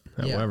set.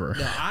 However,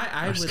 no,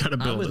 I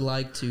would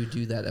like to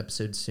do that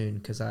episode soon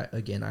because I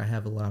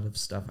have a lot of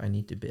stuff I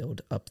need to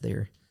build up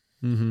there.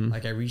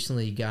 Like I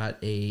recently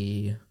got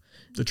the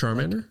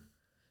Charmander.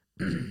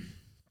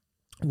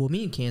 Well,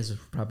 me and Kansas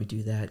would probably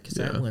do that because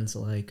that one's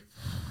like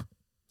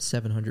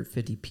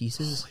 750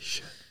 pieces. Holy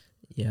shit!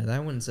 Yeah,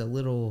 that one's a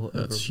little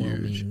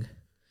overwhelming. Huge.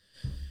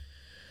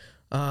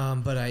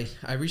 But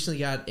I recently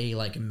got a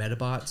like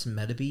Metabots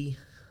Metabee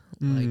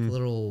like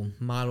little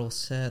model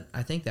set.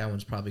 I think that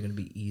one's probably going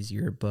to be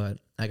easier, but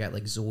I got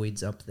like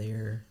Zoids up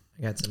there.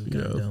 I got some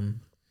Gundam.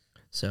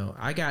 So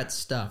I got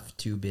stuff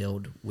to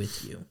build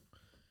with you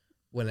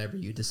whenever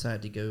you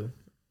decide to go.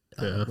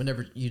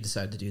 Whenever you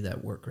decide to do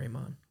that work,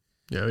 Raymond.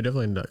 Yeah, we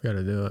definitely got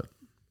to do it.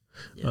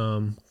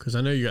 Because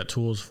I know you got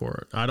tools for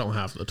it. I don't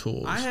have the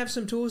tools. I have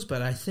some tools,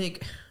 but I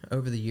think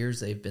over the years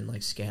they've been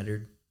like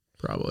scattered.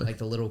 Probably. Like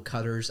the little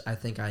cutters, I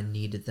think I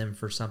needed them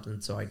for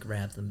something, so I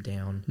grabbed them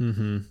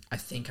down. I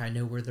think I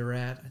know where they're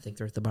at. I think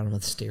they're at the bottom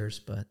of the stairs,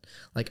 but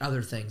like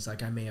other things,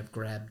 like I may have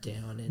grabbed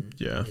down and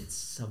it's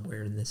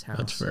somewhere in this house.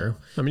 That's fair.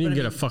 I mean, you can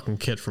get a fucking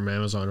kit from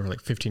Amazon for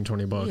like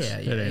 $15-$20. Yeah,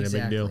 it ain't exactly.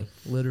 a big deal.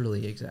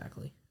 Literally,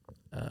 exactly.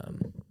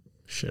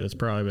 Shit, it's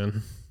probably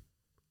been...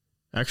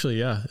 Actually,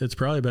 yeah, it's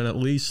probably been at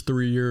least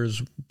 3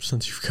 years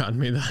since you've gotten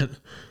me that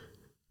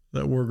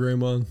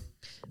Wargreymon.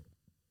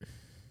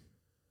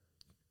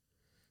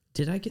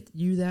 Did I get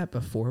you that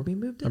before we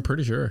moved in? I'm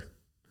pretty sure.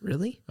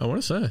 Really? I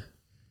want to say.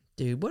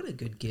 Dude, what a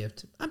good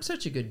gift. I'm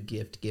such a good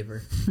gift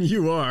giver.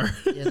 You are.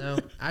 You know,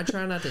 I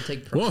try not to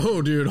take pride.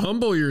 Whoa, dude,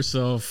 humble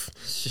yourself.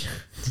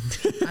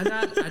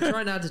 I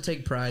try not to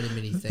take pride in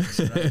many things,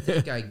 but I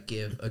think I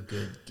give a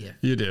good gift.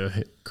 You do.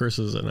 Chris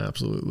is an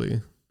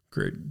absolutely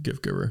great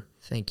gift giver.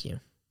 Thank you.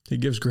 He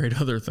gives great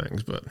other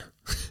things, but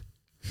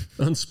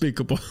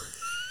unspeakable.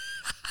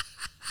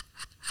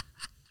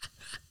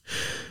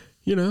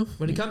 You know,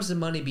 when it comes to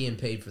money being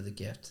paid for the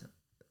gift,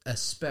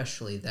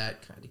 especially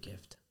that kind of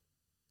gift,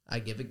 I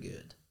give it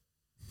good.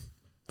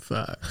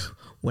 Facts.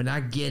 When I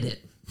get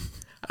it,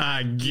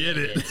 I get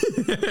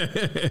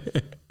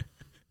it.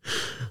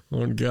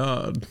 Oh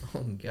God.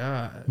 Oh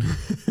God.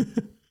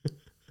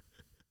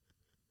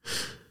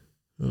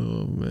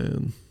 Oh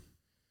man.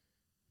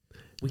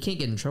 We can't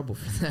get in trouble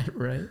for that,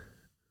 right?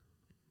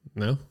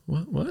 No.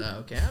 What? Oh,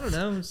 okay. I don't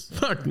know.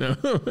 Fuck no.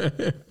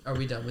 Are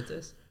we done with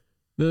this?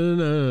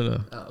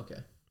 No. Oh, okay.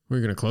 We're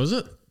going to close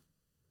it?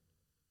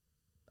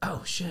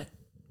 Oh, shit.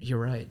 You're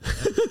right.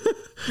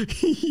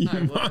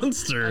 You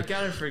monster. I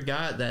kind of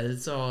forgot that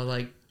it's all,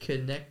 like,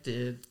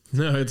 connected.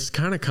 No, it's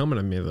kind of coming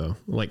to me, though.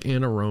 Like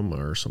an aroma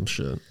or some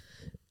shit.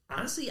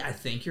 Honestly, I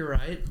think you're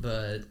right,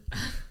 but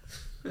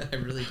I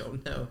really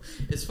don't know.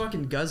 It's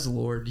fucking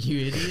Guzzlord,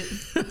 you idiot.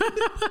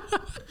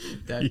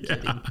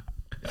 Kidding.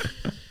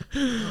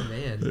 Oh,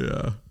 man.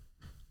 Yeah.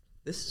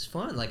 This is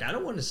fun. Like, I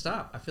don't want to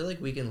stop. I feel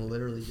like we can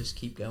literally just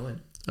keep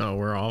going. Oh,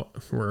 we're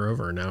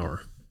over an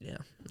hour. Yeah.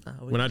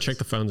 When I checked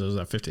the phones, it was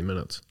at 50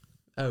 minutes.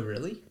 Oh,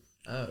 really?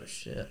 Oh,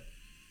 shit.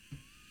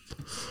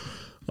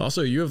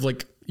 Also, you have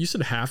you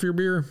said half your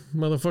beer,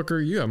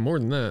 motherfucker. You have more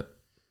than that.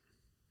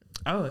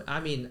 Oh,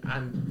 I mean,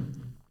 I'm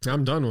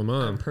done with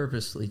mine. I'm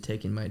purposely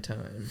taking my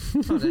time.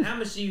 How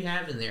much do you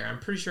have in there? I'm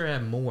pretty sure I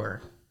have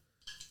more.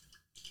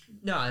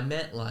 No, I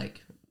meant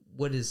like,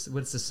 what's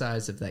the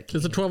size of that can?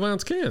 It's a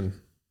 12-ounce can.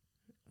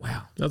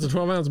 Wow. That's a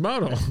 12-ounce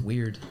bottle. That's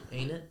weird,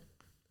 ain't it?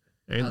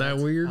 Ain't that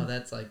weird? Oh,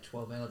 that's like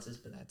 12 ounces,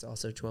 but that's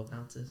also 12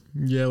 ounces.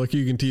 Yeah, like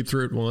you can deep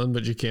throat one,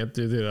 but you can't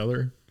do the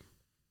other.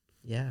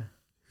 Yeah.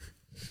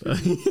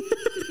 That's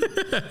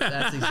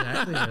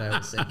exactly what I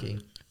was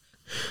thinking.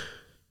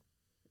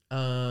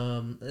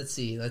 Let's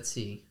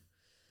see.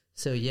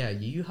 So yeah,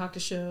 Yu Yu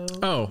Hakusho.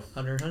 Oh,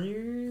 Hunter.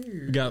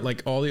 We got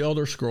like all the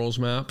Elder Scrolls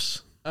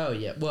maps. Oh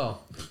yeah,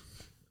 well,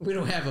 we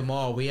don't have them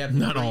all. We have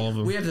not all of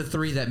them. We have the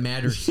 3 that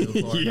matter so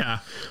far. Yeah.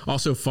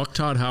 Also, fuck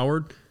Todd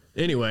Howard.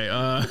 Anyway,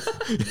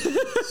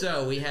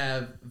 so we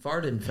have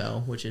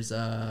Vardenfell, which is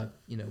where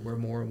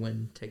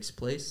Morrowind takes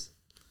place.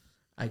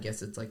 I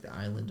guess it's like the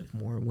island of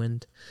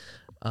Morrowind.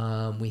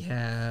 We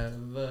have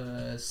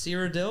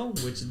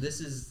Cyrodiil, which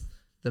this is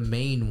the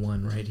main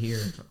one right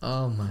here.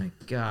 Oh my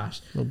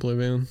gosh.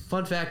 Oblivion.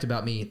 Fun fact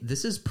about me,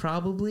 this is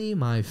probably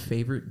my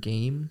favorite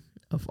game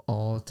of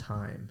all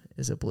time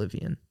is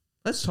Oblivion.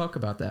 Let's talk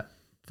about that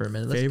for a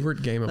minute.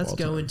 Favorite game of all time.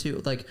 Let's go into,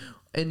 like,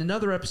 in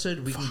another episode,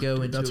 we can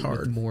go into it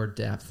with more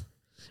depth.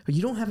 Oh,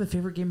 you don't have a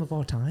favorite game of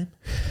all time?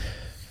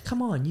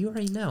 Come on, you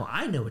already know.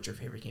 I know what your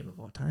favorite game of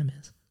all time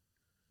is.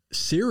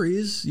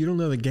 Series? You don't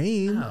know the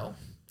game? Oh.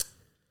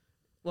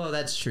 Well,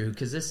 that's true,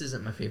 because this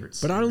isn't my favorite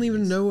series. But I don't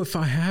even know if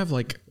I have,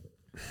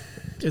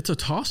 it's a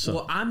toss-up.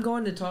 Well, I'm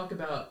going to talk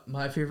about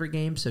my favorite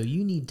game, so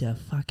you need to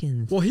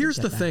fucking... Well, here's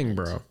the thing,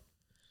 bro.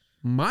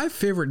 My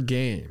favorite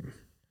game,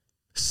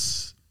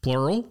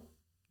 plural.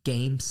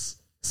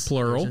 Games.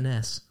 Plural. There's an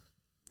S.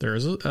 There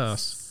is a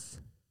S.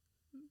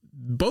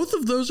 Both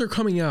of those are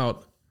coming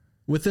out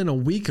within a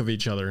week of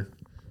each other.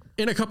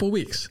 In a couple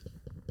weeks.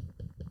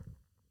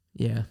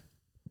 Yeah.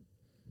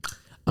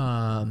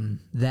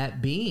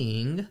 That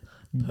being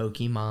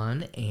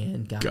Pokemon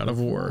and God of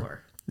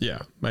War. Yeah.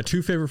 My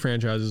 2 favorite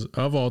franchises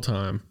of all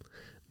time.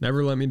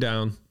 Never let me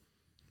down.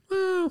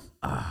 Well,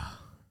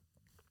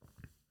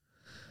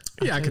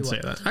 Yeah, I can say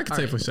that. I can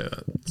safely say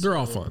that. They're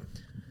all fun.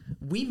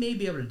 We may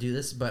be able to do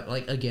this, but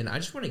like again, I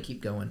just want to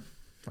keep going.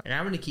 Like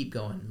I'm going to keep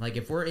going. Like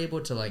if we're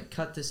able to like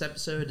cut this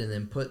episode and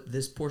then put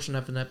this portion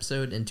of an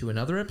episode into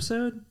another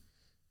episode,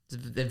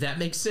 if that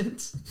makes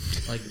sense,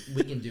 like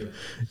we can do it.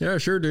 Yeah,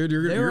 sure, dude.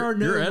 You're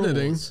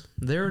editing. Rules.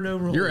 There are no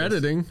rules. You're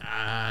editing.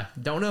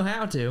 Don't know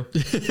how to.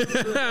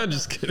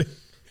 Just kidding.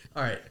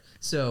 All right.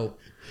 So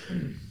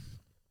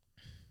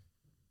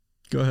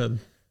go ahead.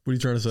 What are you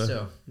trying to say?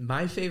 So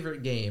my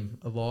favorite game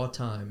of all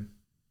time,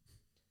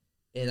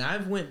 and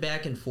I've went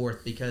back and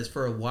forth because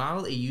for a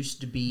while it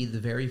used to be the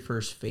very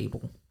first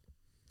Fable.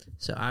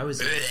 So I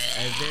was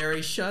a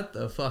very shut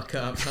the fuck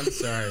up. I'm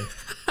sorry,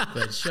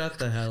 but shut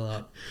the hell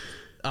up.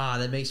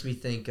 That makes me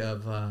think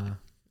of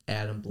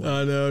Adam Blake.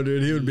 I know,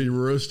 dude. He would be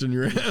roasting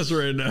your ass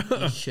right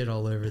now. Shit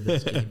all over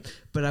this game.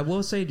 But I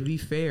will say, to be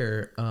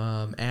fair,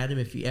 Adam,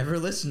 if you ever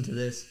listen to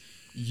this,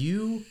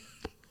 you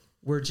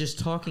were just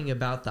talking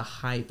about the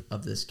hype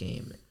of this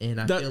game, and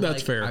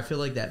that's fair. I feel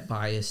like that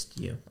biased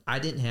you. I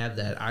didn't have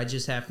that. I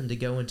just happened to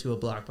go into a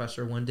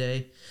Blockbuster one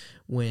day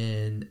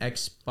when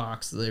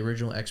Xbox, the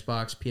original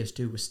Xbox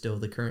PS2, was still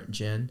the current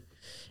gen,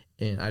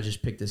 and I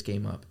just picked this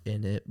game up,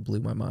 and it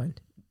blew my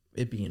mind.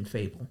 It being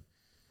Fable.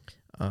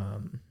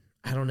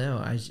 I don't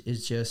know.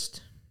 It's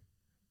just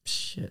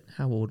shit.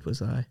 How old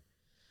was I?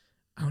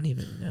 I don't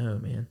even know,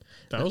 man.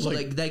 That was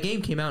like that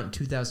game came out in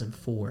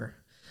 2004,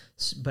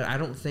 but I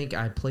don't think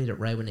I played it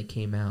right when it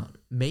came out.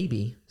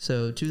 Maybe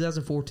so.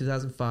 2004,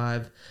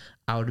 2005.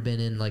 I would have been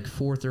in like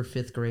 4th or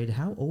 5th grade.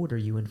 How old are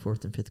you in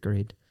 4th and 5th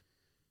grade?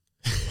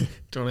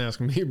 Don't ask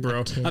me,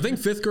 bro. I think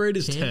 5th grade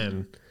is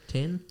 10.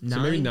 10? So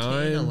 9, maybe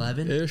 10,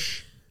 11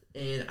 ish.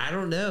 And I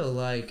don't know,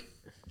 like.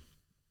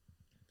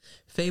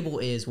 Fable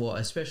is, well,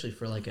 especially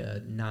for like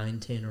a 9,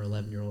 10, or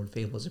 11-year-old,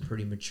 Fable is a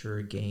pretty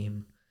mature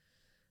game.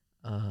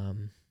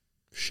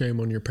 Shame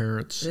on your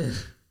parents.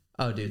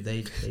 Oh, dude,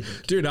 they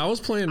dude, I was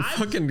playing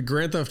fucking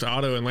Grand Theft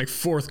Auto in like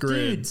 4th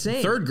grade. Dude,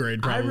 same. 3rd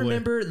grade, probably. I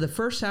remember the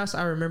first house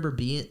I remember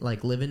being,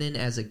 like, living in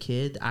as a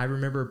kid, I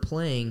remember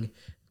playing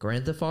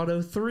Grand Theft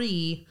Auto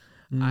 3.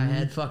 I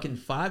had fucking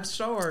 5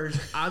 stars.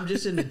 I'm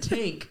just in the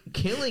tank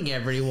killing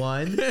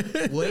everyone,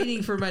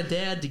 waiting for my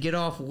dad to get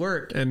off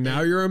work. And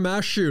now you're a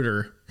mass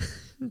shooter.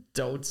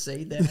 Don't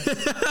say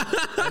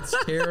that. That's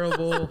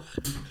terrible.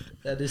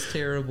 That is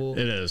terrible.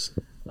 It is.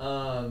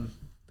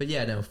 But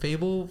yeah, no,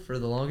 Fable for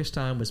the longest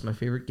time was my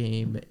favorite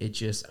game. It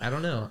just, I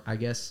don't know. I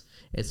guess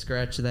it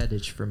scratched that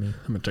itch for me.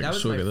 I'm going to take a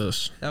swig of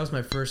this. That was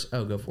my first.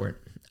 Oh, go for it.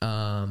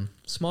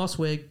 Small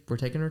swig. We're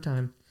taking our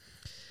time.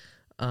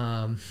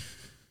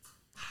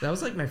 That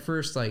was like my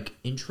first like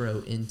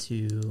intro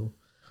into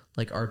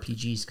like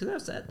RPGs,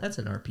 because that's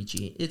an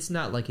RPG. It's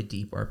not like a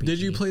deep RPG. Did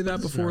you play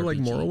that before like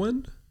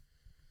Morrowind?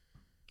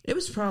 It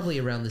was probably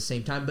around the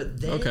same time, but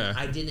then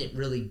I didn't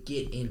really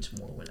get into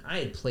Morrowind. I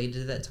had played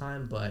it at that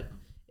time, but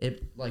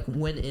it like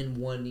went in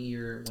one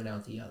ear, went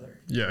out the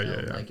other. Yeah.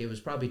 Like it was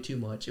probably too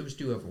much. It was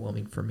too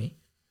overwhelming for me.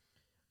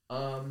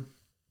 And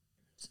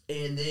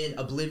then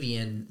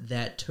Oblivion,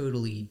 that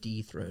totally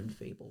dethroned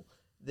Fable.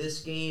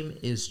 This game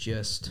is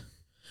just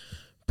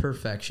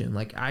perfection.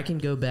 Like I can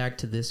go back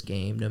to this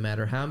game no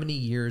matter how many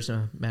years,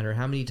 no matter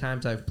how many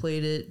times I've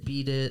played it,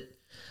 beat it.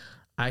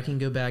 I can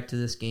go back to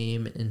this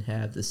game and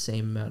have the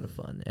same amount of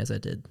fun as I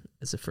did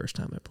as the first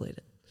time I played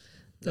it.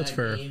 That's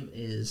fair. That game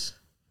is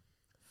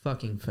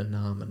fucking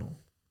phenomenal.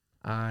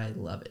 I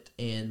love it.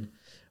 And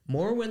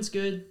Morrowind's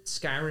good.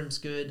 Skyrim's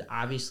good.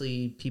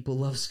 Obviously, people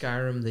love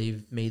Skyrim.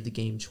 They've made the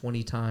game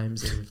 20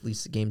 times. They've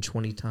released the game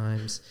 20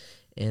 times.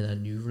 And a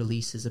new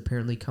release is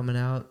apparently coming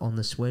out on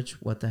the Switch.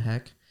 What the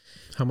heck?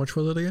 How much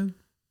was it again?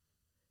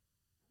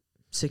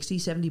 60,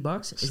 70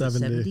 bucks? Is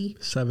 70.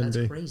 it 70?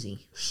 That's crazy.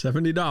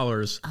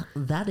 $70.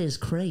 That is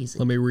crazy.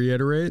 Let me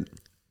reiterate.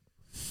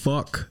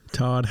 Fuck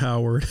Todd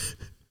Howard.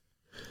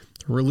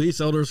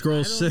 Release Elder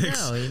Scrolls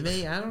 6.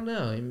 I don't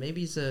know.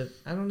 Maybe he's I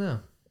don't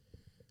know.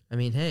 I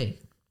mean, hey,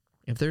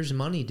 if there's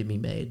money to be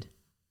made,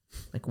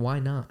 like, why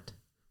not?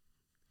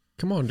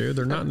 Come on, dude.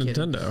 They're not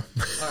Nintendo.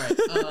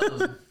 All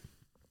right.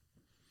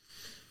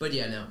 But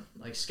yeah, no.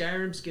 Like,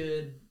 Skyrim's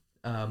good.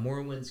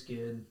 Morrowind's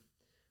good.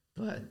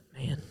 But,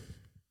 man,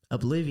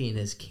 Oblivion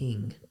is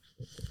king.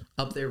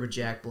 Up there with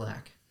Jack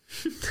Black.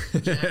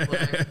 Jack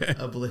Black,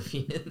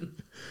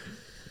 Oblivion.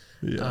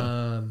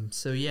 Yeah.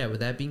 So, yeah, with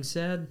that being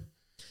said,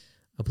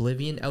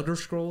 Oblivion, Elder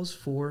Scrolls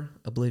 4,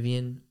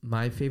 Oblivion,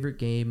 my favorite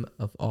game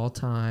of all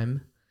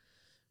time.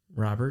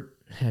 Robert,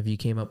 have you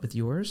came up with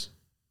yours?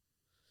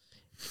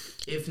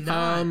 If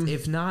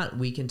not,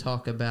 we can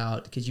talk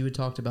about, because you had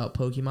talked about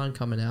Pokemon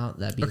coming out,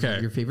 that being one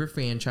of your favorite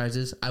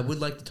franchises. I would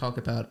like to talk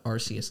about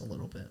Arceus a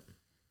little bit.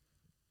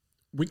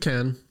 We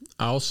can.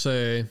 I'll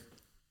say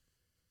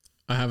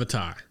I have a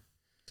tie.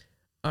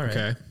 All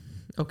right.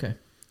 Okay.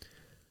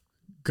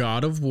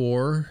 God of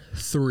War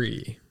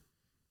 3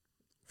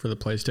 for the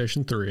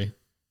PlayStation 3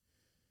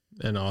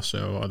 and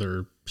also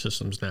other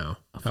systems now,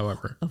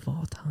 however. Of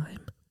all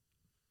time.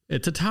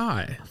 It's a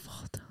tie. Of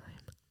all time.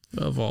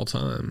 Of all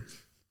time.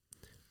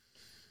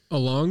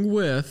 Along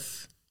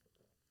with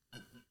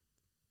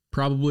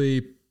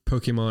probably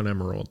Pokemon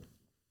Emerald.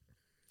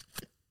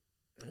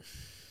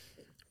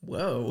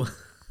 Whoa.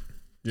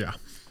 Yeah.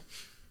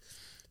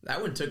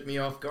 That one took me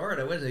off guard.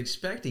 I wasn't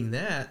expecting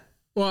that.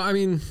 Well, I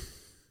mean,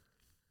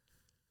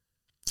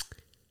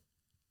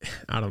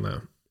 I don't know.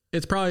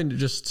 It's probably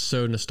just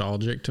so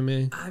nostalgic to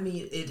me. I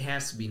mean, it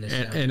has to be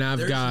nostalgic. And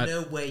There's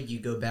no way you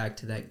go back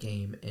to that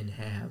game and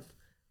have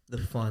the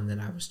fun that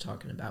I was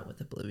talking about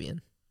with Oblivion.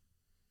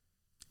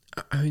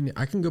 I mean,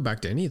 I can go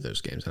back to any of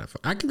those games and have fun.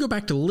 I can go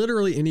back to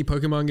literally any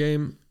Pokemon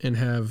game and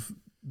have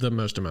the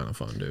most amount of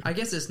fun, dude. I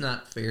guess it's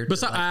not fair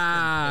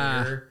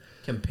to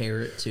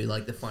compare it to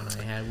like the fun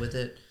I had with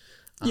it.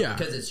 Yeah.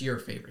 Because it's your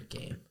favorite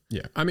game.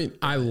 Yeah. I mean,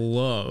 I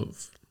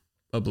love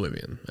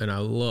Oblivion and I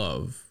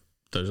love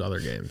those other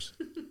games.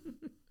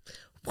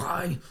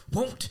 Why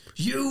won't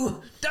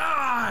you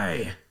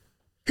die?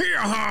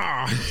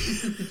 Hee-haw!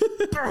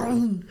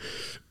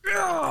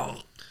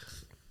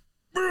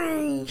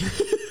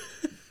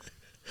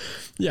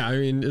 Yeah, I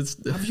mean, it's...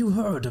 Have you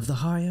heard of the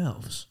High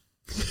Elves?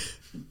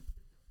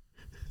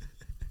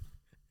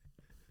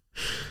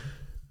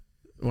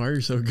 Why are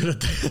you so good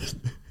at that?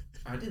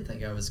 I didn't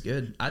think I was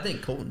good. I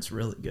think Colton's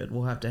really good.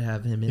 We'll have to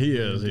have him in. He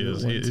is.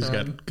 He's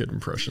got good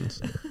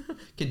impressions.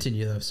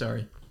 Continue, though.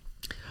 Sorry.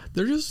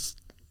 They're just...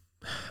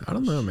 I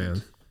don't know,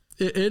 man.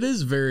 It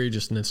is very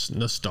just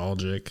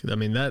nostalgic. I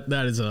mean,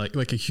 that is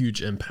like a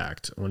huge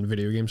impact on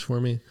video games for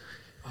me.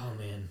 Oh,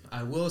 man.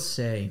 I will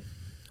say,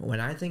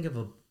 when I think of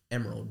a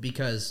Emerald,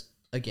 because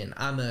again,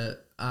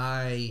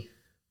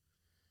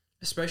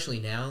 especially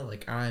now,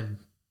 like I'm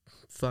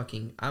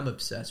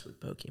obsessed with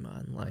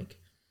Pokemon. Like,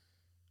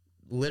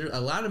 literally, a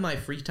lot of my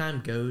free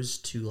time goes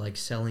to like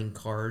selling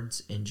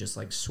cards and just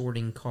like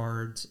sorting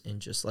cards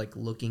and just like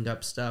looking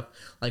up stuff.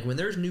 Like when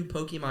there's new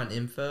Pokemon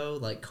info,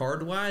 like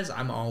card wise,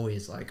 I'm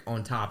always like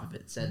on top of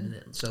it, sending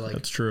it. So like,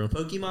 that's true.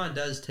 Pokemon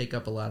does take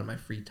up a lot of my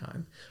free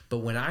time. But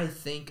when I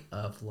think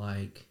of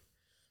like,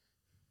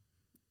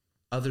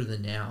 other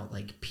than now,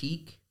 like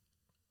peak,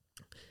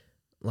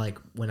 like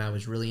when I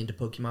was really into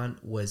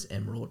Pokemon was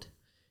Emerald,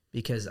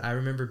 because I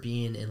remember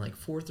being in like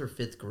 4th or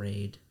 5th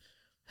grade.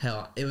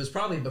 Hell, it was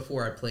probably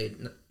before I played,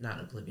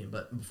 not Oblivion,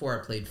 but before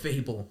I played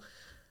Fable,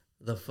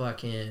 the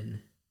fucking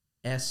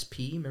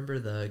SP. Remember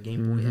the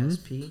Game Boy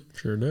SP?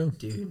 Sure do.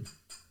 Dude,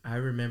 I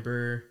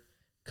remember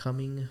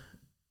coming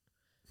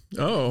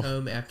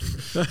home after...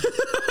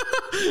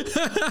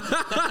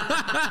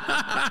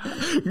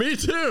 Me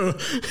too.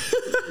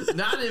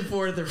 Not in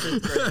 4th or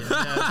 5th grade.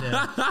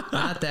 No,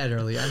 not that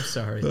early. I'm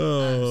sorry.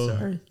 Oh. I'm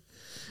sorry.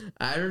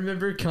 I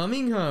remember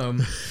coming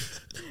home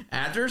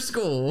after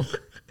school,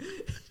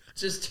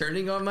 just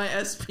turning on my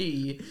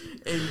SP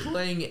and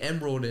playing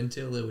Emerald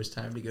until it was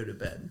time to go to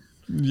bed.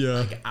 Yeah.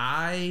 Like,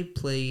 I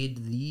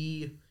played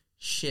the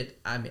shit.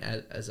 I mean,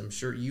 as I'm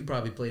sure you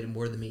probably played it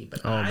more than me,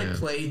 but I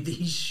played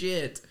the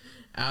shit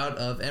out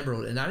of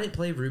Emerald, and I didn't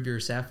play Ruby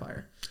or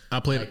Sapphire. I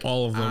played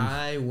all of them.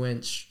 I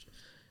went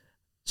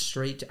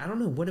straight to, I don't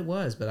know what it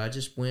was, but I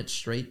just went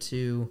straight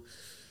to,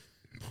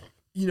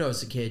 you know,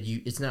 as a kid,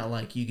 it's not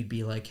like you could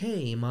be like,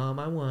 hey, Mom,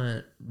 I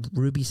want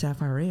Ruby,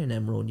 Sapphire, and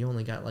Emerald. You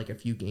only got like a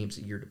few games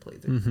a year to play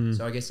through. Mm-hmm.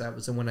 So I guess that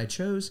was the one I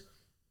chose,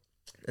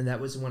 and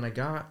that was the one I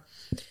got,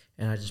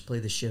 and I just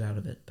played the shit out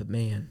of it. But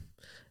man,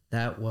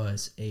 that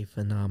was a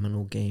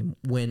phenomenal game.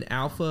 When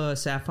Alpha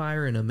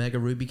Sapphire and Omega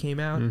Ruby came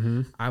out,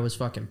 I was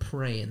fucking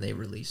praying they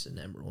released an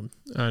Emerald.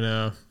 I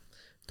know.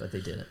 But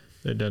they didn't.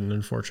 They didn't,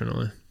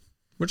 unfortunately.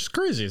 Which is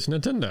crazy. It's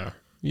Nintendo.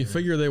 You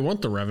figure they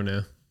want the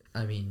revenue.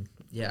 I mean,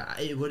 yeah,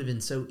 it would have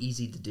been so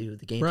easy to do.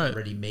 The game's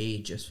already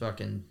made. Just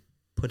fucking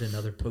put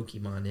another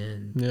Pokemon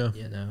in. Yeah.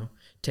 You know?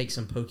 Take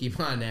some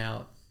Pokemon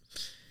out.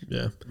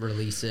 Yeah.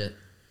 Release it.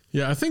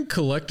 Yeah, I think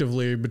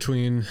collectively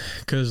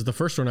because the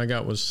first one I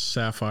got was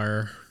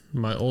Sapphire.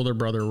 My older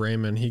brother,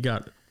 Raymond, he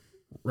got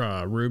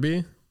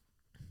Ruby.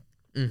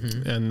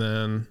 Mm-hmm. And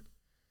then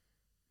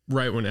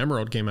right when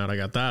Emerald came out, I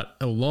got that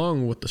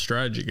along with the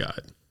strategy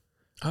guide.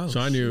 Oh, so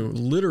I knew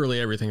literally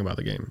everything about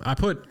the game. I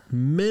put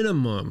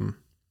minimum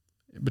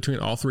between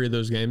all three of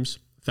those games,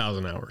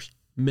 1,000 hours.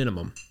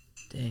 Minimum.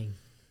 Dang.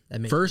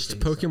 That makes First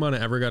Pokemon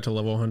I ever got to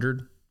level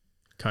 100,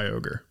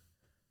 Kyogre.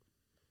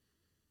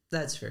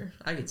 That's fair.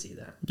 I could see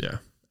that. Yeah.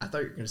 I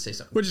thought you were going to say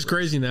something. Which is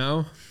crazy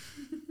now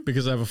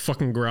because I have a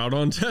fucking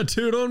Groudon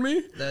tattooed on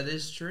me. That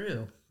is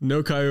true.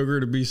 No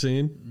Kyogre to be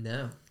seen.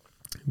 No.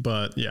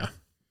 But yeah.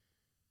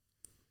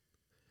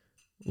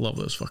 Love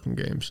those fucking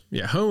games.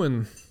 Yeah,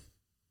 Hoenn's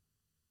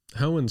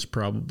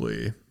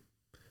probably...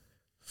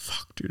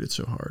 Fuck, dude, it's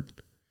so hard.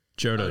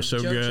 Johto's so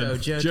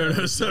good.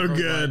 Johto's so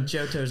good.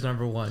 Johto's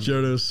number one.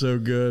 Johto's so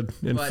good.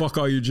 And fuck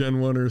all you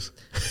Gen 1ers.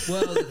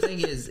 Well, the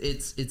thing is,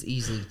 it's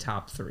easily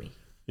top 3.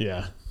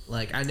 Yeah.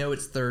 Like, I know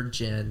it's 3rd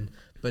gen,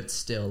 but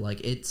still,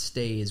 like, it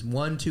stays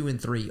 1, 2,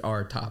 and 3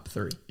 are top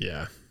 3.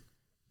 Yeah.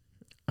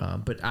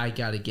 But I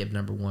got to give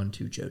number 1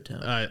 to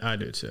Johto. I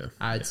do too.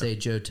 I'd say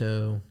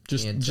Johto.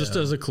 Just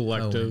as a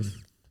collective,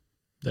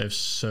 they have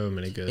so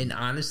many good. And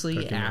honestly,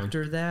 Pokemon.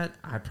 After that,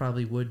 I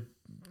probably would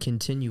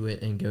continue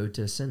it and go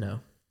to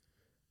Sinnoh.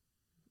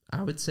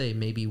 I would say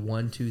maybe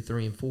 1, 2,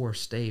 3, and 4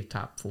 stay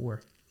top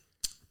 4.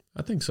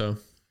 I think so.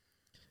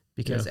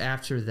 Because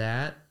after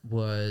that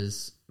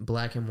was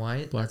Black and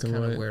White. Black That's and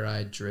kind of White. where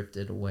I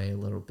drifted away a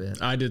little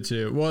bit. I did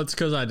too. Well, it's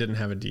because I didn't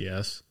have a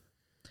DS.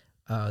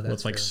 That's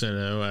With like fair.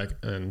 Sinnoh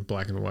and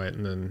Black and White,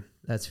 and then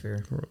That's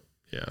fair.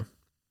 yeah.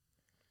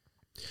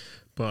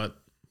 But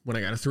when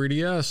I got a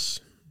 3DS,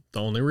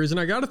 the only reason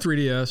I got a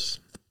 3DS,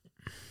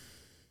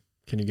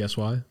 can you guess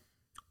why?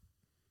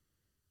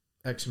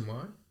 X and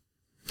Y?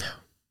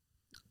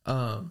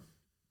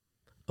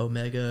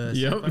 Omega.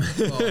 Yep.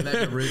 Sapphire? Well,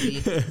 Omega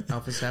Ruby,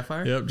 Alpha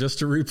Sapphire. Yep, just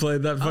to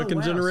replay that fucking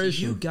wow.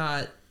 generation. So you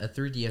got a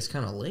 3DS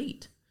kind of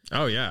late.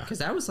 Oh yeah, Because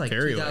that was like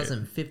Very late.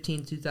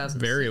 2015, 2016.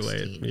 very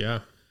late. Yeah,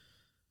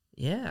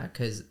 Yeah,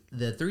 because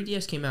the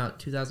 3DS came out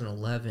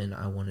 2011,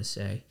 I want to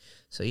say.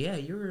 So yeah,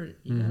 you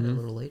got it a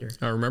little later.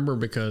 I remember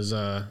because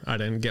I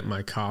didn't get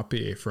my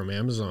copy from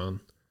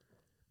Amazon,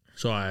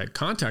 so I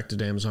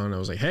contacted Amazon. I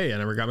was like, "Hey, I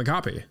never got my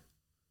copy,"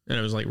 and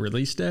it was like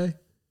release day.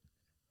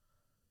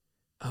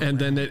 And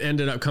then it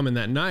ended up coming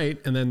that night,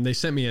 and then they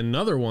sent me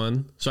another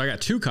one. So I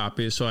got 2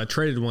 copies. So I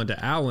traded one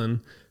to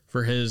Alan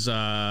for his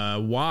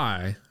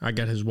Y. I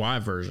got his Y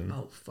version.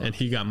 Oh, fuck. And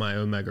he got my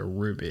Omega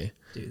Ruby.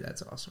 Dude,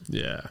 that's awesome.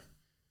 Yeah.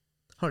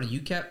 Hold on,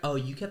 you kept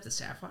the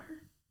Sapphire?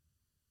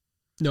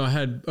 No, I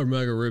had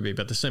Omega Ruby,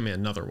 but they sent me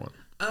another one.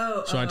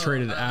 Oh, So I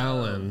traded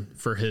Alan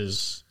for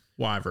his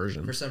Y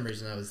version For some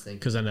reason, I was thinking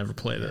because I never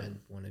played you it. had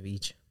one of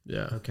each.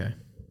 Yeah. Okay.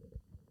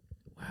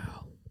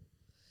 Wow.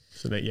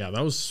 So that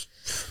was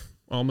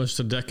almost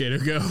a decade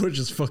ago, which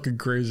is fucking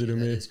crazy to That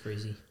me. is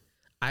crazy.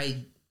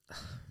 I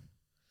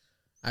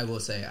will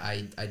say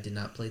I did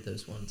not play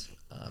those ones,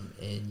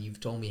 and you've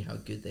told me how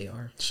good they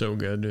are. So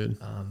good, dude.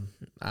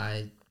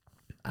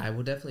 I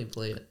will definitely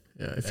play it.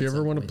 Yeah. If at you ever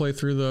some want to point. play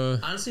through the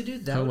Honestly,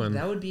 dude, Cohen.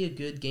 that would be a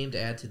good game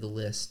to add to the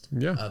list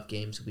Yeah. of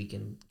games we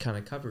can kind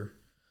of cover.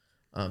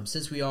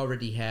 Since we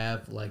already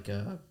have like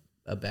a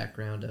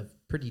background of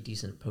pretty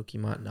decent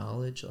Pokemon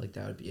knowledge, like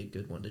that would be a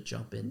good one to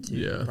jump into.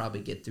 Yeah. And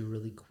probably get through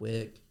really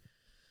quick.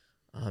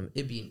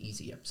 It'd be an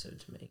easy episode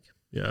to make.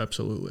 Yeah,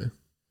 absolutely.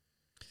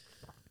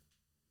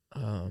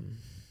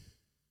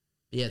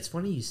 Yeah, it's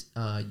funny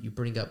you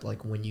bring up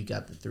like when you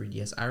got the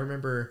 3DS. I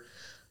remember,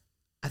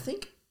 I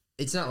think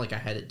it's not like I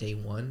had it day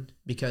one,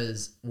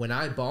 because when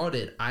I bought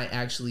it, I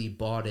actually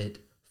bought it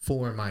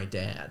for my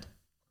dad.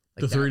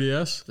 Like The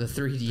 3DS? The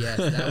 3DS.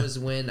 That was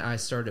when I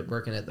started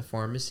working at the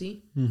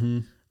pharmacy. Mm-hmm.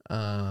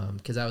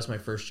 Because that was my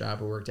first job.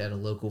 I worked at a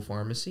local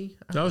pharmacy.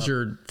 That was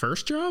your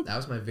first job? That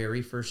was my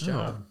very first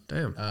job. Oh,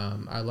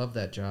 damn. I love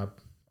that job.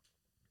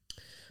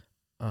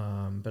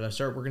 But I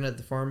started working at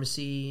the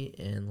pharmacy,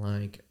 and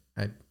like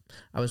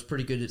I was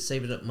pretty good at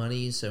saving up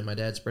money. So my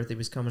dad's birthday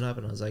was coming up,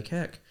 and I was like,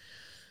 heck,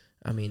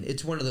 I mean,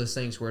 it's one of those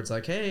things where it's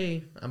like,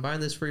 hey, I'm buying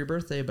this for your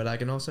birthday, but I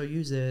can also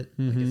use it.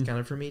 Like, it's kind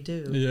of for me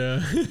too.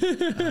 Yeah.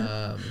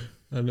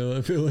 I know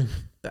that feeling.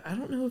 But I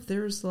don't know if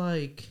there's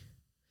like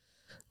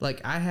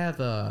I have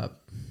a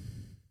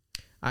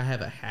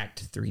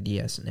hacked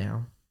 3DS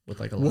now with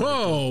like a lot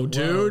Whoa, of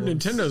dude. Whoa.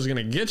 Nintendo's going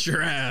to get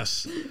your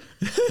ass.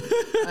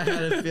 I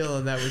had a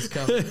feeling that was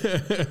coming.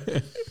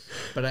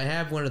 But I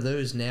have one of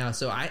those now.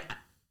 So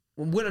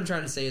what I'm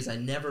trying to say is I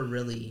never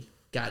really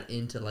got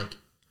into like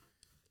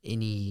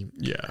any.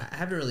 Yeah. I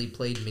haven't really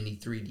played many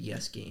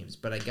 3DS games,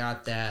 but I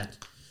got that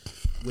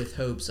with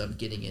hopes of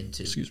getting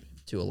into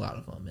to a lot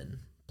of them and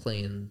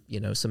playing,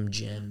 some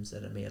gems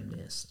that I may have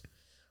missed.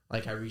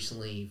 Like I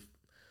recently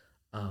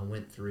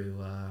went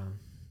through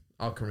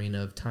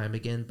Ocarina of Time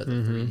again, but the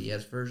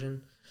 3DS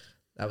version.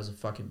 That was a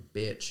fucking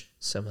bitch.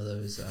 Some of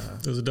those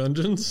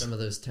dungeons? some of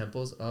those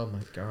temples. Oh my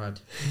god.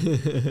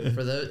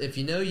 For those, if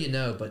you know, you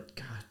know. But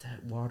God,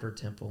 that water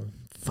temple.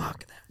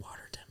 Fuck that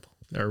water temple.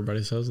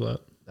 Everybody says that.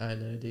 I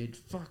know, dude.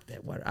 Fuck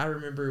that water. I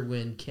remember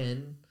when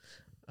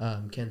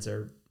Ken's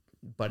our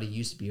buddy,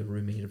 used to be a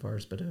roommate of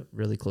ours, but a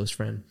really close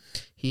friend.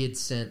 He had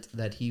sent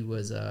that he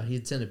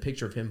had sent a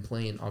picture of him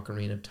playing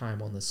Ocarina of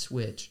Time on the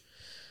Switch.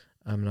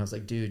 And I was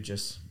like, dude,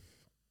 just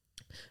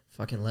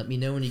fucking let me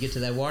know when you get to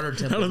that water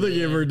temple. I don't think he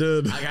man. ever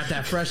did. I got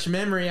that fresh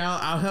memory.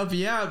 I'll help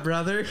you out,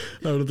 brother.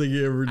 I don't think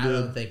he ever I did.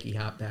 don't think he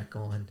hopped back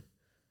on.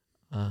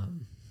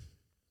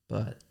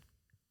 But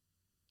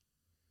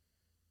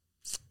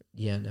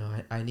yeah, no,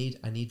 I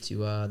need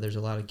to. There's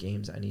a lot of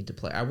games I need to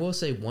play. I will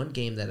say one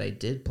game that I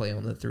did play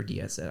on the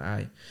 3DS that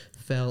I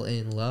fell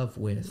in love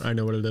with. I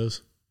know what it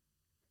is.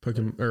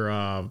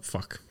 Pokemon.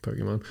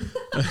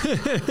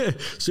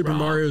 Super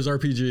Mario's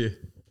RPG.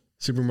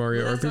 Super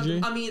Mario Well, that's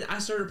RPG? not- I mean, I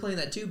started playing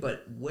that too,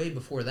 but way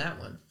before that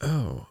one.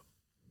 Oh,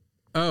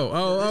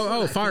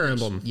 I Fire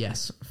finished. Emblem.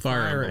 Yes,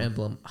 Fire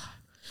Emblem.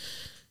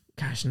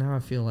 Gosh, now I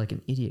feel like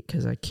an idiot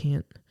because I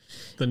can't.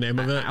 The name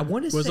of it? I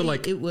want to was say it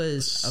like it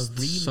was a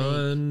remake.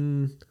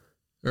 Sun,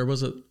 or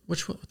was it what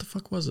the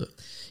fuck was it?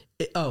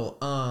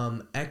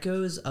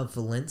 Echoes of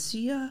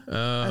Valencia.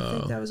 I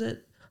think that was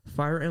it.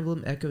 Fire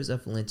Emblem Echoes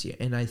of Valencia.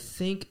 And I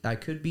think I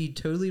could be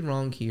totally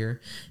wrong here.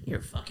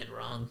 You're fucking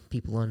wrong,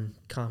 people on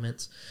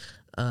comments.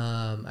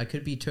 I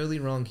could be totally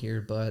wrong here,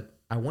 but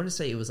I want to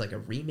say it was like a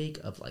remake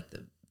of like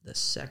the the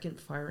second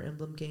Fire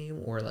Emblem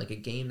game, or like a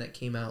game that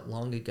came out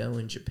long ago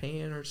in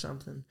Japan or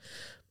something.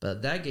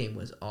 But that game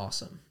was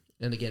awesome.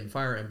 And again,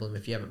 Fire Emblem,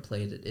 if you haven't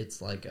played it,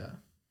 it's like a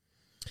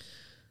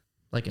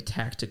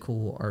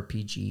tactical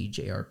RPG,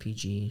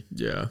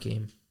 JRPG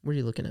game. What are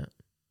you looking at?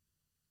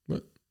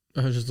 What?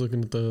 I was just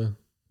looking at the...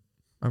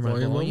 Are my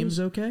volumes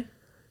okay?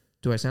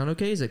 Do I sound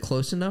okay? Is it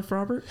close enough,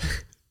 Robert?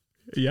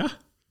 Yeah.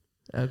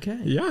 Okay.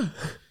 Yeah.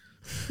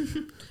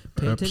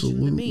 Pay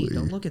attention to me.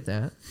 Don't look at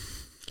that.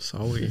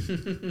 Sorry.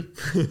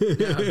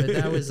 Yeah,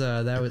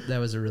 but that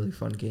was a really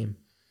fun game.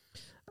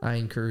 I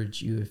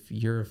encourage you, if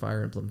you're a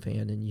Fire Emblem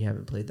fan and you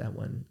haven't played that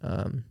one,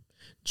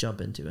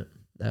 jump into it.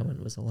 That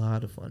one was a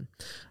lot of fun.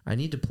 I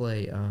need to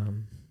play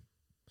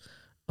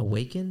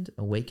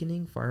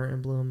Awakening, Fire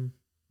Emblem.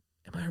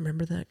 Am I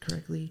remember that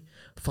correctly?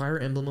 Fire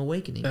Emblem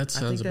Awakening. That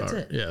sounds I think that's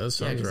about it. Yeah, that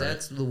sounds right.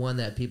 That's the one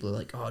that people are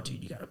like, oh,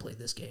 dude, you got to play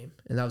this game.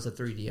 And that was a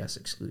 3DS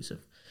exclusive.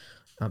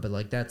 But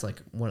like that's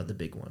like one of the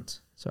big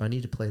ones. So I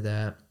need to play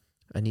that.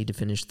 I need to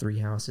finish Three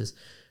Houses.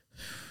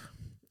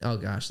 Oh,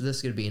 gosh. This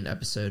is going to be an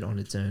episode on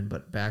its own.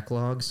 But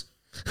backlogs.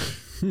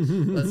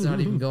 Let's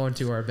not even go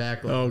into our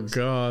backlogs. Oh,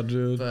 God,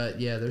 dude. But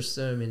yeah, there's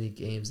so many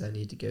games I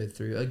need to go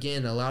through.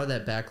 Again, a lot of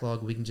that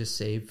backlog we can just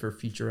save for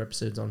future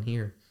episodes on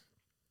here.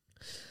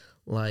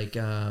 Like,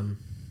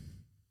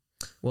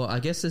 well, I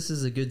guess this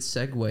is a good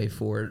segue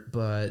for it,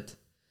 but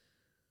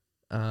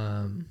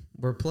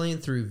we're playing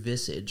through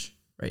Visage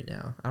right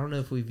now. I don't know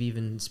if we've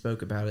even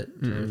spoke about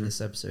it during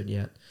this episode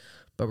yet,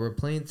 but we're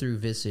playing through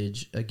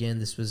Visage. Again,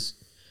 this was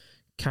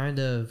kind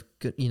of,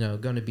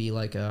 going to be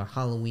like a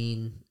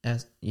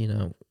Halloween-esque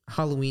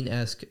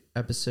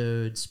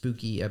episode,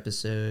 spooky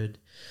episode.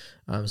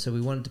 So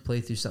we wanted to play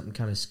through something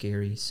kind of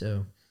scary.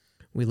 So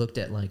we looked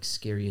at like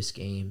scariest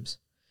games,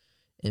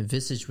 and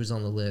Visage was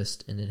on the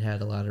list, and it had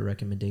a lot of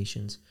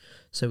recommendations.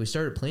 So we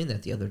started playing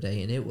that the other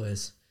day, and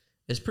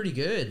it's pretty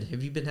good.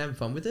 Have you been having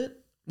fun with it?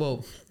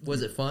 Well,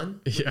 was it fun?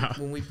 Yeah.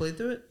 When we played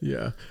through it?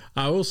 Yeah.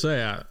 I will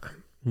say,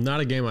 not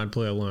a game I'd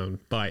play alone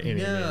by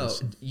any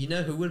means. You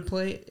know who would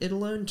play it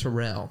alone?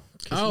 Terrell.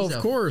 Oh, he's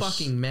of course.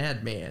 Fucking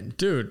madman.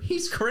 Dude.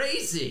 He's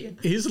crazy.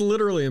 He's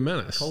literally a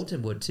menace.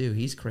 Colton would too.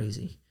 He's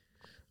crazy.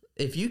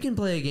 If you can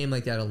play a game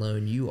like that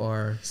alone, you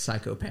are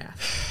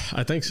psychopath.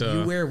 I think so.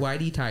 You wear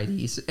whitey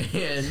tighties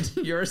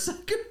and you're a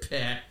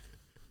psychopath.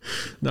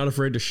 Not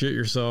afraid to shit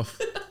yourself.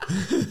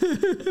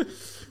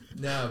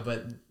 No,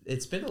 but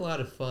it's been a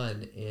lot of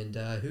fun. And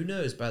who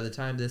knows, by the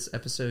time this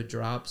episode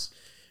drops,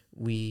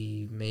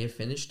 we may have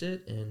finished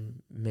it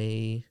and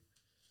may,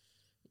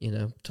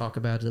 talk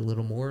about it a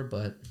little more.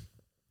 But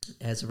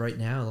as of right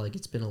now, like,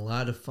 it's been a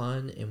lot of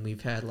fun, and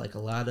we've had like a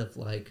lot of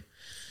like,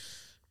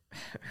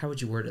 how would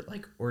you word it?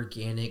 Like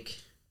organic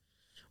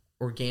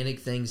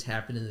things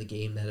happen in the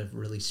game that have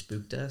really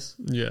spooked us.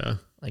 Yeah.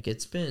 Like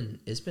it's been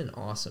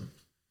awesome.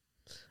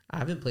 I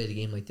haven't played a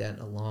game like that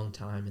in a long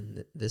time,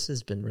 and this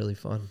has been really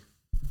fun.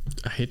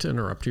 I hate to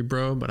interrupt you,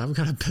 bro, but I've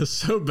got to piss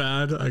so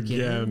bad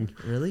again.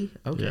 Really?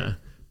 Okay. Yeah.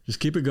 Just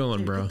keep it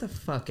going, bro. Get the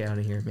fuck out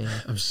of here, man.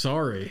 I'm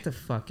sorry. Get the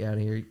fuck out of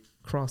here.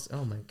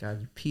 Oh my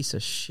God, you piece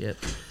of shit.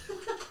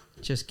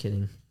 Just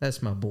kidding.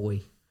 That's my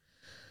boy.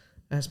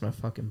 That's my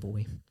fucking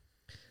boy.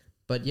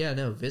 But yeah,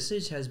 no,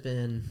 Visage has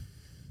been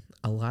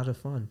a lot of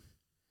fun.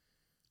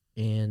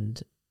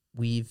 And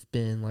we've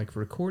been like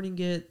recording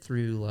it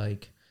through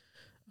like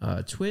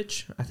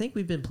Twitch. I think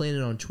we've been playing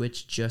it on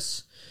Twitch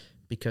just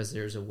because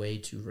there's a way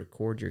to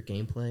record your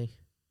gameplay.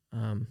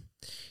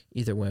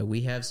 Either way,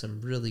 we have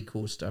some really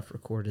cool stuff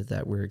recorded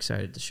that we're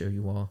excited to show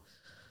you all.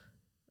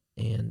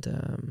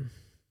 And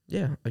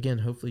yeah, again,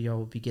 hopefully y'all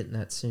will be getting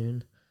that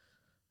soon.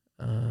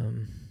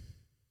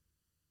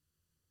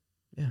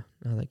 Yeah,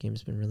 no, that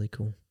game's been really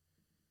cool.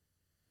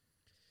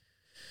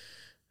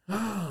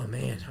 Oh,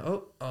 man.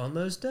 Oh,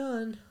 almost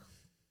done.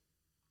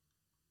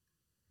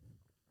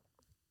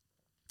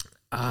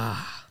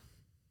 I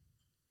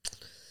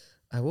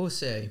will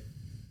say,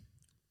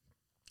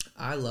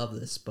 I love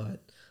this,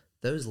 but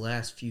those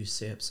last few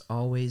sips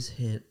always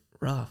hit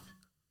rough.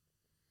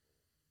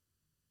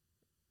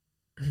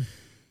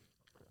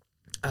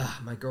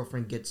 My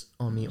girlfriend gets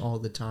on me all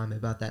the time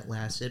about that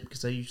last sip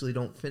because I usually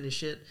don't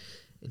finish it.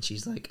 And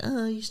she's like,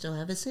 oh, you still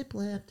have a sip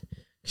left.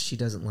 She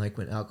doesn't like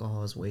when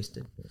alcohol is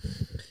wasted.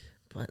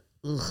 But,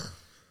 ugh.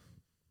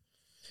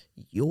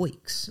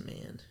 Yoicks,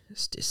 man.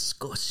 It's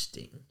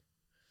disgusting.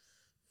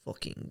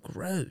 Fucking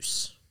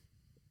gross.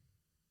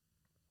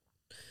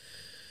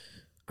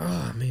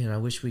 Oh, man, I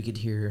wish we could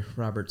hear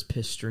Robert's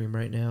piss stream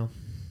right now.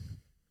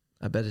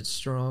 I bet it's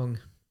strong.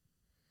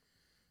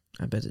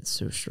 I bet it's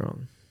so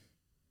strong.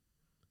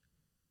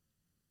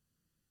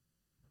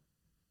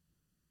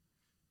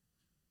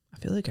 I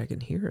feel like I can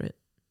hear it.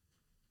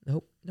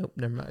 Nope,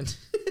 never mind.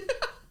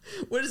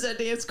 What is that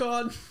dance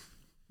called?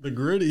 The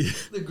gritty.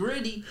 The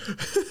gritty.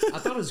 I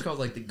thought it was called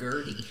like the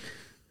Gertie.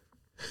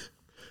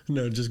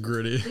 No, just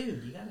gritty.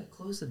 Dude, you gotta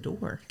close the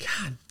door.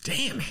 God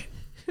damn it.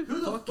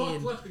 Who the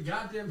fuck left the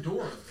goddamn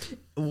door?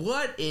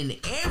 What an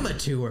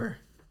amateur.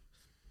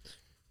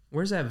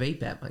 Where's that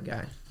vape at, my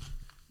guy?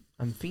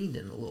 I'm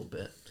fiending a little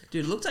bit.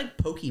 Dude, it looked like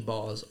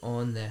Pokeballs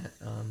on that.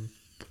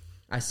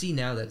 I see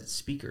now that it's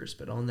speakers,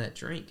 but on that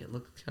drink, it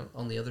looked kind of,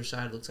 on the other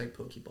side. It looks like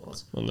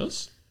Pokeballs. On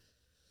this?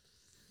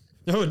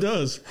 Oh, it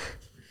does.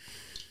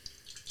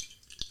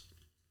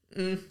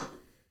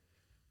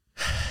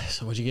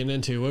 So what you getting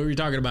into? What were you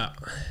talking about?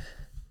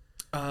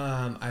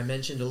 I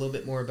mentioned a little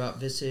bit more about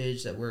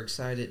Visage, that we're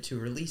excited to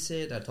release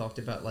it. I talked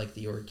about like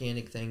the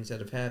organic things that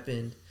have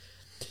happened.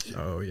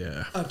 Oh,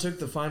 yeah. I took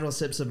the final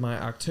sips of my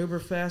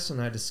Oktoberfest,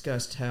 and I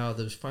discussed how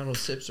those final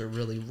sips are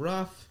really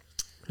rough.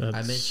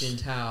 I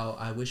mentioned how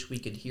I wish we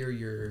could hear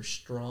your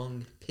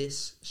strong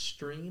piss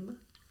stream.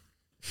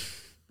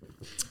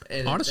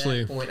 And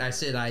honestly, at that point, I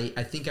said, I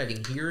think I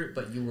can hear it,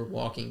 but you were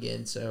walking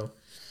in, so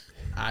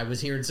I was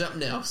hearing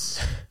something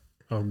else.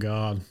 Oh,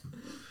 God.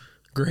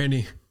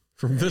 Granny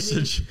from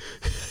Visage.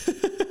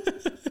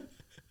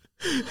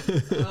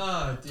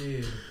 Oh,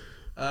 dude.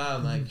 Oh,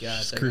 my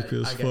gosh.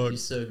 Creepy as I got fuck. you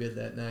so good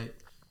that night.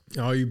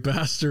 Oh, you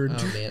bastard.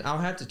 Oh, man. I'll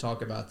have to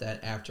talk about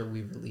that after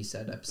we release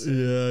that episode.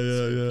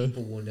 Yeah.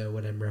 People will know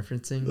what I'm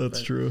referencing. That's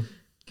but true.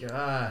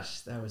 Gosh,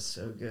 that was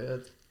so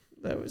good.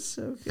 That was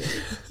so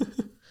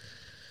good.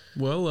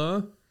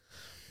 Well,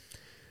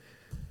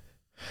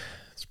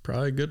 it's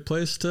probably a good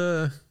place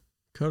to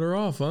cut her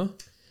off, huh?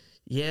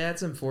 Yeah,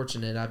 it's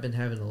unfortunate. I've been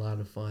having a lot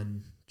of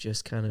fun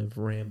just kind of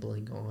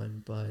rambling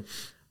on, but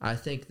I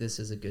think this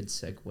is a good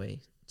segue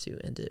to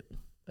end it.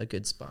 A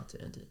good spot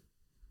to end it.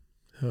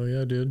 Hell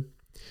yeah, dude.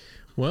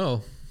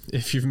 Well,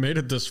 if you've made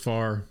it this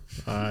far,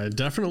 I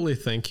definitely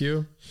thank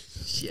you.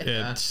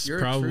 Yeah, It's you're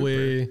a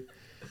trooper.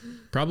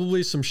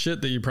 probably some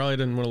shit that you probably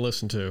didn't want to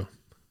listen to.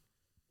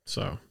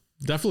 So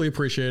definitely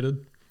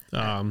appreciated.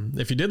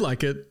 If you did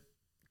like it,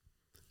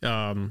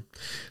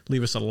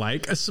 leave us a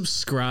like, a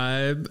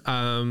subscribe.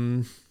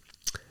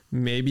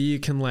 Maybe you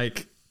can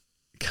like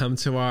come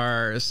to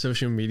our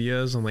social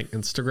medias on like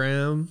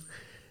Instagram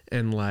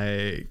and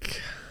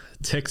like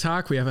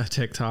TikTok. We have a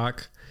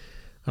TikTok.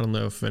 I don't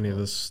know if any of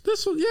this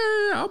one.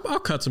 Yeah. I'll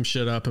cut some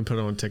shit up and put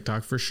it on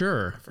TikTok for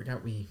sure. I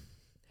forgot we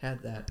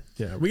had that.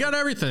 Yeah, we got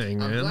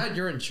everything, I'm man. glad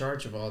you're in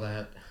charge of all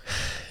that.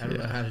 I don't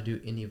know how to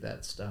do any of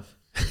that stuff.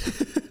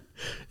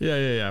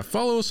 Yeah.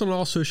 Follow us on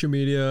all social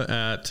media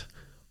at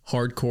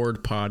Hardcore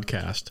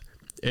Podcast.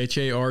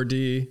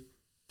 HARD.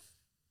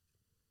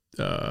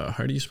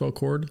 How do you spell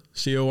cord?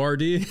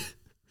 CORD? Yes.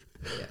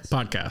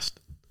 Podcast.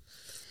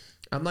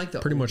 I'm like the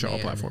Pretty old much all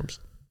man. platforms.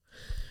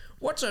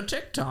 What's a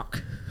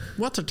TikTok?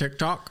 What's a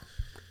TikTok?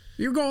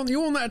 You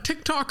on that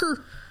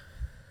TikToker?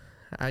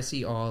 I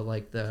see all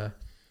like the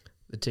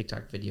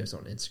TikTok videos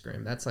on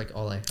Instagram. That's like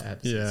all I have.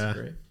 Is Yeah.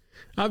 Instagram.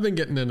 I've been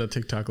getting into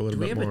TikTok a little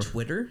Do we bit have more. a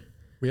Twitter?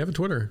 We have a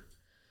Twitter.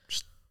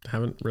 Just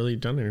haven't really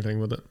done anything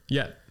with it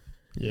yet.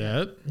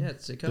 Yeah,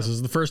 it's a This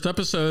is the first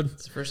episode.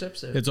 It's the first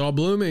episode. It's all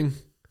blooming.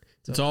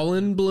 It's all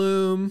in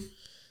bloom.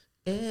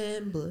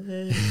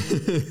 Emblem.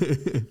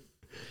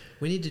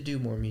 We need to do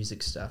more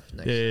music stuff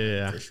next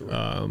Yeah. time, for sure.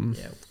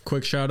 Yeah.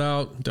 Quick shout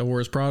out, Devil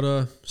Wears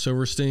Prada,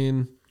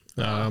 Silverstein.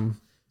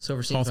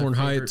 Silverstein, Hawthorne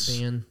my favorite Heights.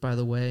 band, by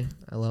the way.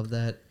 I love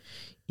that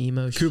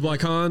emo shit. Kublai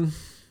Khan.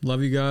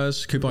 Love you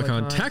guys. Kublai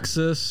Khan, Khan.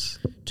 Texas.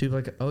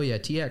 Oh yeah,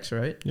 TX,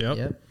 right?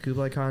 Yep.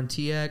 Kublai Khan,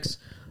 TX.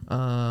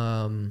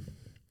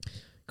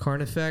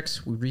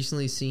 Carnifex. We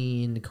recently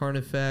seen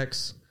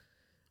Carnifex.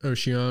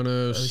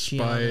 Oceano,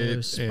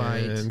 Spite,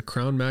 Spite. and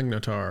Crown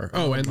Magnetar.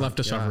 Oh, and my Left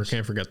to Suffer. gosh.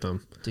 Can't forget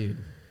them. Dude,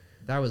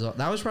 that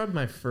was probably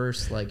my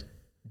first like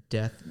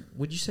death.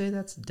 Would you say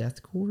that's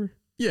deathcore?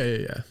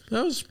 Yeah.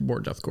 That was more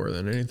deathcore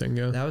than anything.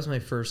 Yeah. That was my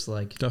first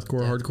like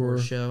Deathcore,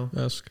 hardcore show.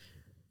 esque.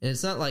 And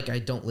it's not like I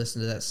don't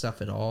listen to that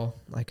stuff at all.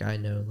 Like I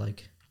know,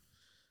 like,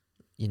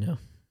 you know,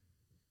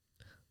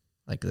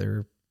 like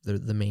they're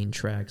the main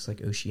tracks like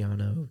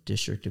Oceano,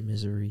 District of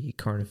Misery,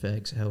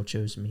 Carnifex, Hell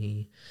Chose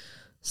Me,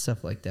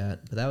 stuff like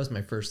that. But that was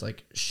my first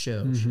like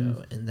show,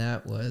 and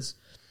that was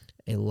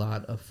a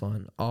lot of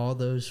fun. All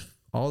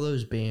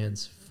those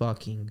bands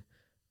fucking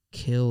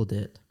killed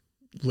it.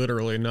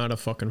 Literally not a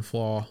fucking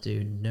flaw.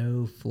 Dude,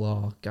 no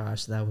flaw.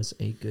 Gosh, that was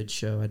a good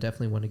show. I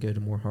definitely want to go to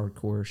more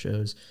hardcore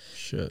shows.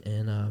 Shit.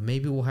 And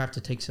maybe we'll have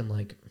to take some,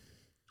 like,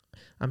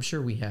 I'm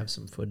sure we have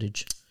some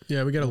footage.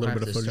 Yeah, we got a We'll little have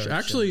bit of to footage. start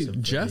Actually, showing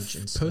some Jeff footage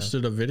and stuff.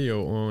 posted a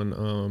video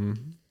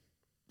on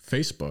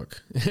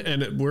Facebook,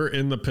 and we're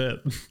in the pit.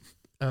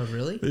 Oh,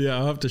 really? Yeah,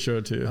 I'll have to show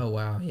it to you. Oh,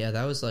 wow. Yeah,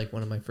 that was, like,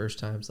 one of my first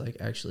times, like,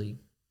 actually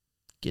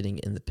getting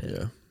in the pit.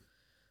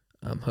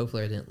 Yeah.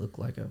 Hopefully I didn't look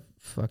like a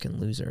fucking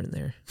loser in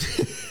there.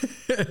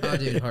 Oh,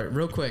 dude,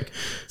 real quick.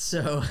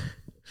 So,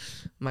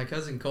 my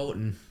cousin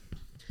Colton,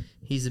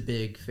 he's a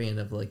big fan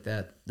of like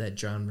that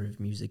genre of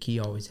music. He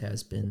always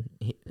has been.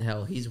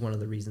 He's one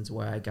of the reasons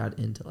why I got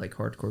into like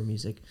hardcore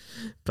music.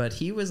 But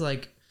he was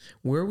like,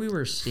 where we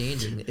were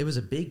standing, it was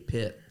a big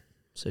pit.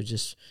 So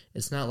just,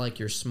 it's not like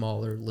your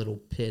smaller little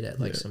pit at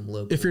like some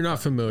local. If you're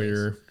not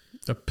familiar,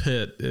 a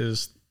pit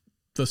is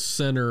the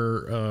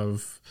center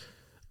of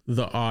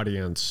the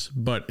audience,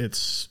 but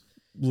it's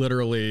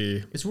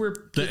literally it's where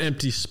the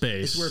empty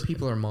space. It's where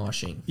people are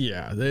moshing.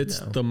 Yeah, it's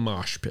the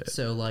mosh pit.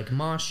 So like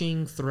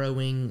moshing,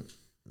 throwing,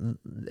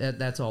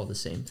 that's all the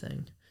same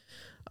thing.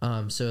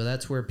 So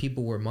that's where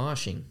people were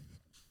moshing.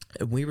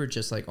 And we were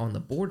just like on the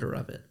border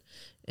of it.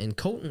 And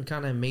Colton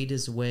kind of made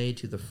his way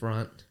to the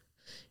front.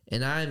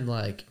 And I'm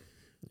like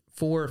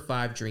 4 or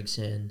 5 drinks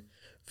in.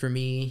 For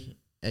me,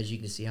 as you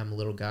can see, I'm a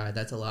little guy.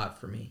 That's a lot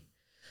for me.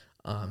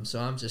 So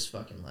I'm just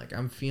fucking like,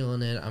 I'm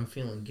feeling it. I'm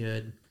feeling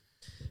good.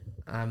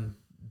 I'm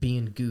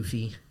being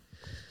goofy.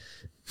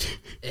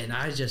 And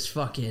I just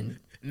fucking,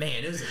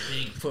 man, it was a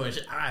big push.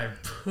 I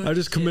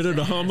just committed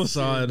a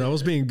homicide. I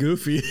was being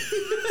goofy.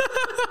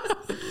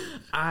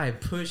 I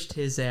pushed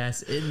his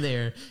ass in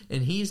there,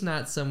 and he's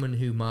not someone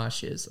who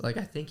moshes. Like,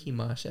 I think he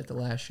moshed at the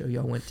last show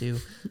y'all went to.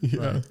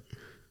 Yeah.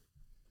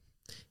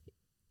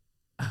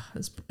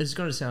 It's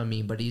going to sound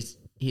mean, but he's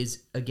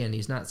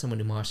not someone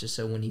who moshes.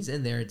 So when he's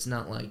in there, it's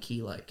not like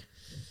he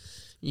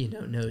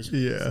knows what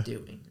he's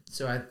doing.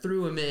 So I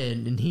threw him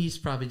in, and he's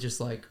probably just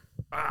like,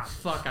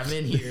 fuck, I'm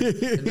in here.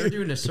 And they're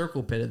doing a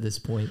circle pit at this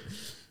point.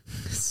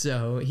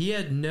 So he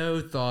had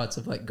no thoughts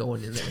of like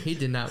going in there. He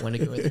did not want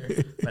to go in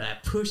there. But I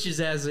pushed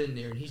his ass in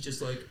there, and he's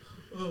just like,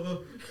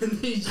 and then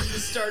he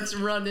just starts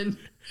running.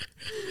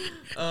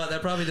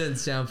 That probably doesn't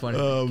sound funny.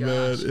 Oh,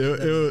 gosh,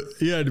 man.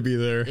 You had to be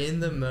there. In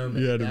the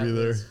moment. You had to be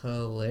there. Was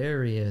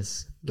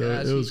hilarious.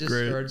 Gosh, it was he just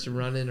great. starts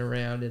running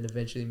around and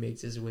eventually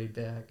makes his way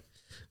back.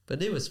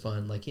 But it was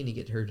fun. Like, he didn't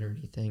get hurt or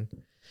anything.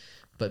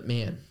 But,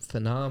 man,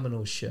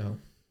 phenomenal show.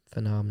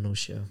 Phenomenal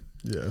show.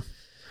 Yeah.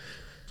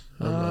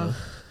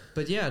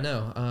 But, yeah,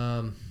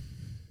 no.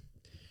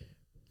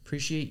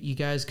 Appreciate you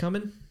guys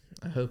coming.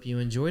 I hope you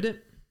enjoyed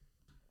it.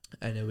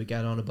 I know we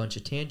got on a bunch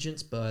of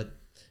tangents, but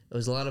it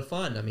was a lot of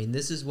fun. I mean,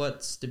 this is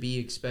what's to be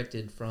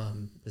expected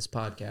from this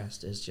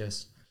podcast, is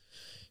just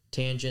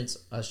tangents,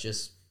 us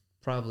just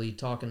probably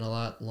talking a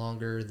lot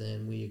longer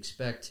than we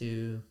expect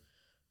to,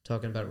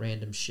 talking about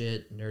random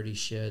shit, nerdy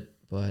shit,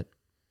 but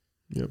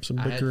some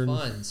I had bickering.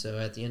 fun. So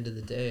at the end of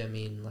the day, I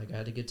mean, like, I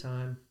had a good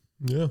time.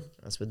 Yeah.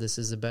 That's what this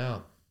is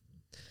about.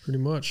 Pretty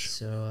much.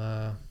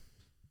 So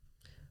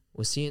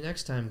we'll see you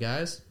next time,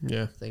 guys.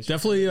 Yeah. Thanks.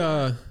 Definitely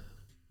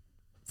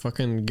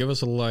fucking give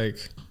us a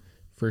like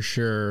for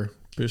sure.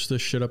 Boost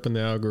this shit up in the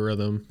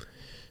algorithm.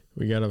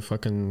 We gotta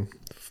fucking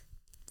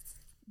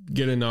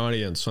get an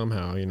audience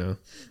somehow,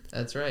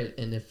 That's right.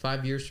 And if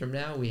 5 years from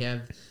now we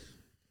have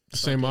the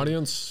same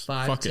audience,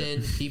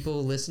 10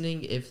 people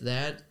listening, if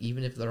that,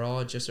 even if they're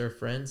all just our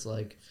friends,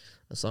 like,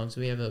 as long as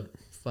we have a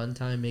fun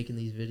time making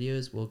these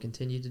videos, we'll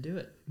continue to do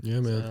it. Yeah,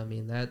 man. So, I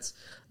mean, that's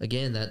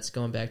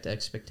going back to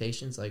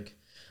expectations. Like,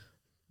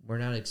 we're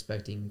not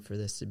expecting for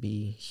this to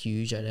be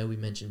huge. I know we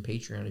mentioned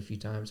Patreon a few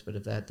times, but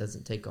if that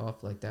doesn't take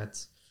off, like,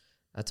 that's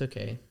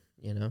okay.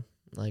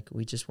 Like,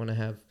 we just want to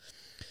have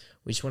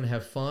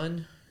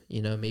fun.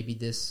 Maybe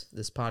this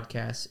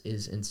podcast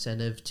is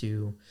incentive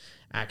to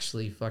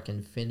actually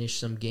fucking finish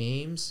some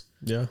games.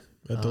 Yeah,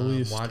 at the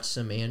least. Watch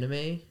some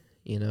anime,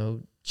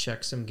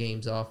 check some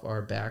games off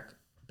our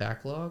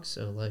backlog.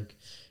 So, like,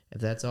 if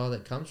that's all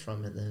that comes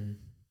from it, then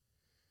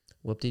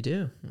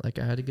whoop-de-doo. Like,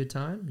 I had a good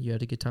time. You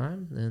had a good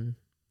time. Then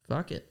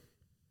fuck it.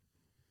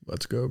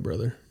 Let's go,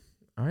 brother.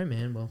 All right,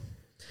 man. Well,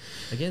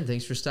 again,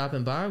 thanks for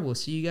stopping by. We'll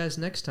see you guys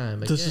next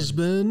time. This has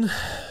been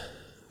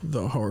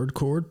the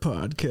Hardcore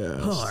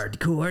Podcast.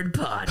 Hardcore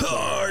Podcast.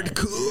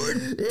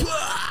 Hardcore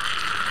Podcast.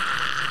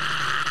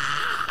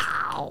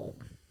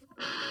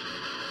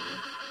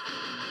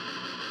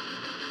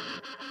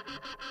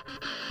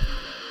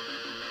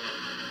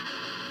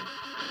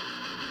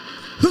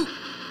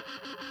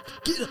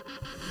 Get up.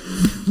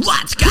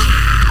 Let's go.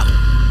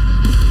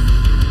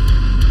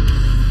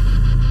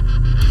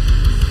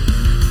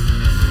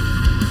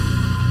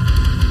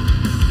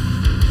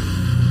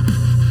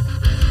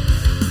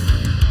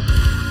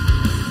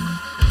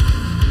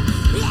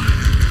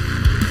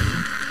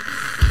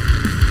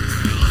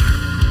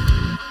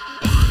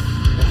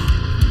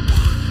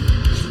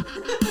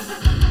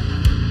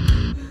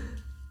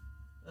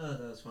 Oh,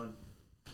 that was fun.